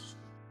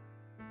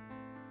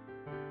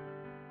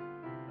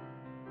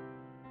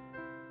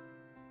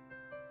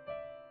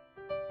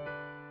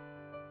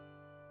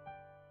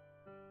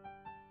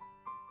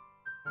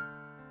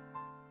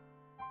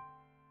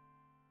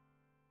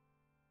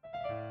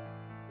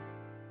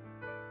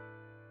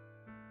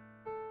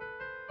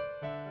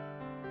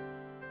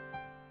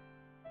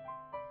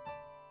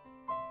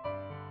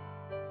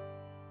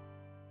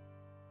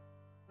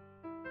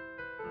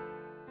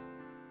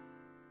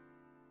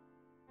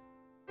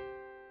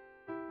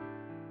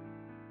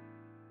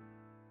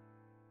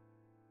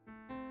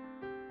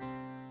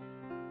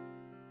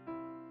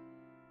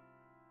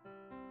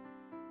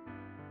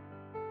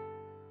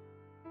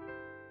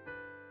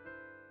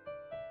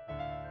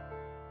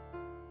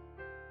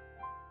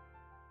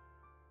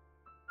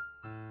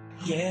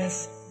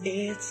 Yes,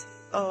 it's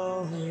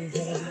over.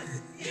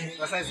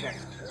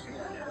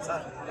 Sasa,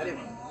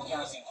 karibu.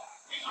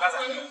 Sasa.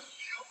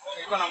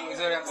 Nilikuwa na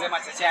mzee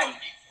Matechani.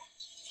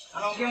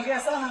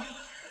 Anaongea sana.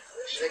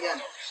 Mzee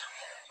gani?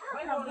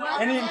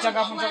 Yaani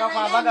mchakafu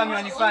anabaga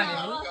miwani fulani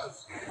hivi.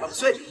 Babu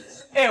Swedi?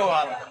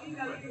 Wala.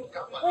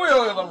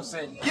 Huyo Babu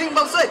Swedi. King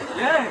Babu Swedi?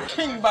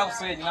 King Babu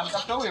Swedi.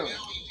 Namtafuta huyo.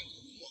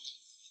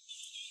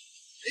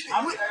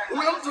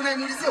 Huyo mtu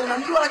unayemulizia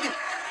unamjua lakini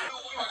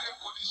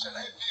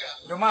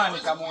ndio maana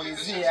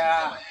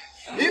nikamuulizia.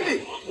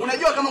 Hivi,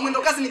 unajua kama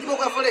mwendo kasi ni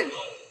kiboko ya foleni?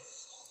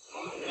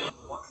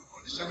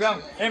 Ndugu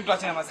yangu, mtu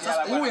achana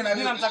masiala. Huyu na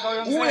mimi namtaka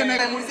huyo mzee. Huyu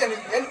anayemuulizia ni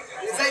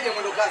zaidi ya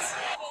mwendo kasi.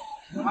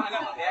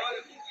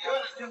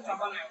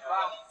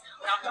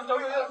 Unamtafuta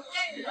huyo leo?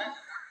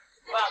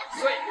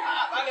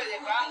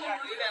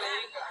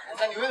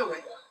 Sasa ni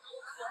wewe.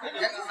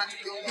 Yaani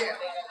unachokiongea.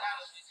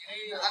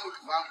 Nadhani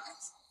ukifahamu.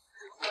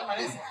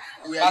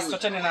 Basi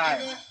tuachane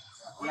naye.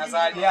 Kuna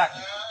zawadi yake.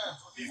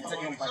 Sasa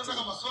nimpatie.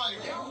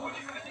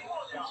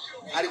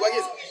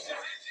 Alikuagiza?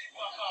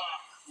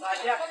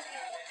 Zawadi yake.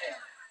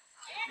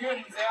 Hiyo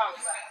ni mzee wangu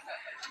sana.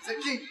 The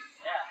King.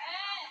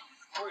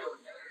 Huyo.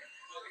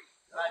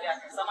 Zawadi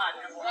yake. Samahani.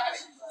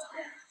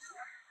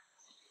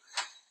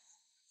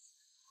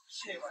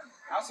 Sheba.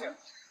 Au sio?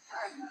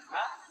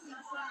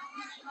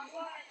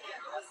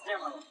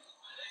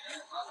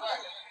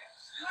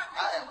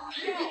 Haya.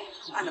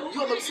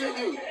 Anamjua Babu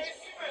Swedi huyu.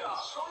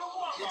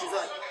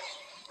 Mchezaji.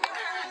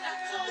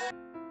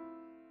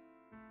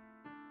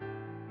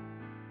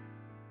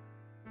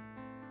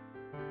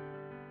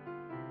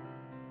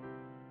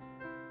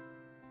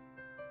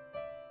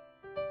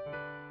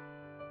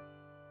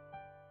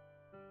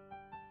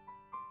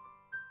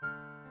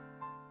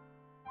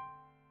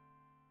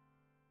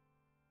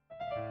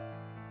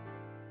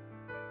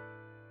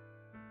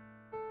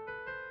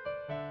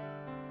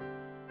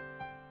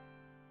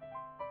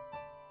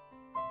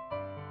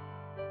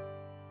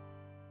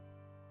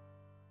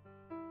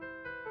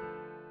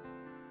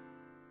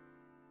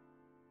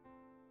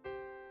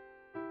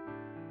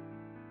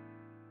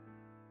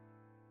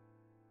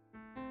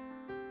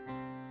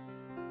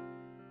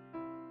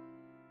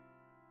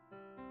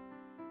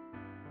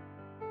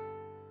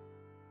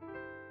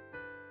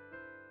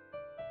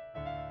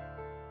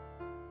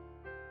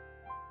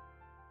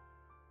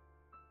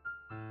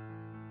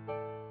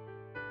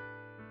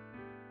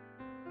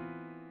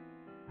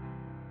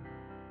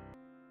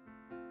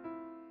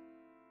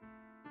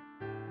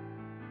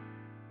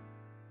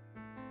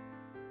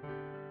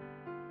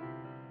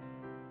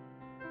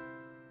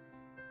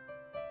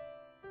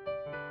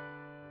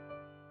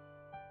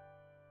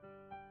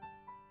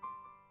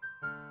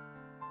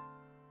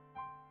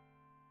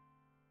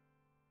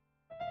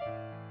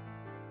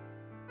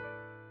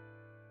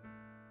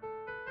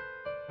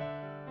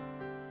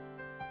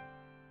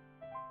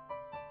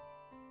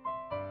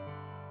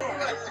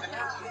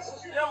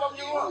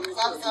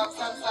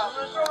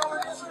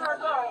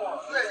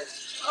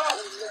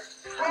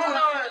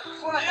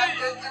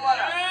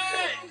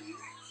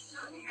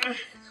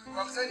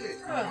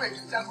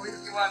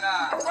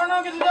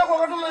 Bwana kitu chako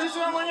wakati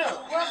umejishoa mwenyewe.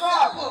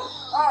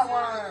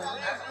 Bwana.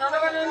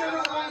 Nataka nini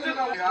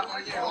kupumzika hapo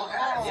mwenyewe.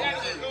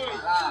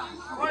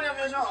 Bwana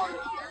ameshaona.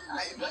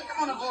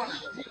 Kama unaona.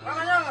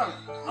 Kama nyanga.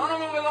 Naona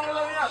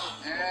umeongeza viatu.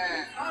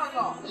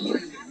 Sawa.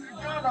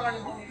 Nataka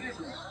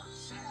nipumzike.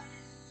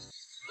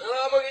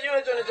 Hapo kinywa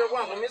hicho ni cha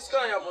kwangu. Mimi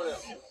sikai hapo leo.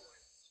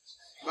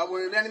 Babu,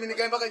 yani mimi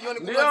nikae mpaka jioni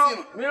kutwa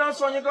nzima. Mimi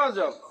nafanya kazi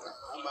hapo.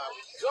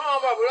 Sawa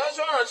babu,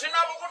 lazima chini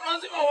hapo kutwa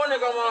nzima uone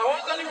kama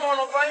wanza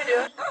nimeona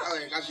faida.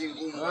 Kazi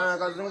ngumu.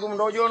 Kazi ngumu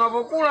ndio unajua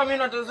unapokula mimi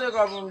nateseka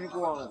hapo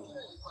mjukuu wangu.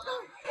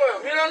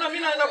 Mimi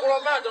naenda kula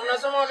bata,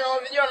 mnasema watu wa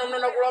vijana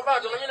mnaenda kula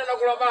bata na mimi naenda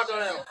kula bata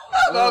leo.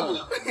 Babu,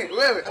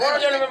 wewe.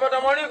 Wewe nimepata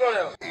mwaliko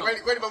leo.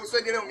 Kweli Babu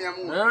Swedi leo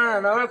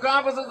umeamua. Na wewe kaa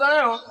hapo sasa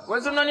leo.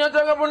 Wewe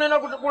unaniacha hapo naenda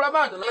kula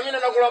bata na mimi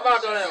naenda kula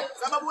bata leo.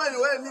 Sababu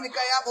wewe mimi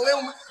nikae hapo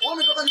wewe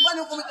umetoka nyumbani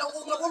huko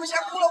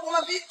umeshakula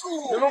kwa vitu.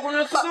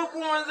 Nimekunywa supu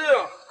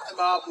mwanzio.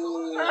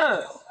 Babu.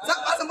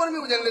 Sasa mbona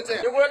mimi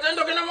hujaniletea? Nikuletea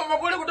ndo kina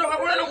mabakuli kutoka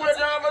kule na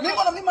kuletea hapa.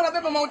 Mimi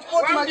nabeba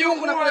mautipoti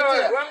majungu na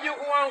kuletea. Wewe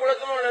mjukuu wangu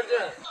lazima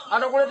uniletee.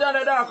 Atakuletea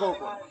dada yako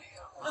huko.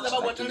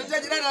 Sababu atuletea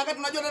jirani wakati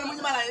unajua nani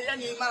mwenye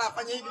mara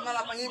afanye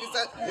hivi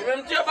sasa.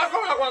 Nimemtia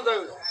bakola kwanza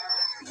yule.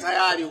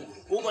 Tayari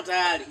huko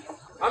tayari.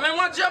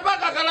 Amemwachia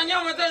paka akala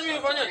nyama tena mimi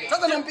nifanyaje?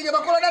 Sasa nimpige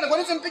bakola dada, kwa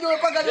nini simpige yule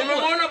paka?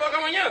 Nimemwona paka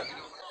mwenyewe.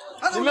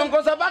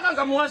 Nimemkosa paka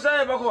nikamwasha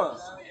yeye bakola.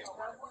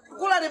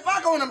 Kula ni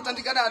paka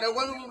unamtandika dada,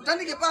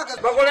 utandike paka.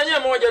 Bakola yenyewe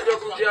moja ndio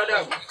kumtia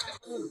adabu.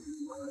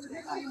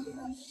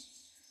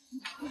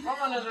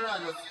 Mama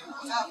anazonaje?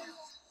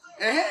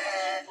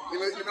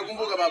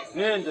 Nimekumbuka babu.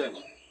 Nende.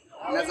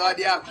 Na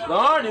zawadi yako.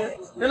 Zawadi?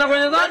 Tena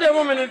kwenye zawadi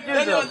hapo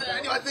umenifikiza.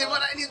 Yaani wasema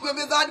bwana ni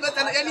kuombe zawadi basi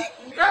yani.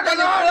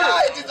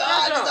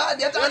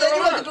 Zawadi hata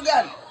unajua kitu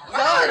gani?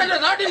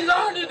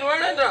 Zawadi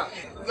tueleta.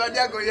 Zawadi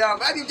yako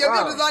yangu. Hadi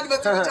ukiambia tu zawadi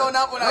basi utaona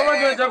hapo na. Hapo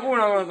ndio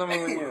chakula kwanza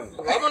mwenyewe.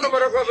 Hapo ndo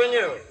baraka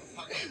penyewe.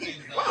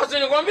 Basi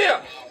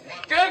nikwambia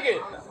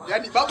keke.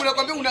 Yaani babu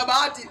nakwambia una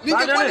bahati.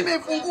 Ningekuwa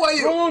nimeifungua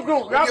hiyo.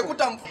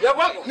 Ningekuta ya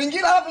kwako.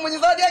 Ningira hapo mwenye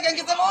zawadi yake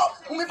angesema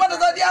umepata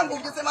zawadi yangu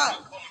ungesema.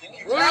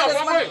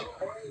 Wewe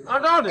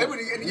Atade.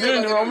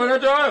 Nini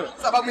umeleta wewe?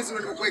 Sababu mimi sio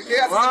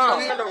nimekuwekea sasa.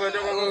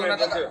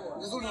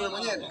 Vizuri wewe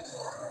mwenyewe.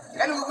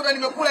 Yaani ukikuta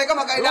nimekula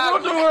kama kaida.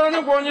 Mtu wewe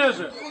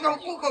nikuonyeshe.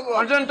 Unamkupa bwana.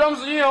 Acha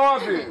nitamsijia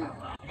wapi?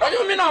 Hadi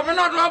mimi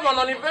napenda watu hapa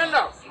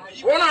wananipenda.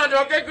 Unaona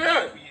unatoa keki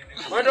wewe?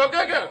 Unatoa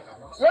keki?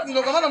 Wewe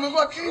ndio kama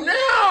umekuwa king.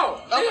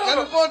 Ndio.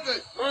 Yaani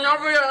pote.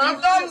 Unavyo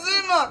mtaa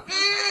mzima.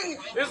 King.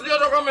 Sisi ndio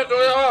kama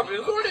umetoa wapi?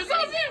 Nzuri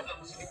safi.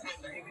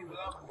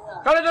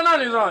 Kaleta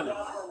nani zani?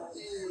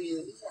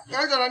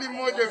 Kaleta nani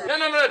mmoja hivi?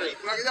 Nani mlete?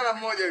 Kuna kijana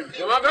mmoja hivi.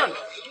 Jamaa gani?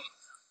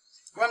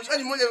 Kwa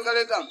mshikaji mmoja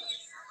ukaleta.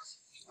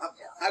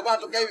 Alikuwa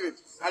anatokea hivi.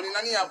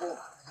 Alinani hapo?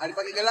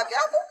 Alipaki gari lake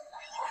hapo?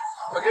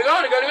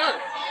 Gari gani?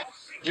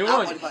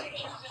 Yumoje?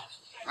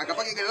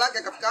 Akapaki gari lake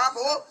akafika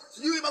hapo.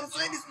 Sijui Babu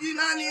Swedi sijui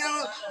nani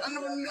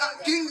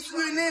King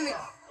sijui nini.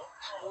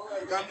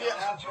 Nikamwambia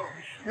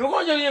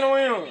yukoje yeye na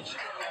wewe?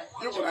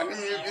 Yuko nani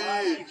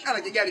hivi?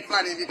 Ana kigari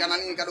fulani hivi kana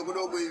nini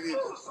kadogodogo hivi.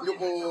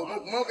 Yuko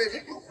mobe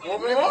hivi.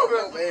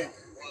 Mobe.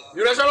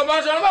 Yule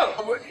shalabasha baba?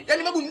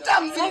 Yaani babu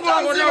mtamu Mungu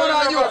wangu unajua.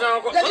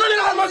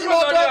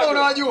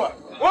 Unajua.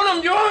 Unaona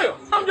mjua huyo?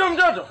 Unamjua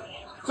mtoto?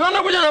 Sio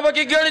anakuja na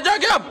baki gari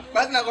chake hapo.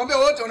 Basi nakwambia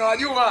wote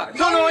unawajua.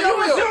 Sio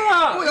unawajua sio.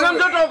 Yule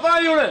mtoto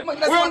afai yule.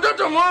 Huyo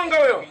mtoto mwanga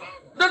huyo.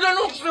 Mtoto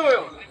nuksi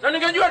huyo. Na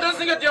ningejua hata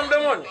singetia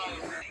mdomoni.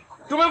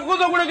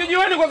 Tumefukuzwa kule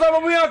kijiweni kwa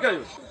sababu yake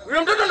hiyo. Yule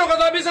mtoto ndo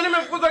kasababisha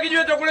nimefukuza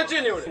kijiwe cha kule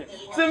chini yule.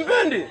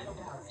 Simpendi.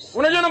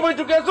 Unajua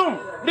unapoitukia sumu?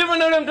 Ndivyo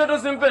na yule mtoto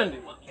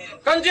simpendi.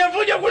 Kanjia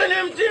vuja kule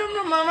nimemtia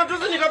mama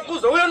tusi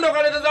nikafukuza. Huyo ndo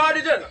kaleta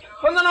zawadi tena.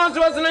 Kwanza na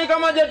wasiwasi na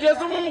kama haja ya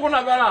sumu Mungu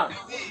na balaa.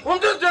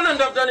 Mtoto tena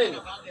ndafuta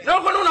nini? Na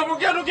uko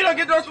unapokea tu kila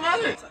kitu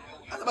Osmani.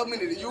 Sababu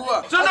mimi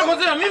nilijua. Sasa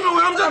kosea mimi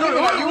huyo mtoto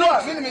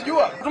mimi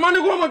nimejua. Tumani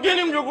kuwa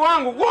makini mjukuu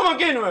wangu, kuwa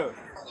makini wewe.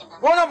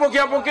 Wewe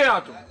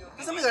unapokea tu.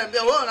 Sasa mimi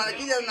naambia wewe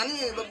unakija nani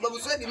Babu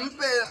Swedi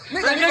mpe.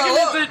 Mimi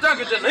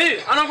sitaki tena.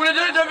 Hii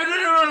anakuletea vitu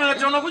hivi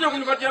unaletea unakuja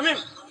kunipatia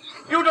mimi.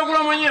 Hii utakula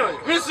mwenyewe.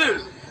 Mimi si.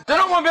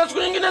 Tena mwambie siku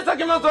nyingine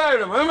sitaki mazoea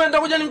yule. Mimi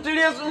nitakuja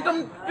nimtilie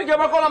nitampiga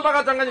bakola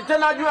mpaka Tanganyika.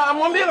 Tena ajua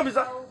amwambie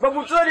kabisa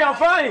Babu Swedi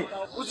hafai.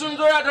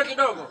 Usimzoe hata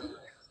kidogo.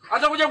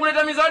 Atakuja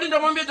kuleta mizadi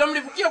nitamwambia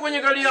tamlifukia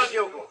kwenye gari yake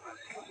huko.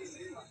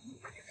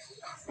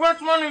 Wewe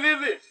tumani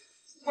vipi?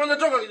 Kwanza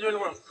toka kijiweni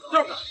kwanza.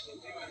 Toka.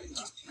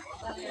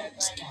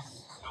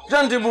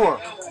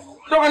 Jantibua.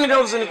 Toka nika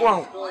ofisini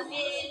kwangu.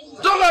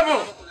 Toka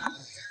hapo.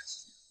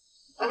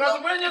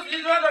 Ukasubiri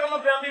sikizo hata kama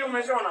pea mbili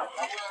umeshona.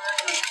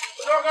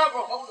 Toka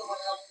hapo.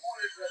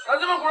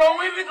 Lazima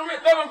kulaumu hivi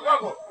tumetoa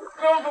mfuko.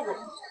 Toa mfuko.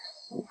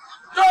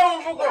 Toa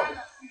mfuko.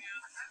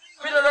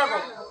 Pita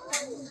hapo.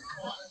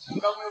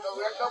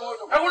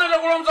 Hakuna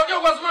chakula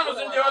msakio kwa simano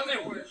usinje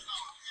wazimu.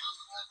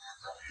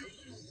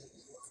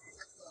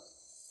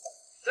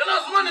 Tena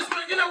Osmani siku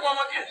nyingine kwa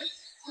makini.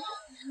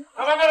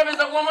 Nakwambia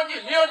kabisa kwa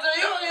makini. Hiyo.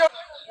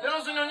 Tena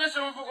usinionyeshe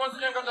mfuko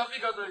usije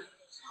nikatafika sasa hivi.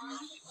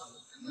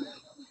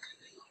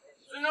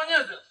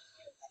 Usinionyeshe.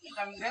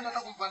 Nenda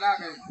hata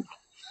kumpadaka hivi.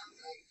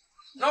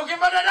 Na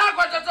ukimba dada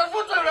yako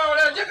atatafuta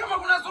yule. Je, kama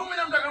kuna sumu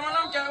na mtaka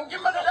mwanamke,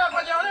 ukimba dada yako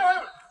aje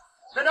wewe.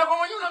 Dada yako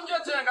mwenyewe unamjua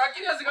chenga,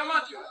 akili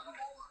asikamati.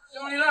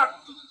 Sio ni lako.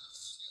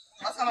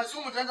 Sasa na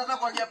sumu utaenda hata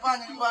kwa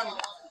Japani nyumbani.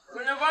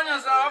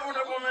 Unafanya sawa hapo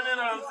utakuwa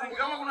umenena la msingi.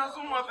 Kama kuna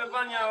sumu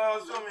apepanya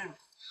wao sio mimi.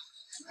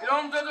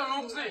 Ila mtoto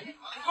nuksi.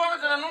 Mkoa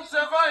tena nuksi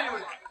hafai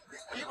yule.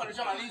 Iko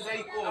nishamaliza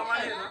iko.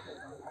 Namaliza.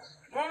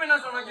 Mimi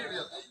nasoma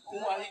kibia.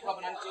 Kwa hii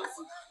hapa na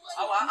mchezi.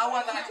 Au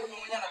hata na timu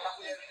mwenyewe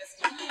anatakuja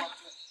nisikie.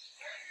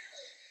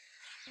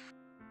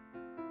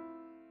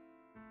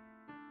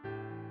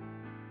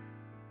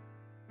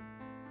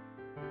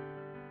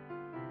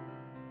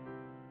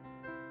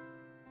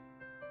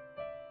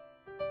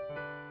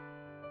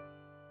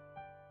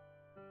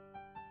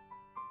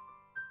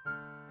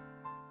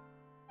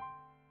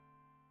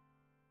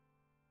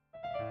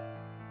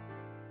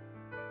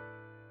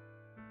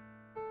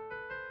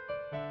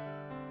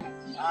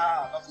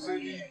 Babu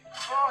Swedi.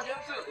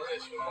 Jamsi.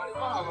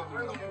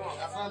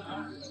 Asante.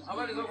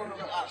 Habari zako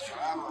ndugu?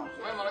 Salama.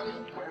 Wewe mara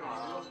nyingi.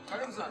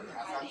 Karibu sana.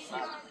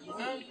 Asante.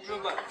 Ndio.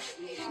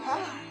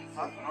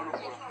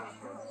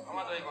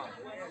 Kama taifa.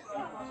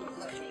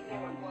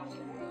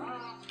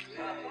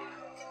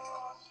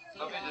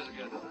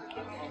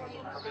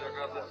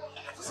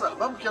 Sasa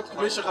babu kiatu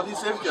kimeisha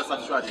kabisa hivi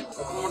kiasafishwaje?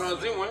 Mbona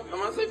wazimu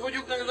Kama sasa hivi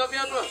unajua kutengeneza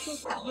viatu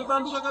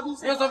Tumebandika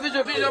kabisa. Hiyo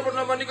safisha pili hapo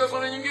tunabandika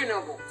kwa nyingine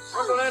hapo.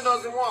 Hapo naenda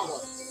wazimu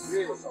wangu.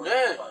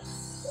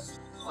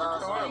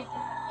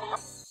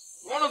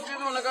 Mbona sisi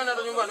tunaonekana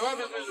hata nyumbani?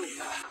 Wapi sisi?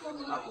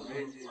 Hapo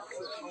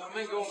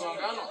mengi huko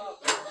ngano.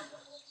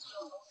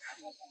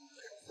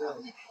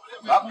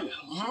 Babu,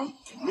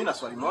 mimi na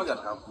swali moja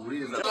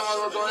nitakuuliza. Kama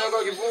watu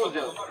wanaweka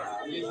kipunja.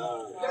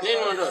 Nini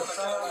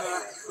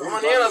unataka?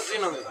 Kama ni hela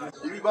sina mimi.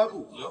 Hivi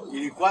babu,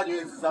 ilikuwaje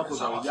wewe zako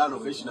za ujana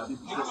ukaishi na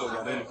bibi kutoka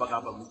ujanani mpaka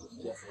hapa mtu?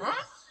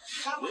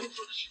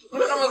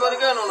 Kama swali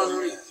gani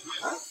unaniuliza?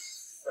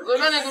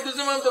 Swali gani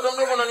kutuzima mtoto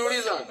mdogo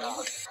unaniuliza?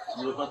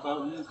 Nimepata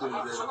mtu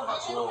mzee.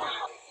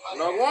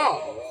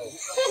 Nakuoa?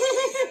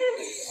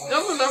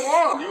 Jambo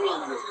nakuoa?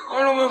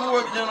 Wewe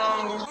umekuwa kijana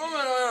wangu.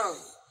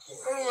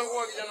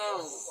 Umekuwa kijana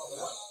wangu.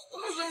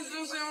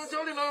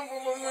 Mshauri na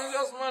mwenzi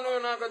Asmani wewe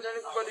na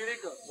akajaribu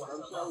kubadilika.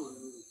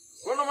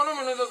 Kuna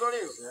maneno unaweza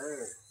swali?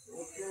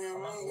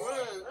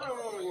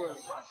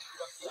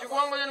 Jibu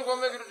wangu je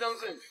nikwambie kitu cha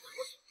msingi.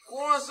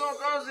 Kuoa sio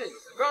kazi.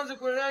 Kazi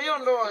kuelea hiyo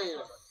ndoa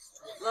hiyo.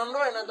 Na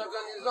ndoa inataka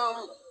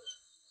nidhamu.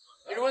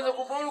 Ili uweze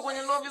kufaulu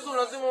kwenye ndoa vizuri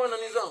lazima uwe na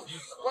nidhamu.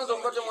 Kwanza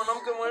upate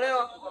mwanamke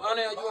mwelewa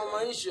anayejua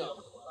maisha.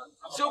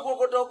 Sio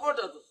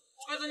kuokota tu.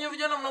 Siku hizi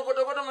vijana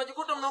mnakota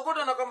mnajikuta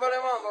mnakota na kambale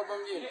mamba hapa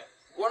mjini.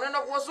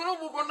 Wanaenda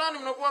kuwasulubu huko ndani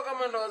mnakuwa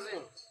kama ndo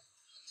wazimu.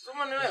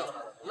 Sema ni leo.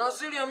 Na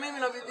asili ya mimi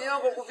na bibi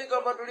yako kufika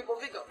hapa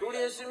tulipofika,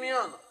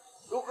 tuliheshimiana,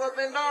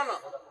 tukapendana,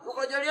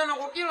 tukajaliana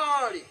kwa kila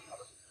hali.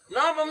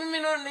 Na hapa mimi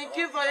na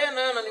nikifa yeye na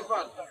yeye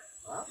ananifuata.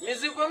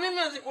 Miziko mimi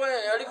aziko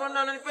yeye,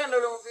 alikwenda ananipenda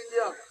yule bibi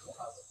yako.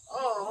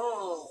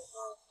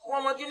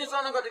 Kwa makini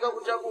sana katika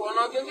kuchagua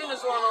na wengine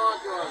sio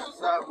wanawake wao.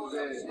 Sababu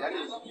yani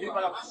mimi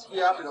bado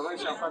kusikia hapa na wewe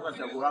shafata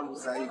chaguo langu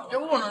sahihi. Je,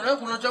 unaona leo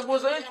kuna chaguo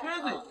sahihi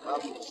kweli?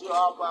 Babu sio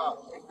hapa.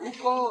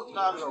 Huko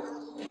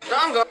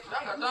Tanga.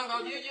 Tanga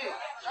ujiji.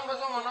 Tanga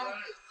sio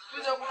mwanamke.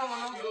 Sio kuna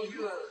mwanamke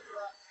ujue.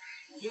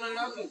 Jina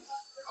lake.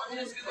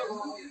 Unasikiza kwa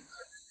makini.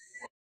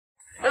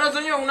 Ana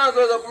zenyewe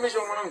unaweza kumisha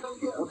mwanamke.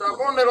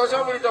 Utakonda ile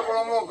shauri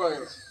litaporomoka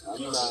hiyo.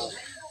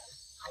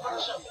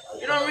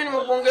 Ila mimi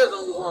nimepongeza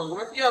mjukuu wangu.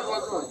 Umefikia hapo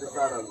wazuri.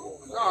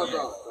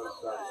 Sawa.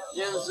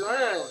 James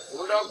wewe,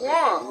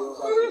 utakuwa?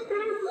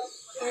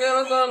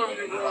 Ngera sana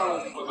mjukuu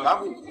wangu.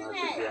 Babu,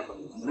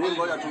 mimi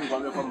ngoja tu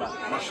nikwambie kwamba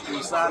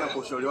nashukuru sana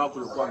kwa ushauri wako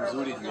ulikuwa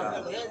mzuri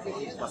vijana.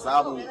 Kwa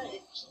sababu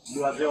ni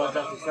wazee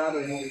watatu sana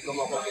ni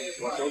kama kwa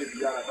washauri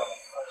vijana kama.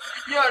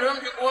 Ya leo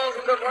mjukuu wangu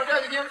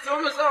utakwambia James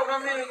wewe sawa kama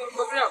mimi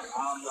nikukwambia.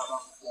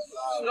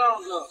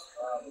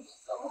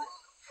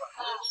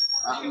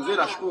 Mzee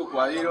nashukuru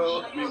kwa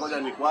hilo. Mimi ngoja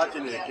nikuache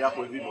nielekee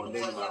hapo hivi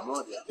bondeni mara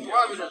moja.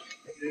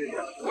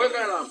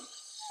 Weka na.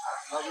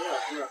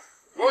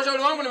 Kwa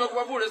ushauri wangu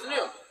nimekupa bure, si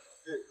ndio?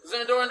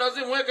 Sasa ndio enda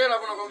simu weka hela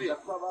kuna kwambia.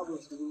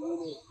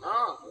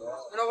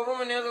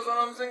 Ninakuomba nianze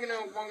sana msingi na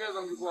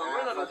kupongeza mjukuu wangu.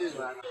 Haina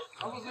tatizo.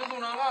 Hapo sisi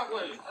unaangaa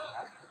kweli.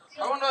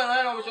 Hapo ndio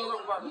hela umeshaanza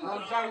kupata. Na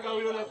mtanga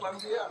huyo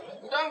nakwambia.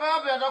 Mtanga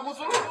wapi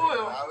atakusuluhu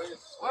huyo?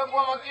 Wewe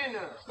kwa makini.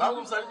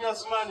 Babu msalimia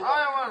Asmani.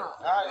 Haya bwana.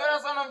 Hongera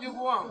sana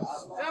mjukuu wangu.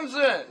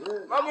 Mzee,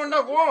 babu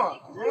ndio kuoa.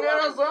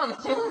 Hongera sana.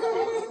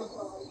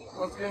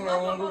 Maskini wa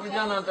Mungu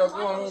kijana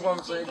atakuwa Mungu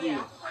amsaidie.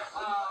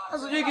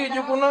 Asijui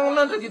kijukuu nangu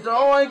nante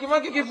kitaoa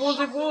ikimaki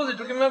kipuzi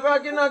tukimekaa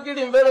kina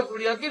akili mbele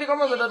kulia akili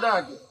kama za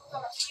dadake.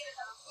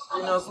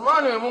 Ina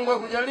Asmani wewe Mungu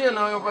akujalie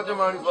na wewe upate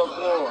maarifa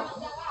kuoa.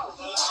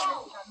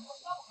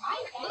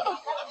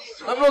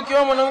 Hapo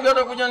ukiwa mwanamke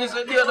atakuja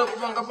nisaidia hata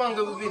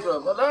kupanga vitu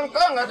hapa.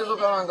 Kanga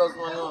atatoka wanga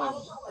Asmani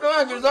wangu. Ndio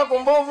akili zako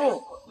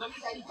mbovu.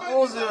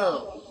 Puzi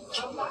wewe.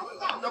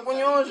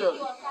 Nitakunyoosha.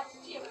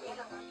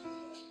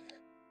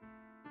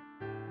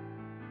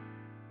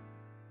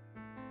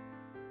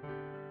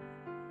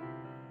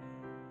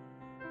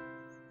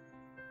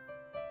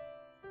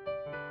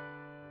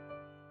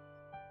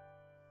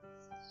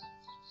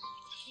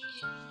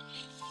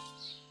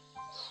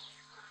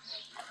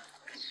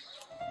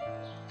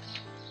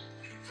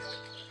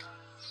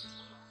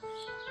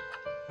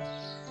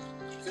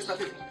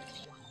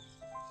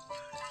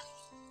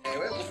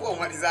 Wewe kufua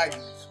umalizaji.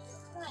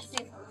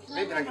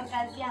 Vipi na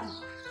kazi yangu.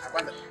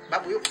 kwanza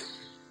babu yupo?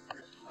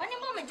 Kwani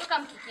mbona umetoka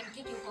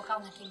mkiki huko kama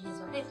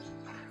unakimbizwa vipi?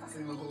 Sasa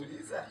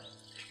nimekuuliza.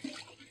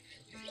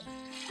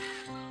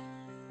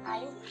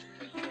 Ayo.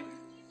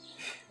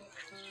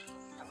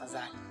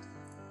 Tafadhali.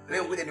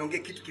 Leo ngoja niongee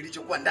kitu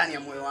kilichokuwa ndani ya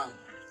moyo wangu.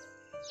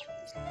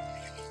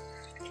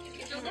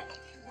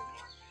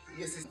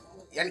 Yes,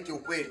 yani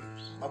kiukweli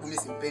babu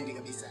mimi simpendi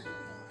kabisa.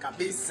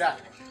 Kabisa.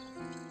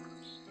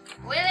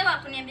 Wewe wa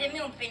kuniambia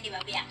mimi umpendi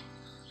babu yako.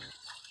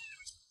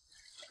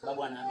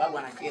 Babu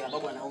anakera,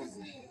 babu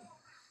anauza.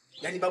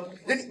 Yani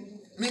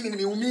mimi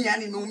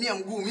nimeumia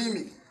mguu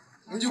mimi.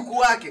 Mjukuu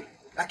wake.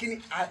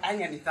 Lakini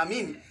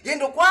anithamini. Yeye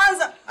ndo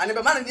kwanza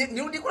ananiambia maana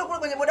nirudi kule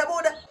kwenye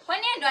bodaboda.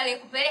 Kwani yeye ndo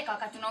aliyekupeleka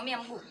wakati unaumia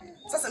mguu?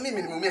 Sasa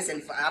mimi nimeumia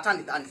hata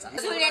nitani.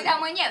 Ulienda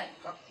mwenyewe?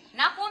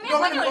 Na kuumia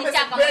mwenyewe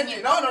ulitaka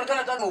mwenyewe. Naona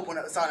unaonekana kama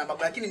upo sawa na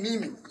baba lakini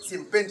mimi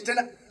simpendi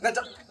tena.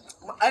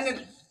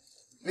 Yaani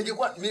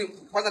ningekuwa mimi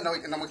kwanza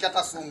namwekea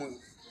hata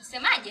sumu.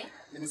 Usemaje?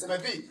 Nimesema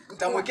hivi,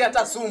 nitamwekea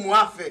hata sumu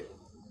afe.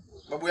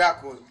 Babu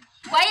yako.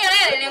 Kwa hiyo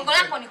wewe lengo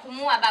lako ni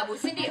kumuua babu,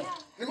 si ndio?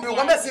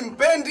 Nimekwambia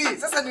simpendi.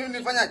 Sasa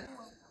nifanyaje?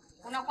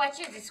 Unakuwa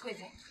chizi siku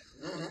hizi.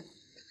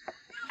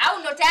 Au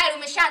ndo tayari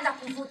umeshaanza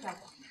kuvuta?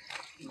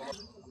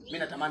 Mimi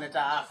natamani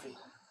hata afe.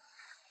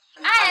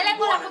 Aya,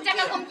 lengo la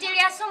kutaka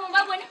kumtilia sumu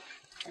babu ni?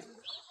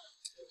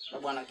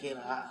 Babu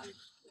anakera.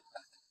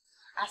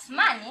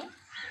 Asmani,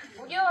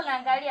 unajua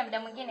unaangalia muda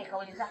mwingine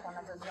kauli zako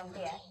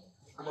unazoziongea.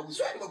 Babu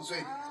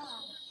Swedi.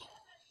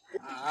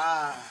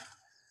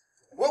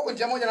 Wewe uko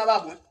njia moja na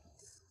babu.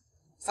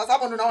 Sasa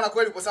hapo ndo naona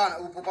kweli uko sawa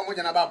upo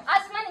pamoja na babu.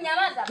 Asmani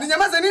nyamaza.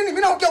 Ninyamaze nini?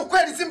 Mimi naongea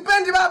ukweli,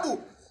 simpendi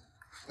babu.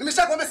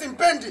 Nimeshakwambia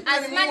simpendi.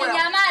 Asmani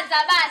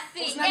nyamaza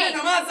basi.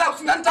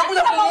 Nyamaza,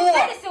 nitakuja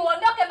kumuua. Si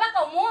uondoke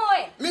mpaka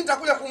umuue. Mimi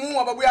nitakuja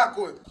kumuua babu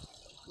yako wewe.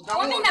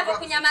 Mimi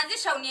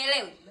ninapokunyamazisha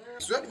unielewi.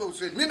 Swedi,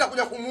 mimi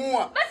nitakuja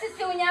kumuua. Basi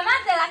si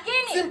unyamaze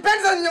lakini.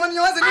 Simpendi sana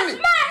nyamaze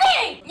nini?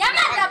 Asmani,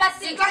 nyamaza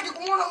basi. Sitaki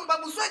kumuona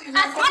babu Swedi.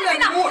 Asmani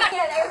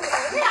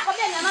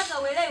nakwambia nyamaza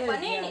uelewe kwa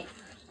nini?